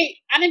 I mean,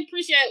 I didn't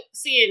appreciate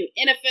seeing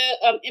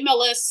NFL,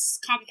 MLS,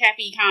 CONCACAF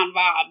Econ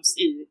vibes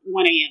in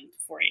 1 a.m. to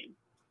 4 a.m.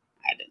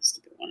 I had that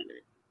stupid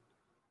 100.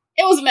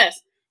 It was a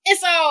mess. And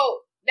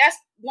so that's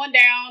one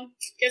down.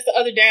 Guess the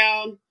other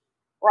down,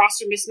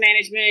 roster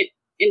mismanagement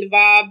in the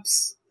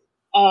vibes.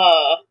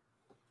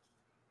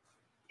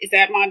 Is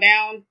that my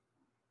down?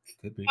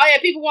 Could be. Oh yeah,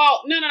 people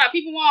won't. No.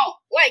 People won't.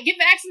 Like, get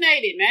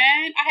vaccinated,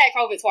 man. I had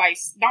COVID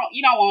twice.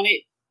 You don't want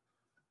it.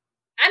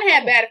 I didn't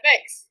have bad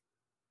effects.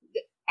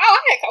 Oh, I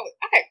had COVID.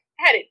 I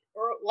had it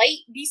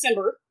late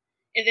December,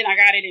 and then I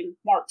got it in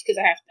March because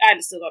I had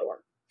to still go to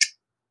work.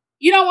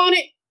 You don't want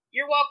it.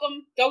 You're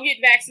welcome. Go get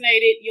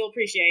vaccinated. You'll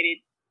appreciate it.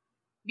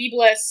 Be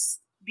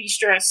blessed. Be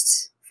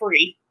stressed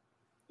free.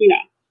 You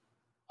know.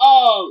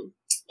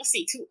 Let's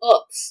see. 2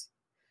 ups.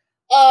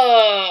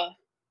 I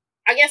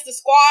guess the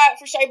squad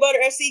for Shea Butter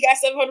FC got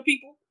 700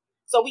 people.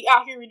 So we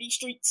out here in these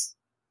streets,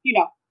 you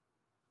know,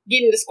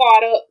 getting the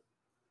squad up.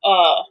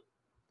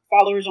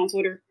 Followers on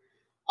Twitter.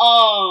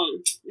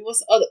 What's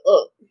the other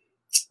up?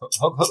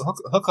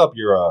 Hook up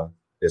your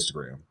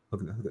Instagram.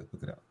 Hook it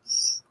up.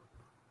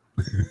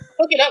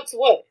 Hook it up to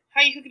what?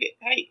 How you hook it?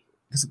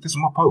 This is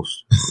my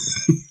post.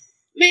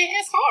 Man,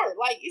 it's hard.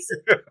 Like it's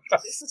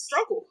a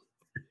struggle.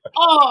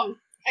 I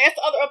guess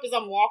the other up is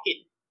I'm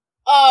walking.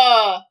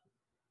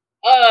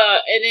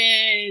 And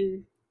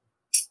then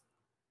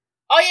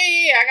oh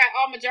yeah, I got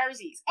all my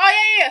jerseys. Oh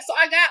yeah. So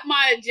I got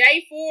my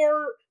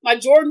J4, my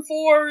Jordan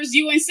 4s,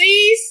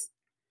 UNCs.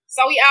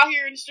 So we out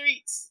here in the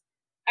streets.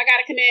 I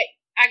gotta connect.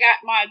 I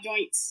got my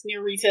joints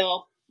near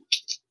retail.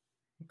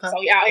 Okay. So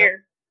we out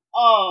here.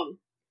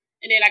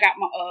 And then I got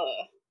my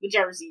the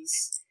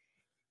jerseys.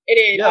 And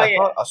then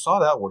I saw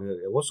that one.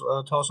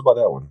 Tell us about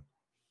that one.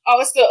 Oh,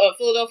 it's the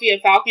Philadelphia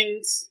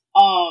Falcons.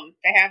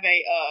 They have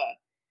a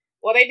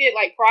they did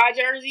like pride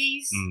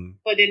jerseys,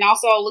 but then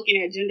also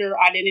looking at gender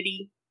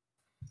identity.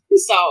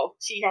 So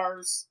she,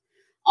 hers.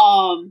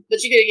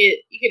 But you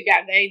could have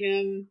got they,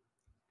 them,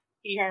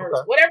 he, hers.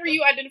 Okay. Whatever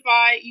you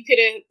identify, you could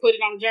have put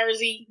it on the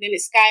jersey. Then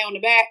it's sky on the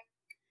back.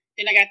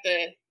 Then I got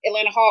the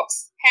Atlanta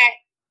Hawks hat.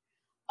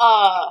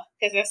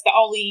 Because that's the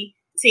only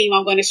team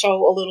I'm going to show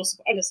a little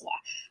support. I'm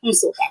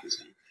still a Falcons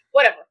fan.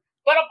 Whatever.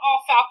 But I'm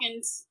all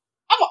Falcons.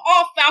 I'm an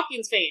all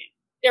Falcons fan.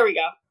 There we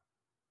go.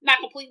 Not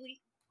completely.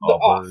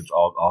 All birds,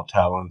 all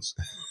talents.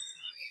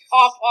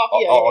 Off,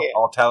 yeah.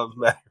 All talents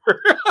matter.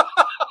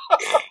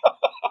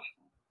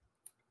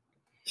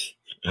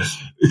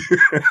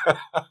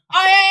 Oh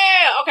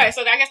yeah. Okay,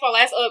 so I guess my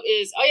last up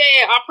is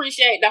I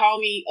appreciate the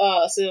homie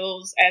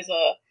Sills as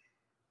a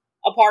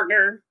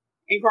partner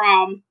in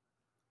crime,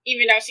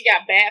 even though she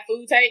got bad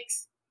food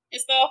takes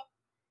and stuff.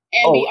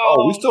 And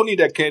we still need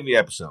that candy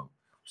episode.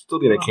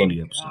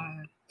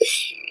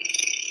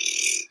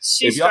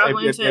 She's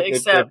struggling to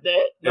accept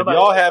that.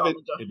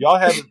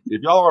 If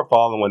y'all are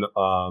following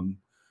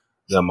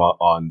them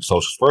on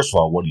socials, first of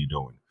all, what are you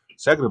doing?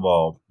 Second of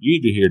all, you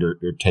need to hear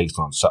their takes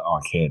on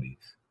candy.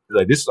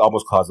 Like, this is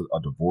almost causing a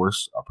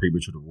divorce, a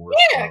premature divorce.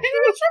 Yeah, because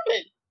it was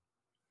tripping.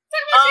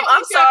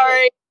 I'm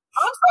sorry.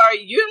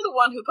 You're the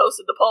one who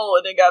posted the poll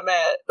and then got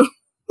mad.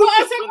 Well,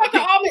 I said about the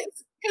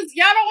almonds, because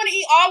y'all don't want to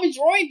eat almond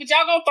joy, but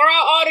y'all gonna throw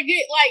out all the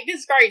good. Like, this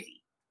is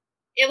crazy.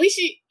 At least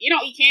you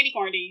don't eat candy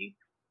corn, do you?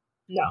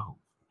 No.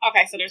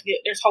 Okay, so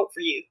there's hope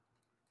for you.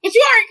 But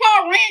you already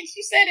called ranch.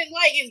 You said it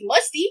like it's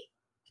musty.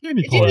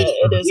 Candy corn.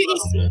 It is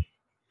musty.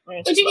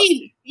 But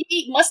you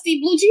eat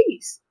musty blue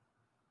cheese.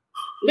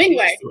 But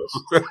anyway,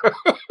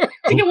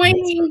 chicken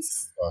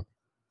wings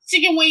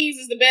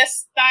is the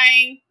best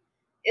thing.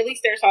 At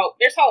least there's hope.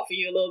 There's hope for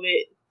you a little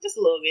bit, just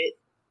a little bit.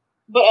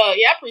 But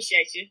yeah, I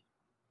appreciate you.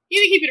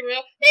 You didn't keep it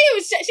real. She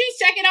was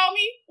checking on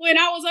me when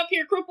I was up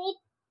here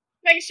crippled,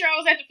 making sure I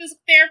was at the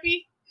physical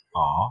therapy.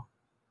 Aw.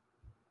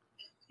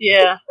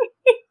 Yeah,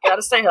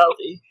 gotta stay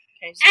healthy.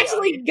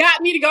 Actually,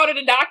 got me to go to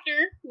the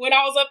doctor when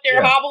I was up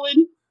there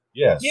hobbling.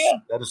 Yes,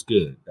 that is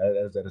good.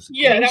 That is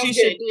yeah, good. that was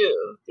good.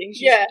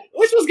 Yeah,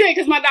 which was good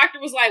because my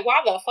doctor was like,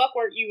 "Why the fuck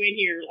weren't you in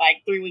here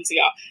like 3 weeks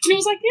ago?" And it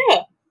was like,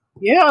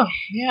 yeah.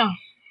 Yeah.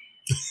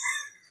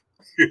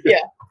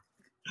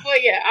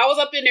 But yeah, I was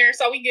up in there,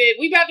 so we good.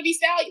 We about to be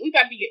stallion. We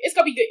about to be good. It's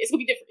gonna be good. It's gonna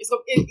be different.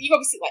 You're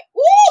gonna be like,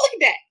 "Ooh, look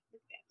at that!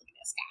 Look at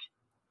that sky."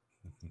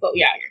 But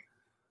we out here.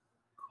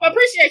 I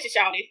appreciate you,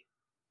 Shawty.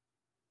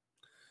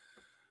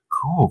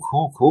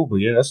 Cool. But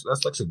yeah, that's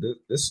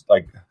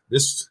like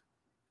this.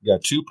 You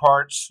got 2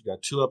 parts. You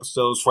got 2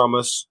 episodes from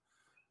us.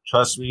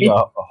 Trust me.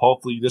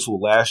 Hopefully, this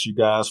will last you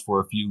guys for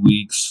a few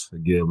weeks.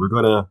 Again, we're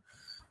gonna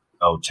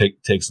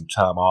take some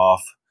time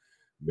off,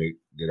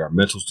 get our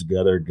mentals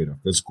together, get our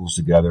physicals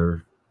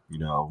together. You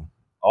know,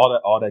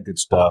 all that good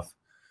stuff.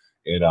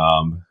 And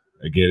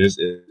again,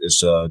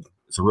 it's a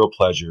real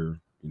pleasure.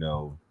 You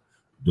know,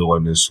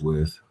 doing this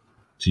with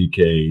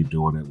TK,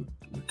 doing it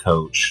with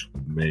Coach,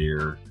 with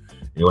Mayor,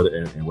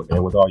 and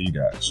with all you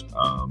guys.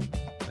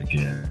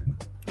 Again.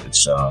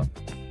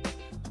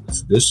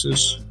 This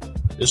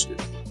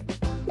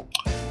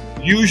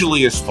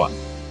usually it's fun.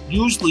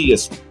 Usually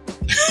it's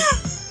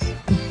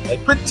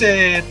like pretty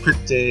good.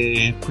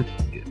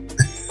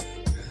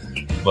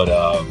 But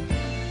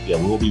yeah,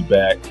 we'll be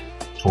back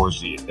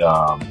towards the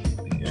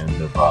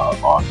end of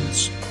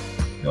August.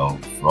 You know,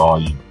 for all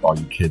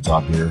you kids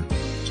out there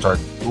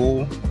starting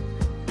school,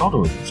 don't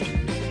do it this year.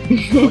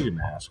 Wear your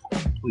mask,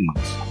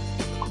 please.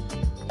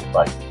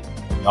 Like,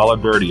 y'all are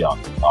dirty out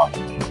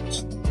here,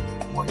 kids.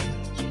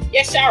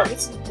 Yeah, shower. Get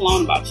some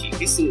cologne about you.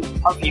 Get some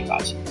perfume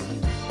about you.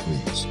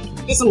 Please.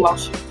 Get some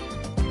lotion.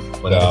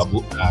 But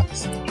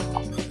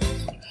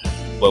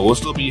we'll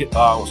still be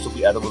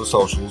active on the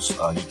socials. You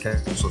can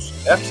catch the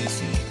socials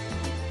FTC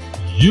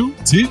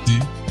UTD.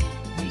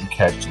 You can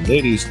catch the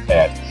ladies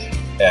at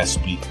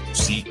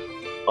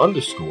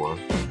SBC_podcast.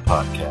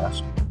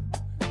 Podcast.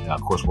 Now,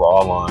 of course, we're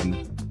all on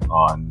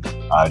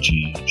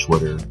IG,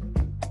 Twitter.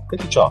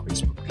 Look at y'all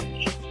Facebook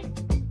page.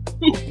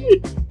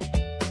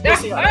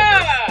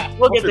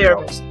 We'll get there.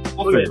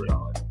 We'll figure it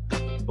out.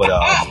 But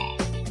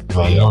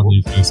you don't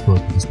need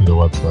Facebook. You just need a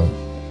website.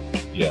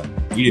 Yeah.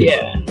 We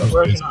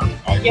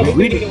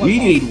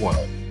need one.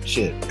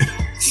 Shit.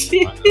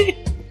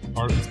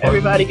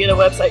 Everybody get a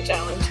website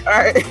challenge. All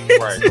right.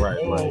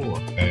 Right.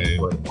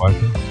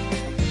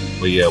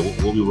 But yeah,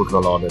 we'll be working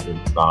on all that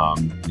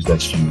these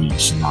next few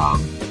weeks, and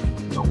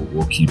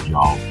we'll keep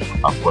y'all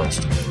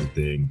abreast of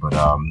everything. But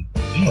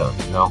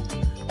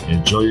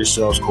enjoy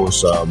yourselves. Of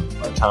course, by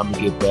the time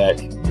we get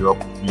back, you're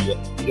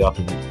up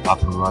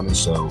and running.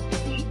 So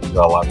we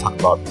got a lot to talk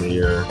about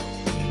there,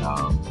 and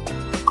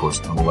of course,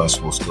 MLS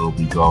will still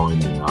be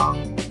going, and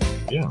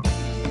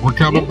we're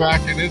coming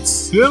back, and it's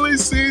silly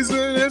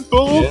season in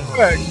full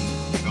effect.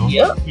 Don't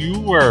you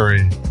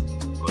worry.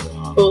 But,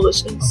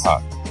 foolishness.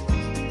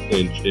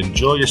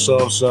 Enjoy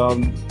yourselves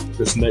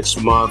this next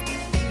month.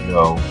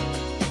 No,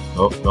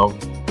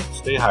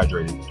 stay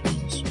hydrated,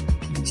 please do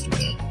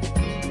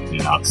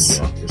that.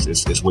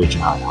 It's way too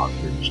hot out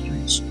here in the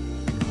streets.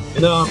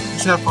 And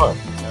just have fun.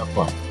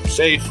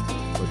 Safe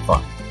but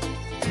fun.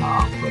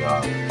 But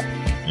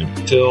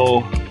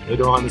until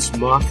later on this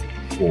month,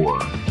 for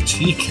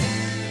TK,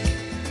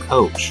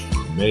 Coach,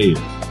 Mayor,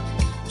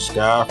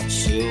 Sky, for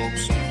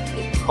Sills,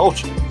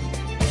 Coach,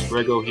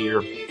 Grego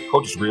here.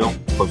 Coach is real.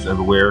 Coach is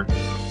everywhere.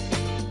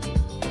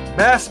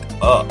 Mask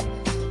up.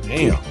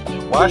 Damn.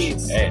 And wash your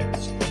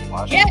ass.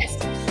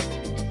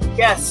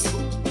 Yes.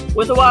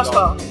 With a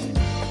washcloth.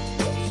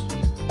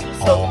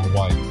 All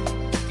white.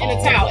 And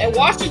a towel. And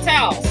wash your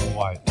towels. All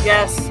white.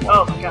 Yes.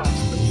 Oh my gosh.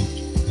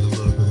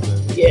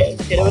 Yeah.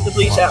 Hit it with the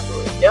bleach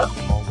afterwards. Yep.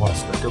 All white.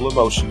 Circle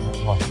emotion.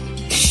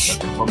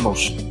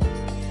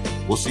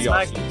 We'll see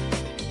y'all soon.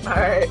 All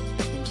right.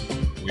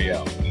 We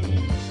out.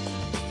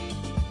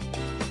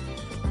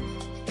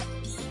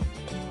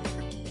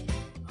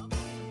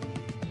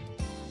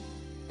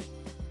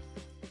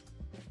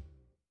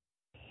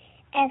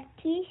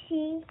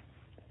 FTC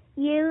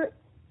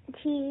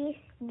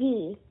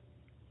UTD